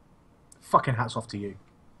game?" Fucking hats off to you.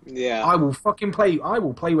 Yeah. I will fucking play. I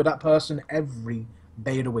will play with that person every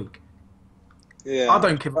day of the week. Yeah. I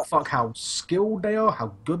don't give a fuck how skilled they are,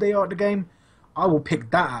 how good they are at the game. I will pick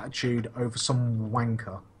that attitude over some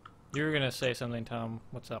wanker. You were gonna say something, Tom.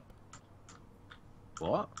 What's up?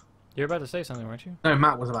 What? You were about to say something, weren't you? No,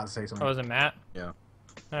 Matt was about to say something. Oh, was it Matt? Yeah.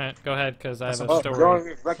 All right, go ahead, because I have a story.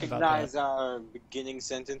 Don't recognize our beginning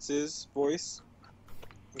sentences voice.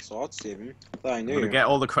 So I'll save him. I knew. I'm gonna get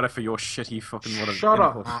all the credit for your shitty fucking whatever. Shut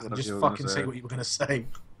up, Matt, and just fucking say what you were gonna say.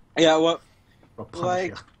 Yeah, well,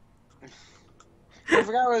 like, I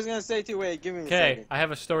forgot what I was gonna say too. Wait, give me a second. Okay, I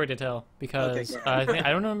have a story to tell because I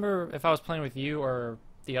don't remember if I was playing with you or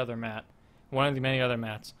the other Matt, one of the many other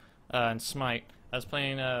Matts, in Smite. I was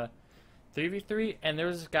playing 3v3, and there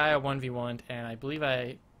was this guy at 1v1, and I believe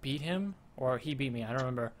I beat him or he beat me. I don't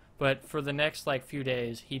remember. But for the next like few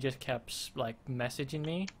days, he just kept like messaging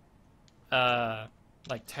me,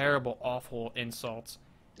 like terrible, awful insults.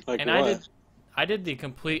 Like and what? I did the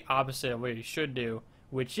complete opposite of what you should do,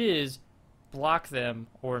 which is block them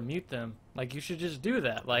or mute them. Like, you should just do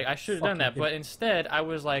that. Like, I should have done that, but instead I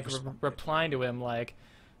was like replying to him like,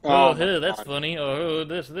 "Oh, hey, that's funny. Oh,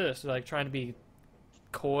 this," like trying to be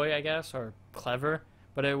coy, I guess, or clever.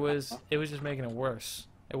 But it was just making it worse.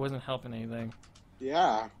 It wasn't helping anything.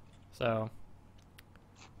 Yeah. So,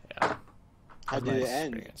 yeah. How did it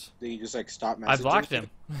end? experience. Did you just like stop messaging? I blocked him.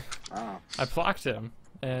 Oh. I blocked him,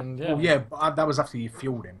 and yeah. Well, yeah, but that was after you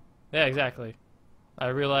fueled him. Yeah, exactly. I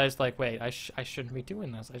realized, like, wait, I shouldn't be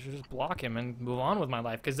doing this. I should just block him and move on with my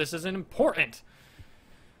life, because this isn't important.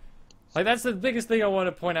 Like, that's the biggest thing I want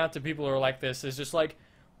to point out to people who are like this, is just like,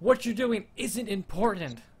 what you're doing isn't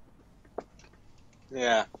important.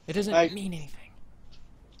 Yeah. It doesn't mean anything.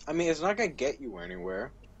 I mean, it's not gonna get you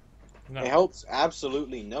anywhere. No. It helps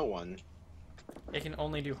absolutely no one. It can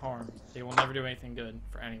only do harm. It will never do anything good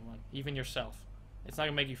for anyone, even yourself. It's not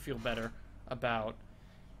gonna make you feel better about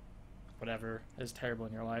whatever is terrible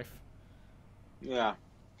in your life. Yeah.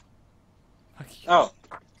 Okay. Oh.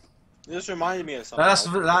 This reminded me of something.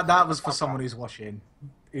 That was for someone who's watching.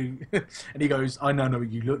 And he goes, I know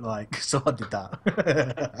what you look like, so I did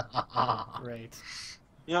that. Great.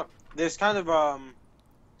 You know, this kind of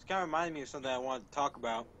reminded me of something I wanted to talk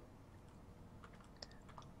about.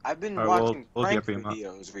 I've been watching prank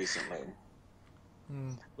videos recently.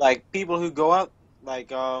 Like people who go out,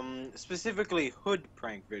 like specifically hood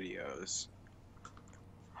prank videos,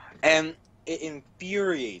 and it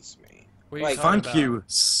infuriates me. Like, thank you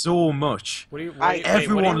so much.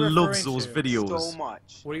 Everyone loves those videos so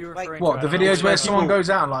much. What are you referring to? What, the videos where someone goes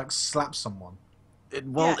out and like slaps someone? I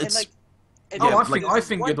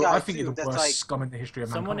think you're the worst scum in the history of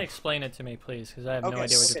mankind. Someone explain it to me, please, because I have no idea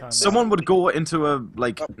what you're talking about. Someone would go into a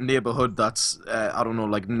neighborhood that's I don't know,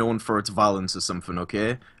 like known for its violence or something,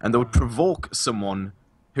 okay? And they would provoke someone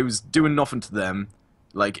who's doing nothing to them,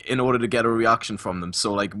 like in order to get a reaction from them.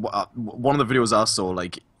 So like one of the videos I saw,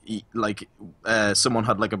 someone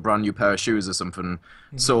had like a brand new pair of shoes or something.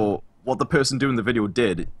 So what the person doing the video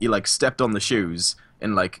did, he like stepped on the shoes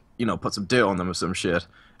and like, you know, put some dirt on them or some shit,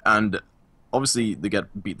 and obviously they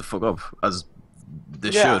get beat the fuck up, as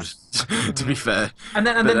they should, to be fair. And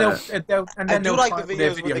then they'll title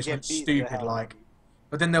their video something stupid like,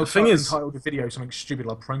 but then they'll title the video something stupid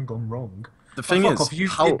like "prank gone wrong." The thing is, you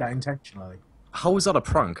did that intentionally. How is that a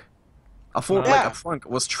prank? I thought like a prank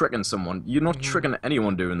was tricking someone. You're not tricking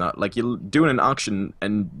anyone doing that. Like you're doing an action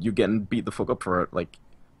and you're getting beat the fuck up for it. Like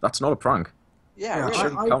that's not a prank. Yeah,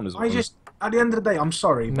 I just at the end of the day, I'm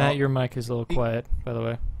sorry, Matt, your mic is a little quiet, by the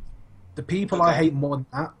way. The people I hate more than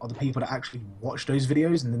that are the people that actually watch those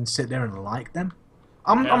videos and then sit there and like them.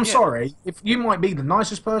 I'm sorry, if you might be the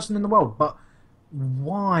nicest person in the world, but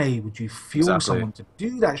why would you fuel someone to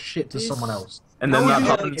do that shit to someone else? And then that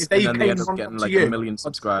happens, and then they end up getting like 1 million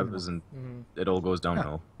subscribers, and it all goes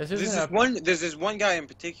downhill. There's this one guy in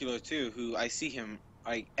particular too who I see him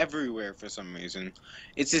like everywhere for some reason.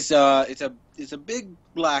 It's this it's a big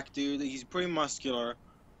black dude. He's pretty muscular.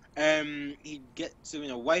 He gets him in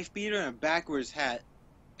a wife beater and a backwards hat,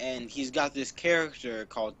 and he's got this character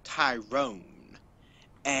called Tyrone,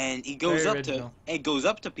 and he goes up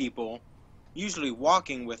to people, usually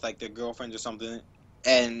walking with like their girlfriends or something,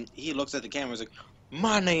 and he looks at the camera and is like,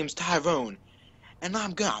 "My name's Tyrone, and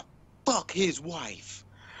I'm gonna fuck his wife."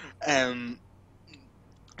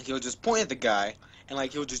 He'll just point at the guy, and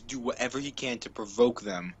like he'll just do whatever he can to provoke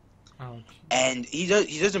them. And he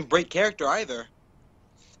doesn't break character either.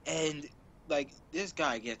 And like this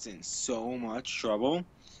guy gets in so much trouble.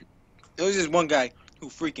 There was this one guy who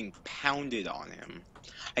freaking pounded on him.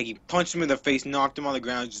 Like he punched him in the face, knocked him on the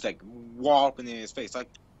ground, just like walloping in his face. Like,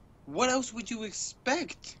 what else would you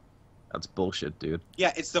expect? That's bullshit, dude.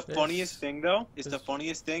 Yeah, it's the funniest thing though. It's the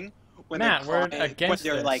funniest thing when Matt, we're against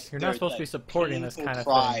this. Like, you're not supposed to be supporting this kind of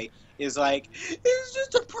thing. Is like, it's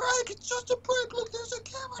just a prank. It's just a prank. Look, there's a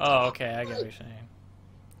camera. Oh, okay, I get what you're saying.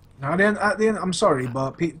 Now, at the end, I'm sorry,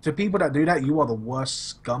 but to people that do that, you are the worst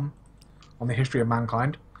scum on the history of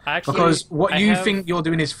mankind. Actually, because what you think you're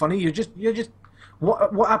doing is funny. You're just.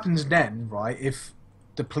 What happens then, right? If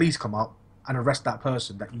the police come up and arrest that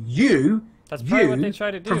person that that's probably what they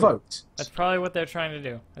try to do. Provoked. That's probably what they're trying to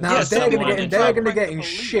do. Now they're gonna get in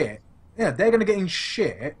shit. Yeah, they're gonna get in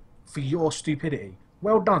shit for your stupidity.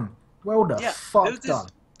 Well done. Well done. Yeah, fuck done.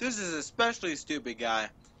 This is especially stupid guy.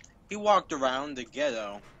 He walked around the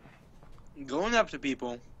ghetto, going up to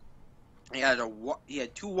people. He had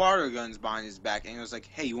 2 water guns behind his back, and he was like,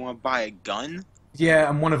 "Hey, you want to buy a gun?" Yeah,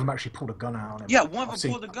 and one of them actually pulled a gun out on him. Yeah, one of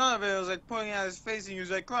them pulled a gun out of it. It was like pointing at his face, and he was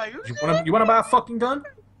like, "Crying." You want to buy a fucking gun?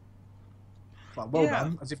 Like, well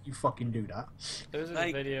done, as if you fucking do that. There's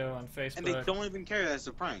a video on Facebook. And they don't even care that it's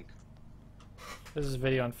a prank. This is a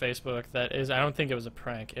video on Facebook that is, I don't think it was a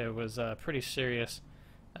prank. It was a pretty serious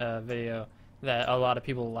video that a lot of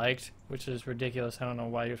people liked, which is ridiculous. I don't know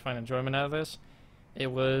why you would find enjoyment out of this.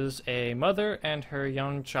 It was a mother and her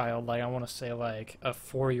young child, like I want to say like a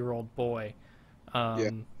 4-year-old boy,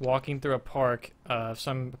 walking through a park of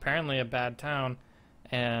apparently a bad town,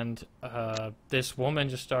 and this woman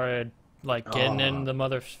just started like getting in the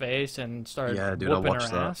mother's face and started Yeah, dude, I whooping her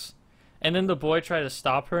watched that. ass. And then the boy tried to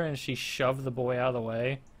stop her, and she shoved the boy out of the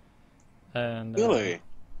way. And Really?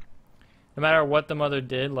 no matter what the mother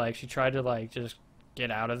did, like she tried to like just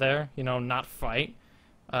get out of there, you know, not fight.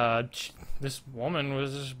 This woman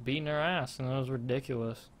was just beating her ass, and it was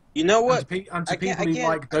ridiculous. You know And what? to, and I to can't- people I who can't-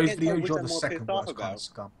 like I those can't tell videos, which you're I'm the more second pissed off worst kind about. of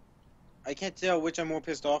scum. I can't tell which I'm more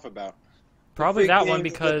pissed off about. Probably that one Freaking-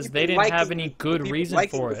 because the they people didn't have liking- any the good people reason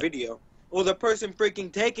liking for the it. video, or the person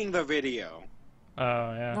freaking taking the video. Oh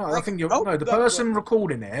yeah. No, I think you're Oh, no the that- person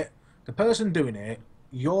recording it, the person doing it.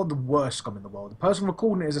 You're the worst scum in the world. The person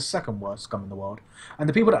recording it is the second worst scum in the world, and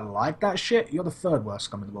the people that like that shit, you're the third worst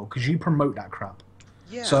scum in the world because you promote that crap.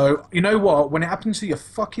 Yeah. So you know what? When it happens to your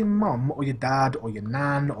fucking mum or your dad or your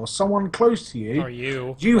nan or someone close to you, Or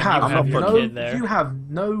you. you when have, your no kid there. you have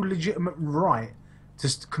no legitimate right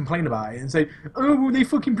to complain about it and say, oh, well, they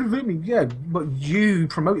fucking promote me. Yeah, but you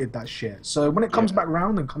promoted that shit. So when it comes back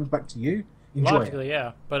round and comes back to you, enjoy Logically, it.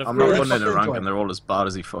 yeah. But of I'm not course, putting it in a fucking rank, enjoy and they're all as bad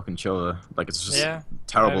as he fucking showed her. Like, it's just Yeah, I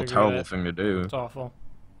terrible, agree terrible with thing to do. it's awful.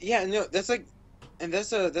 Yeah, no, that's like, and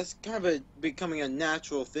that's kind of becoming a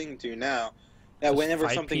natural thing too now. That Just whenever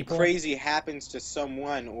fight something people? crazy happens to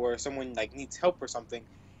someone or someone like needs help or something,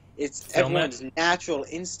 it's Film it. everyone's natural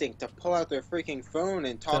instinct to pull out their freaking phone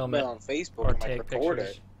and talk Film about it. it on Facebook Or and like take record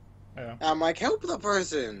pictures. it. Yeah. I'm like, help the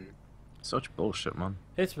person. Such bullshit, man.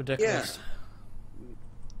 It's ridiculous.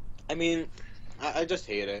 I mean, I just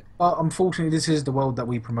hate it. But unfortunately, this is the world that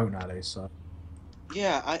we promote nowadays. So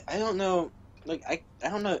Yeah, I don't know. Like I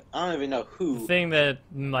don't know. I don't even know The who. thing that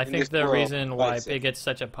I this think the world reason why likes it. it gets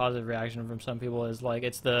such a positive reaction from some people is like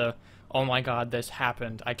it's the oh my god this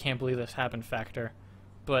happened, I can't believe this happened factor.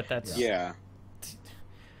 But that's Yeah.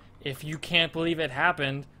 if you can't believe it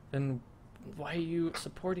happened, then why are you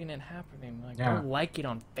supporting it happening? Like Yeah. don't like it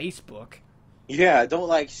on Facebook. Yeah, don't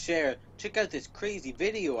like share. Check out this crazy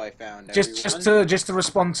video I found. just everyone. to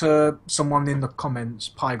respond to someone in the comments,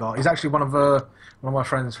 Pygar, he's actually one of my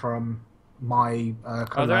friends from my. Are there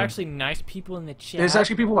collab. actually nice people in the chat? There's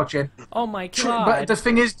actually people watching. Oh my True, god. but the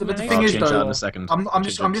thing is, the Nice thing I'll is change that though, in a second. I'm Change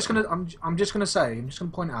just that in a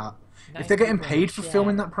gonna point out, Nice if they're getting people in the paid for chat.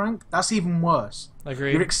 filming that prank, that's even worse.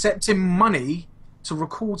 Agreed. You're accepting money to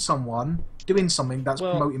record someone doing something that's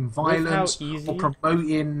Well, promoting with how violence easy- or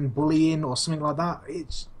promoting bullying or something like that.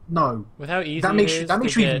 It's no. With how easy That makes it you is that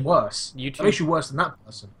makes to you even get worse. YouTube- That makes you worse than that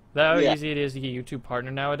person. how Yeah. easy it is to get YouTube partner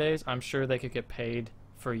nowadays, I'm sure they could get paid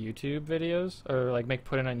for YouTube videos or like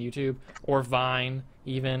put it on YouTube or Vine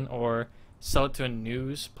even or sell it to a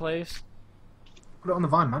news place. Put it on the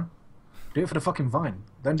Vine, man. Do it for the fucking Vine.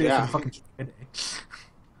 Don't do it Yeah. for the fucking community.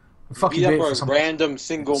 Fucking Beat do up it for a some. random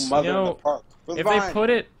single mother in the know, park. For If Vine.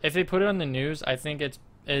 they put it on the news, I think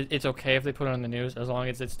it's okay if they put it on the news as long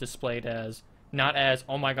as it's displayed as not as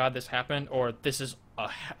oh my god this happened or this is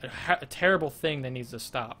a terrible thing that needs to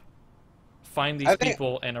stop. Find these I think-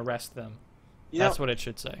 people and arrest them. You That's know, what it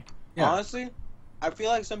should say. Yeah. honestly, I feel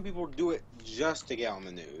like some people do it just to get on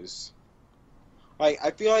the news. Like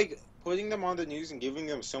I feel like putting them on the news and giving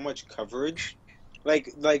them so much coverage,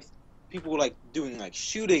 like people like doing like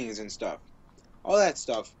shootings and stuff, all that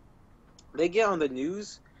stuff. They get on the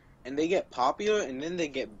news and they get popular and then they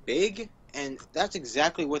get big and that's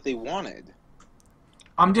exactly what they wanted.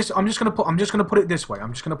 I'm just gonna put it this way.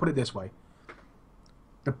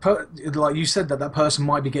 Like you said that person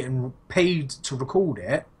might be getting paid to record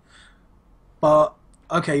it, but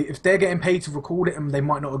okay, if they're getting paid to record it and they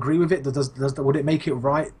might not agree with it, would it make it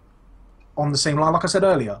right on the same line? Like I said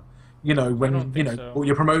earlier, you know, don't when you think know so. what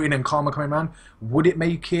you're promoting and karma coming around, would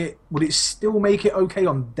it still make it okay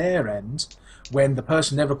on their end when the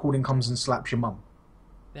person they're recording comes and slaps your mum?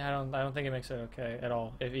 Yeah, I don't think it makes it okay at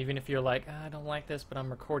all. Even if you're like, I don't like this, but I'm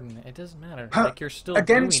recording it, it doesn't matter. Like you're still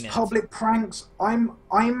Against doing it. public pranks, I'm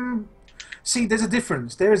see there's a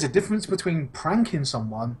difference. There is a difference between pranking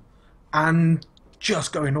someone and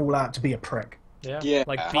just going all out to be a prick. Yeah.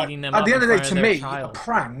 Like beating them At up the end in of the day, front to of their me, child.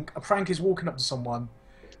 a prank is walking up to someone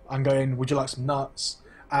and going, "Would you like some nuts?"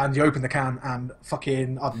 And you open the can and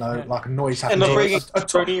fucking, I don't know, like a noise And happens. the or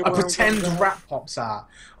friggin' a pretend rat pops out.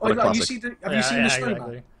 Or What a like, classic. have you seen the snowman?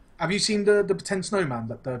 Exactly. Have you seen the pretend snowman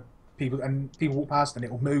that the people walk past and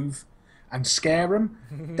it'll move and scare them?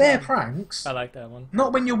 They're pranks. I like that one.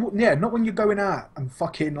 Not when you're going out and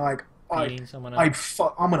fucking like Beating someone up.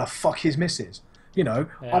 I'm gonna fuck his missus. You know,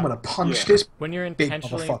 Yeah. I'm gonna punch Yeah. this. When you're big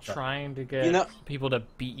intentionally motherfucker. trying to get You know- people to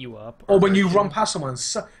beat you up. Or when hurt you run past someone.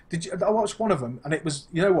 I watched one of them and it was,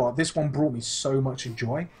 you know what? This one brought me so much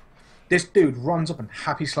joy. This dude runs up and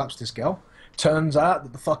happy slaps this girl. Turns out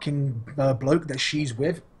that the fucking bloke that she's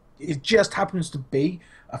with it just happens to be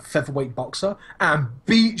a featherweight boxer and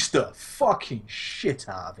beats the fucking shit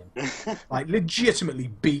out of him. Like,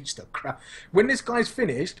 legitimately beats the crap. When this guy's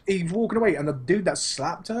finished, he's walking away, and the dude that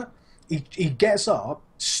slapped her, he gets up,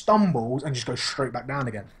 stumbles, and just goes straight back down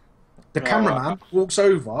again. The cameraman walks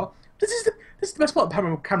over. This is the best part.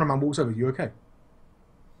 The cameraman walks over. You okay?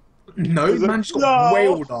 No, man just got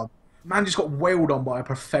wailed on. Man just got wailed on by a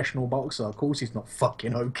professional boxer. Of course he's not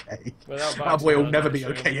fucking okay. That boy will never be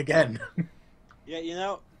okay again. Yeah, you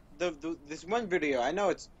know, this one video, I know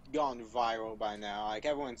it's gone viral by now. Like,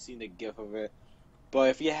 everyone's seen the gif of it. But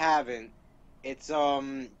if you haven't, it's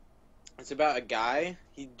about a guy.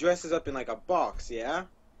 He dresses up in, like, a box, yeah?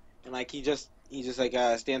 And, like, he just like,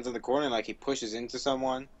 stands in the corner and, like, he pushes into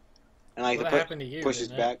someone. And, like, that happened to you, pushes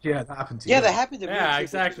back. Yeah, that happened to you. Yeah, that happened to me. Yeah,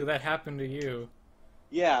 exactly. That happened to you.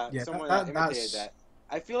 Yeah, someone imitated that.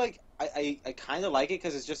 I feel like I kind of like it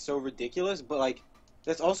because it's just so ridiculous, but like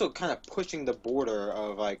that's also kind of pushing the border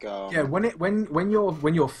of like. Yeah, when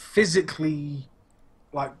you're physically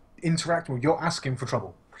like interacting with, you're asking for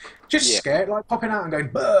trouble. Just scared, like popping out and going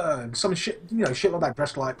burn, some shit, shit like that,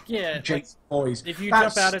 dressed like Jake's boys. If you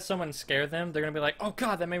jump out at someone and scare them, they're gonna be like, "Oh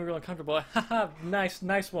God, that made me really uncomfortable." Haha, nice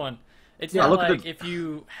one. It's not like if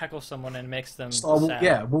you heckle someone and makes them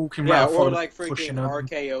sad. walking around. Or like freaking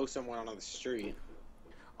RKO someone on the street.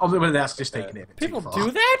 Oh, well, that's just taking it. People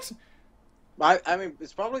do that? I mean,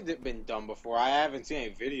 it's probably been done before. I haven't seen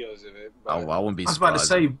any videos of it. But... I wouldn't be surprised. I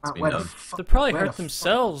was about to say, they probably hurt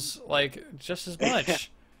themselves like just as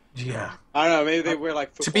much. Yeah. I don't know. Maybe they wear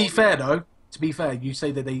like. To be fair, you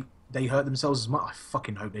say that they hurt themselves as much. I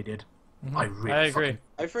fucking hope they did. Mm-hmm. I agree.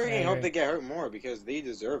 I freaking hope they get hurt more because they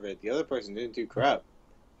deserve it. The other person didn't do crap.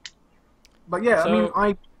 But yeah, I mean,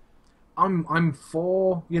 I'm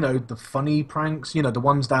for the funny pranks. The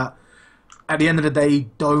ones that at the end of the day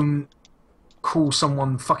don't cause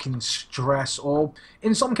someone fucking stress, or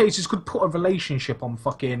in some cases could put a relationship on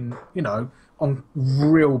fucking on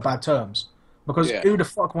real bad terms. Because who the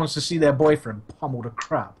fuck wants to see their boyfriend pummel the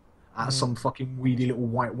crap out of some fucking weedy little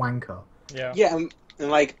white wanker? Yeah. Yeah. And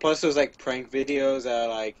like, plus those like prank videos that are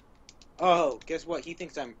like, oh, guess what? He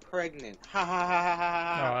thinks I'm pregnant. Ha ha ha ha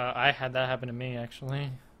ha. I had that happen to me actually.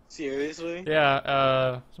 Seriously? Yeah.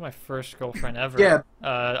 This was my first girlfriend ever. Yeah.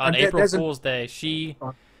 On April Fool's Day,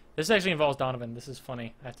 this actually involves Donovan. This is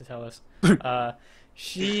funny. I have to tell this.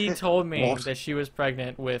 She told me that she was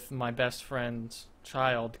pregnant with my best friend's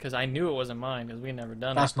child because I knew it wasn't mine because we had never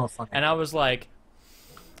done it. That's not funny. And I was like.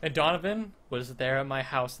 And Donovan was there at my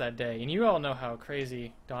house that day, and you all know how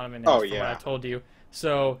crazy Donovan is from what I told you.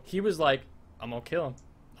 So he was like, I'm gonna kill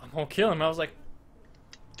him. I was like,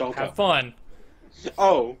 don't have fun.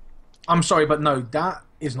 Oh. I'm sorry, but no, that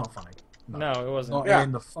is not funny. No, it wasn't. Not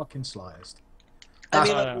in the fucking slightest. I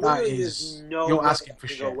mean, that is you're asking for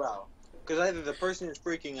shit. Because either the person is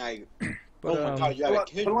freaking like, but, oh my god, you have a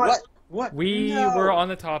kid? What? We were on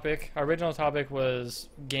the topic. Our original topic was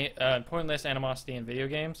pointless animosity in video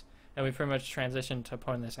games, and we pretty much transitioned to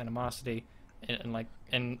pointless animosity in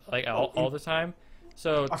all the time.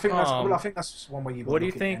 So I think that's one way you. What do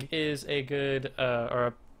you think is a good or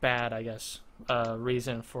a bad, I guess,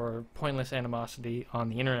 reason for pointless animosity on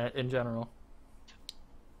the internet in general?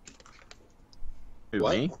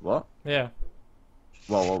 Me? What? Yeah.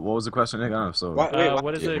 Well, what was the question again? So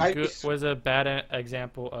what is a bad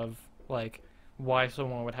example of like why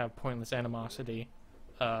someone would have pointless animosity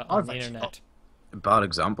on the internet? A bad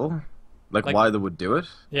example? Like why they would do it?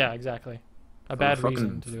 Yeah, exactly. A bad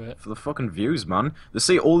reason to do it. For the fucking views, man. They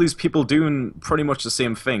see all these people doing pretty much the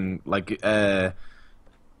same thing, like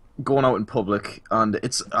going out in public, and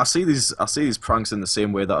I see these pranks in the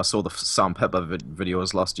same way that I saw the Sam Pepper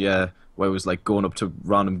videos last year, where it was like going up to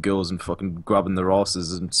random girls and fucking grabbing their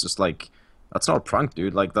asses, and it's just like, that's not a prank,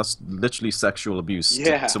 dude. Like, that's literally sexual abuse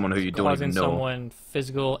to someone who you don't even know. Causing someone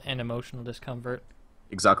physical and emotional discomfort.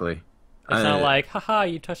 Exactly. It's not like, haha,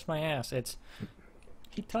 you touched my ass. It's,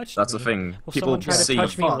 he touched me. That's the thing. Will People someone try to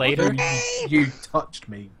touch me later? You touched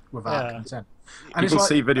me without consent. And people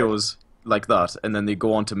see videos like that, and then they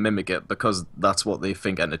go on to mimic it because that's what they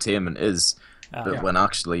think entertainment is. But when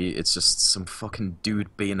actually it's just some fucking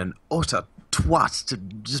dude being an utter twat to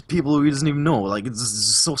just people who he doesn't even know. Like, it's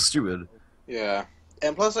so stupid. Yeah.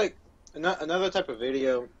 And plus, like, another type of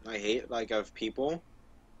video I hate, like, of people,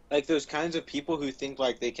 like, those kinds of people who think,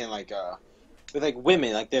 like, they can, like, with, like,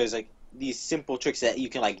 women, like, there's, like, these simple tricks that you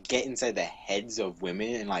can, like, get inside the heads of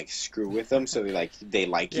women and, like, screw with them so they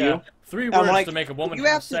like you. 3 words to make a woman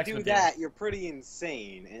have sex with you. You have to do that, you're pretty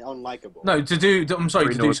insane and unlikable. No, to do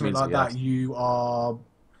something like that, you are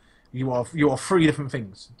 3 different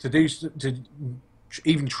things. To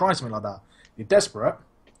even try something like that, you're desperate,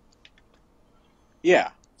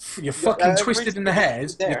 Yeah. You're fucking twisted in the head.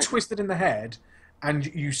 reason there. You're twisted in the head, and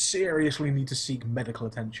you seriously need to seek medical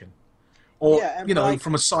attention. Or, Yeah, and you know, like-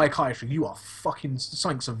 from a psychiatrist, you are fucking...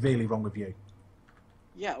 Something severely wrong with you.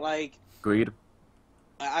 Yeah, like, Agreed.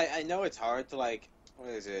 I know it's hard to, like, what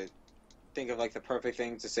is it? Think of, like, the perfect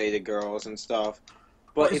thing to say to girls and stuff.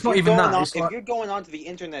 But Well, it's if not you're even going that, on, it's if like- you're going onto the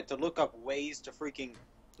internet to look up ways to freaking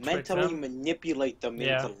mentally them? manipulate them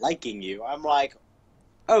Yeah. into liking you, I'm like,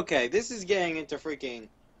 okay, this is getting into freaking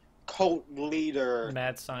cult leader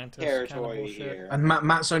Mad scientist kind of territory bullshit. here. And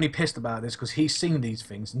Matt's only pissed about this because he's seen these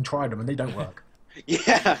things and tried them, and they don't work.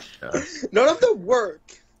 Yeah. Yeah. None of them work.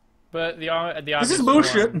 But the obvious This is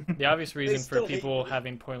bullshit. the obvious reason for still hate people me.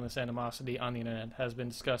 having pointless animosity on the internet has been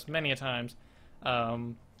discussed many a times,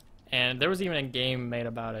 and there was even a game made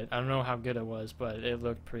about it. I don't know how good it was, but it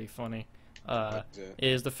looked pretty funny.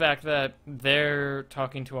 Is the fact that they're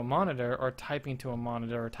talking to a monitor or typing to a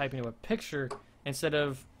monitor or typing to a picture instead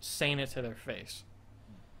of saying it to their face.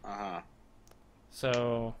 Uh-huh.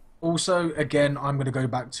 So Also, again, I'm going to go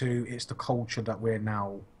back to it's the culture that we're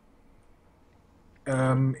now,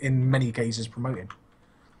 in many cases, promoting.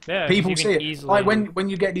 yeah, People you can see it. easily Like when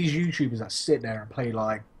you get these YouTubers that sit there and play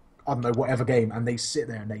like I don't know whatever game, and they sit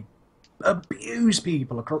there and they abuse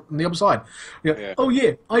people across on the other side. Yeah. Oh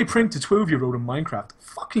yeah, I pranked a 12-year-old in Minecraft.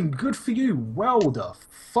 Fucking good for you. Well the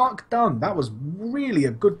fuck done. That was really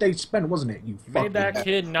a good day spent, wasn't it? You made that fucking.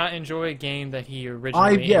 kid not enjoy a game that he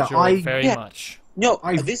originally enjoyed I- very yeah. much. No,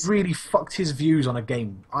 I this really fucked his views on a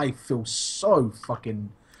game. I feel so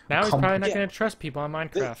fucking. Now he's probably not Yeah. going to trust people on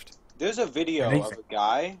Minecraft. there's a video of Anything. a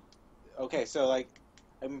guy. Okay, so like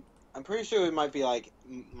I'm pretty sure it might be like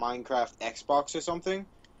Minecraft Xbox or something.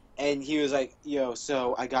 And he was like, yo,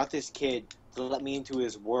 so I got this kid to let me into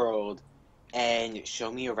his world and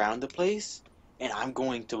show me around the place, and I'm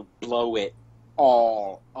going to blow it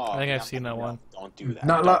all up. I think And I've I'm seen like, that no, one. Don't do that.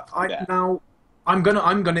 No, Don't like do that. now, I'm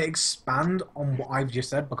gonna expand on what I've just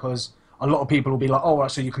said because a lot of people will be like, "Oh, right,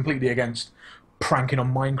 so you're completely against pranking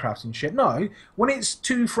on Minecraft and shit." No, when it's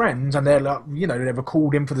two friends and they're like, you know, they're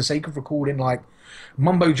recording for the sake of recording, like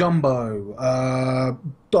Mumbo Jumbo,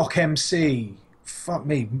 Doc MC, fuck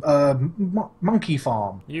me, Monkey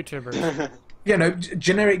Farm, YouTubers. you know,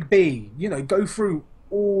 Generic B, you know, go through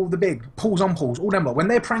all the big pulls on pulls, all them lot. When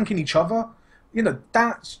they're pranking each other, you know,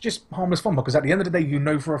 that's just harmless fun because at the end of the day, you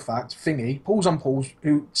know for a fact, Thingy, pulls on pulls,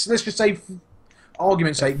 who, so let's just say, for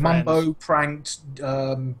argument's They're sake, friends. Mumbo pranked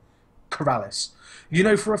Corrales. You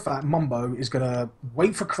know for a fact Mumbo is going to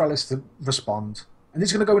wait for Corrales to respond and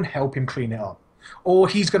he's going to go and help him clean it up. Or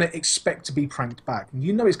he's going to expect to be pranked back.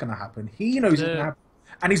 You know it's going to happen. He knows it's going to happen.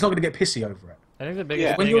 And he's not going to get pissy over it. I think the Yeah.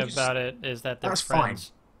 biggest When thing you're just- about it is that they're That's fine.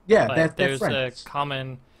 friends. Yeah, Like, they're there's friends. a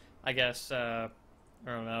common, I guess, I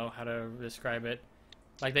don't know how to describe it.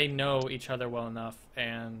 Like, they know each other well enough,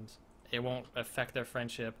 and it won't affect their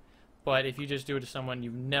friendship. But if you just do it to someone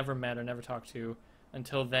you've never met or never talked to,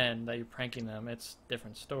 until then, that you're pranking them, it's a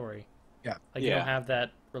different story. Yeah. Like, you Yeah. don't have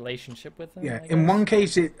that relationship with them. Yeah, I in guess.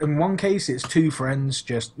 one case it's two friends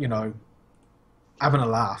just, you know, having a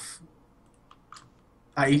laugh.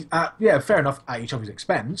 Yeah, fair enough, at each other's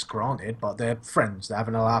expense, granted, but they're friends, they're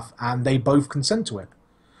having a laugh, and they both consent to it.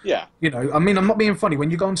 Yeah. You know, I mean, I'm not being funny.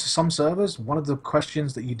 When you go into some servers, one of the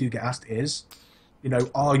questions that you do get asked is, you know,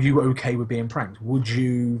 are you okay with being pranked? Would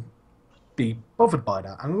you be bothered by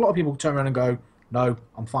that? And a lot of people turn around and go, no,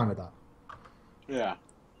 I'm fine with that. Yeah.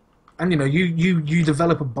 And you know, you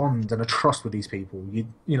develop a bond and a trust with these people. You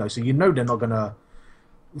know, so you know they're not gonna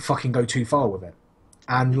fucking go too far with it.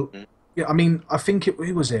 And yeah, I mean, I think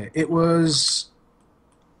who was it? It was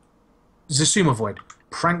Zazuma Void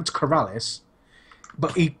pranked Corrales,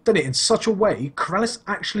 but he did it in such a way Corrales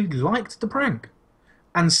actually liked the prank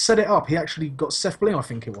and set it up. He actually got Seth Bling, I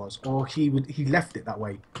think it was, or he left it that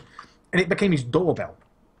way, and it became his doorbell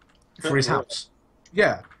for his house.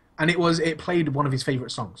 Yeah. And it played one of his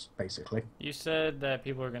favorite songs, basically. You said that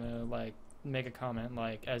people are gonna like make a comment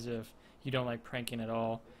like as if you don't like pranking at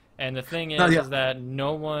all. And the thing is, No, yeah. is that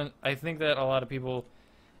no one. I think that a lot of people.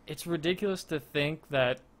 It's ridiculous to think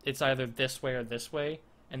that it's either this way or this way,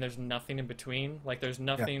 and there's nothing in between. Like there's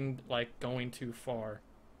nothing like going too far.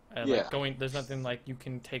 Yeah. Like there's nothing like you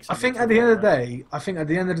can take. I think at the end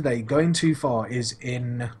of the day, going too far is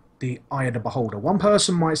in the eye of the beholder. One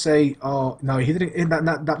person might say, "Oh no, he didn't.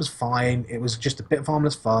 That was fine. It was just a bit of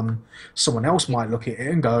harmless fun." Someone else might look at it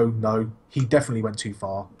and go, "No, he definitely went too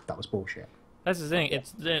far. That was bullshit." That's the thing.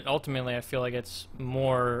 It's ultimately I feel like it's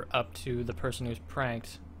more up to the person who's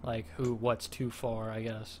pranked, like what's too far, I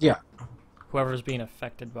guess. Yeah, Whoever's being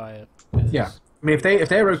affected by it. yeah. I mean, if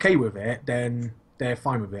they're okay with it, then they're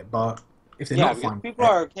fine with it. But if they're Yeah, not because fine with people it.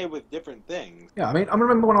 are okay with different things. Yeah, I mean, I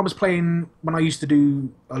remember when I was playing, when I used to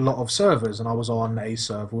do a lot of servers, and I was on a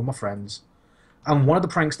server with my friends, and one of the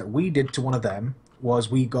pranks that we did to one of them was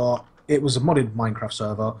it was a modded Minecraft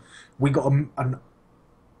server, we got one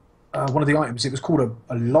of the items, it was called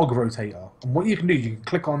a log rotator, and what you can do, you can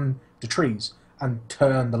click on the trees and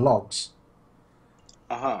turn the logs.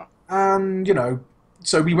 Uh-huh. And,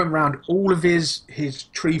 so we went around all of his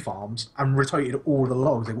tree farms and rotated all the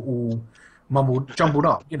logs. They were all jumbled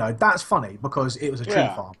up. That's funny because it was a tree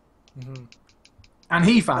farm. Mm-hmm. And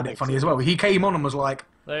he found That it funny makes as well. He came on and was like,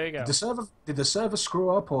 There you go. did the server screw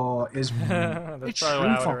up, or is That's it's probably tree how I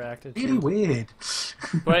would farm have reacted really too. weird?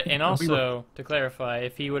 But, and also, to clarify,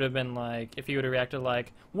 if he would have reacted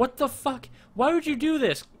like, what the fuck? Why would you do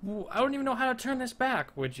this? I don't even know how to turn this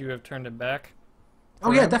back. Would you have turned it back?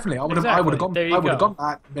 Oh yeah, definitely. I would have gone. There you I would have go. gone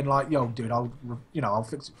back and been like, "Yo, dude, I'll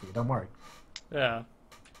fix it for you. Don't worry." Yeah.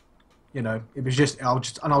 It was just, I'll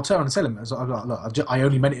turn and tell him. I'll be like, look, I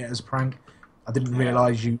only meant it as a prank. I didn't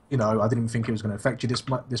realise I didn't think it was going to affect you this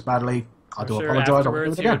badly. I do apologise. I'll do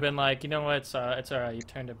Afterwards, it he would again. have been like, you know what, it's alright, you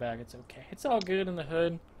turned it back, it's okay. It's all good in the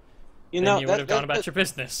hood. You Then know, you would have gone about your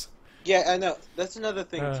business. Yeah, I know. That's another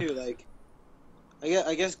thing too. Like,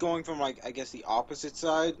 I guess going from the opposite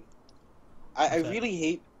side, I really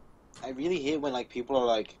hate when like people are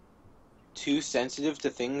like too sensitive to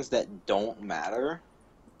things that don't matter.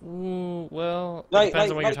 Ooh, well, it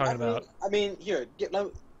depends on what you're talking about. I mean, here,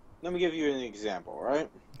 let me give you an example, right?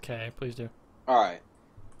 Okay, please do. Alright.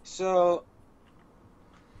 So,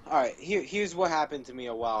 here's what happened to me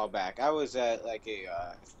a while back. I was at like a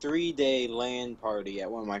 3-day LAN party at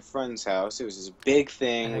one of my friend's house. It was this big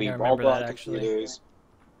thing. We all brought computers.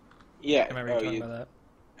 Yeah. I remember you talking about that.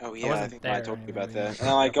 Oh yeah, I think I told you about anymore.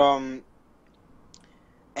 that. And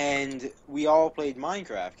and we all played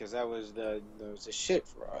Minecraft because that was the shit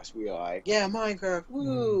for us. We were like, yeah, Minecraft,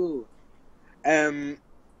 woo. I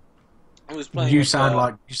was playing. You sound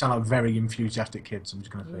like very enthusiastic kids. I'm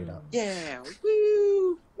just gonna say that. Yeah,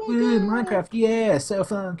 woo, Woo, Minecraft, yeah, so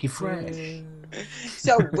funky, fresh,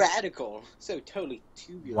 so radical, so totally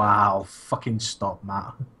tubular. Wow, fucking stop,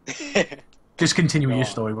 Matt. Just continue your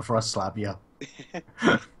story before I slap you.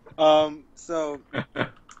 So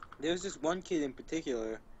there was this one kid in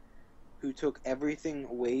particular who took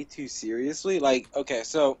everything way too seriously. Like, okay,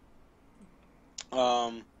 so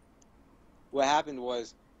what happened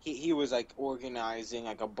was he was like organizing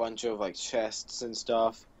like a bunch of like chests and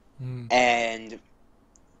stuff, and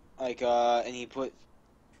like and he put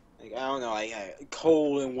like, I don't know, like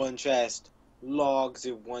coal in one chest, logs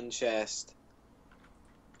in one chest,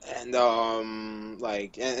 and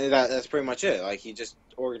that's pretty much it. Like, he just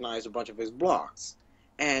organized a bunch of his blocks,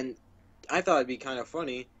 and I thought it'd be kind of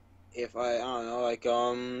funny if I don't know, I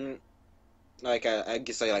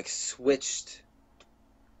guess I like switched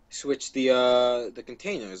the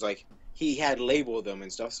containers. Like, he had labeled them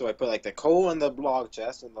and stuff, so I put like the coal in the log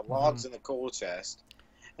chest and the logs in the coal chest,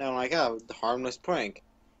 and I'm like, oh, the harmless prank.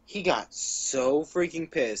 He got so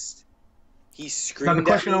freaking pissed. He screamed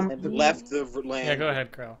at me and left the land. Yeah, go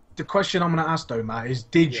ahead, Crow. The question I'm going to ask though, Matt, is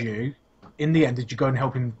did you, in the end, did you go and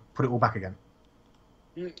help him put it all back again?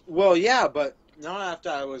 Well, yeah, but not after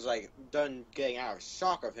I was like done getting out of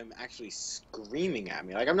shock of him actually screaming at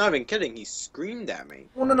me. Like, I'm not even kidding. He screamed at me.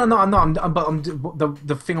 Well, no.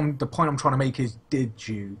 The point I'm trying to make is, did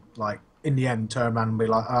you, like, in the end, turn around and be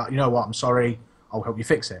like, you know what? I'm sorry. I'll help you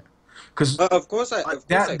fix it. Because of course I fixed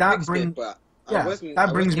it, but that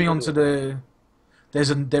brings me on to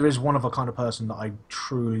there is one other kind of person that I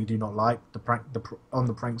truly do not like, the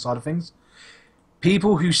prank side of things.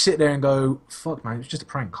 People who sit there and go, fuck man, it's just a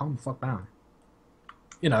prank, calm the fuck down.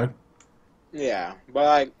 Yeah,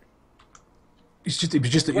 but it was just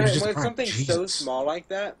a prank. Something Jesus. so small like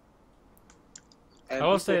that, and I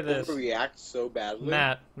will say this: react so badly.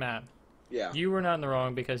 Matt, yeah, you were not in the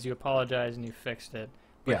wrong because you apologized and you fixed it,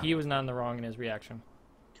 but he was not in the wrong in his reaction.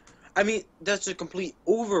 I mean, that's a complete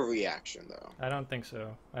overreaction, though. I don't think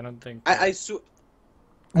so. I don't think.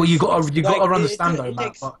 Well, you got to understand though,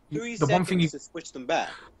 Matt. But the one thing to switch them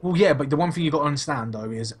back. Well, yeah, but the one thing you got to understand though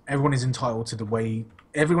is everyone is entitled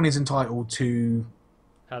to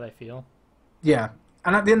how they feel. Yeah,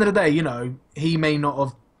 and at the end of the day, he may not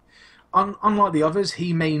have, unlike the others,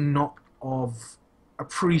 he may not have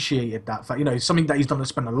appreciated that fact. Something that he's done and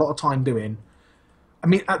spent a lot of time doing. I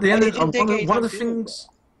mean, at the end of one of the things,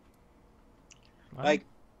 like,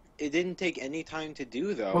 it didn't take any time to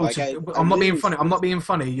do though. Well, like, I'm not being funny. I'm not being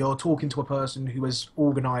funny. You're talking to a person who has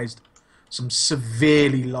organised some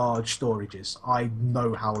severely large storages. I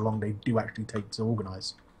know how long they do actually take to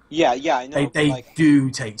organise. Yeah, I know. They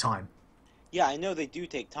do take time. Yeah, I know they do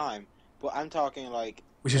take time, but I'm talking like.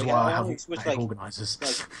 Which is like, why I only have switched like, like organisers.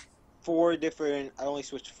 I only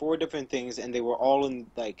switched 4 different things, and they were all in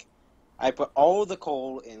like. I put all the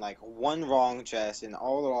coal in like one wrong chest, and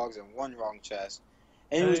all the logs in one wrong chest,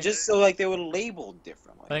 and it was just so like they were labeled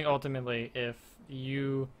differently. I think ultimately, if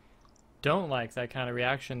you don't like that kind of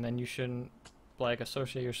reaction, then you shouldn't like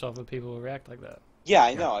associate yourself with people who react like that. Yeah,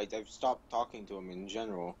 I know. I've stopped talking to them in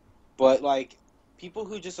general, but like people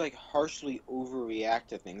who just like harshly overreact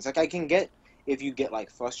to things. Like I can get if you get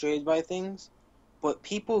like frustrated by things, but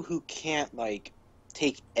people who can't like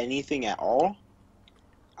take anything at all.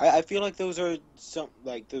 I feel like those are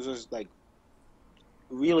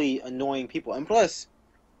really annoying people, and plus,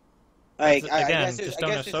 like Again, just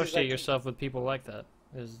don't associate yourself with people like that.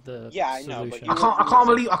 Is the I know, but solution.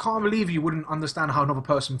 I can't believe you wouldn't understand how another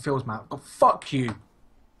person feels, Matt. God, fuck you.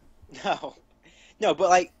 No, but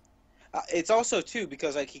like, it's also too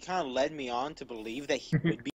because like he kind of led me on to believe that he would be.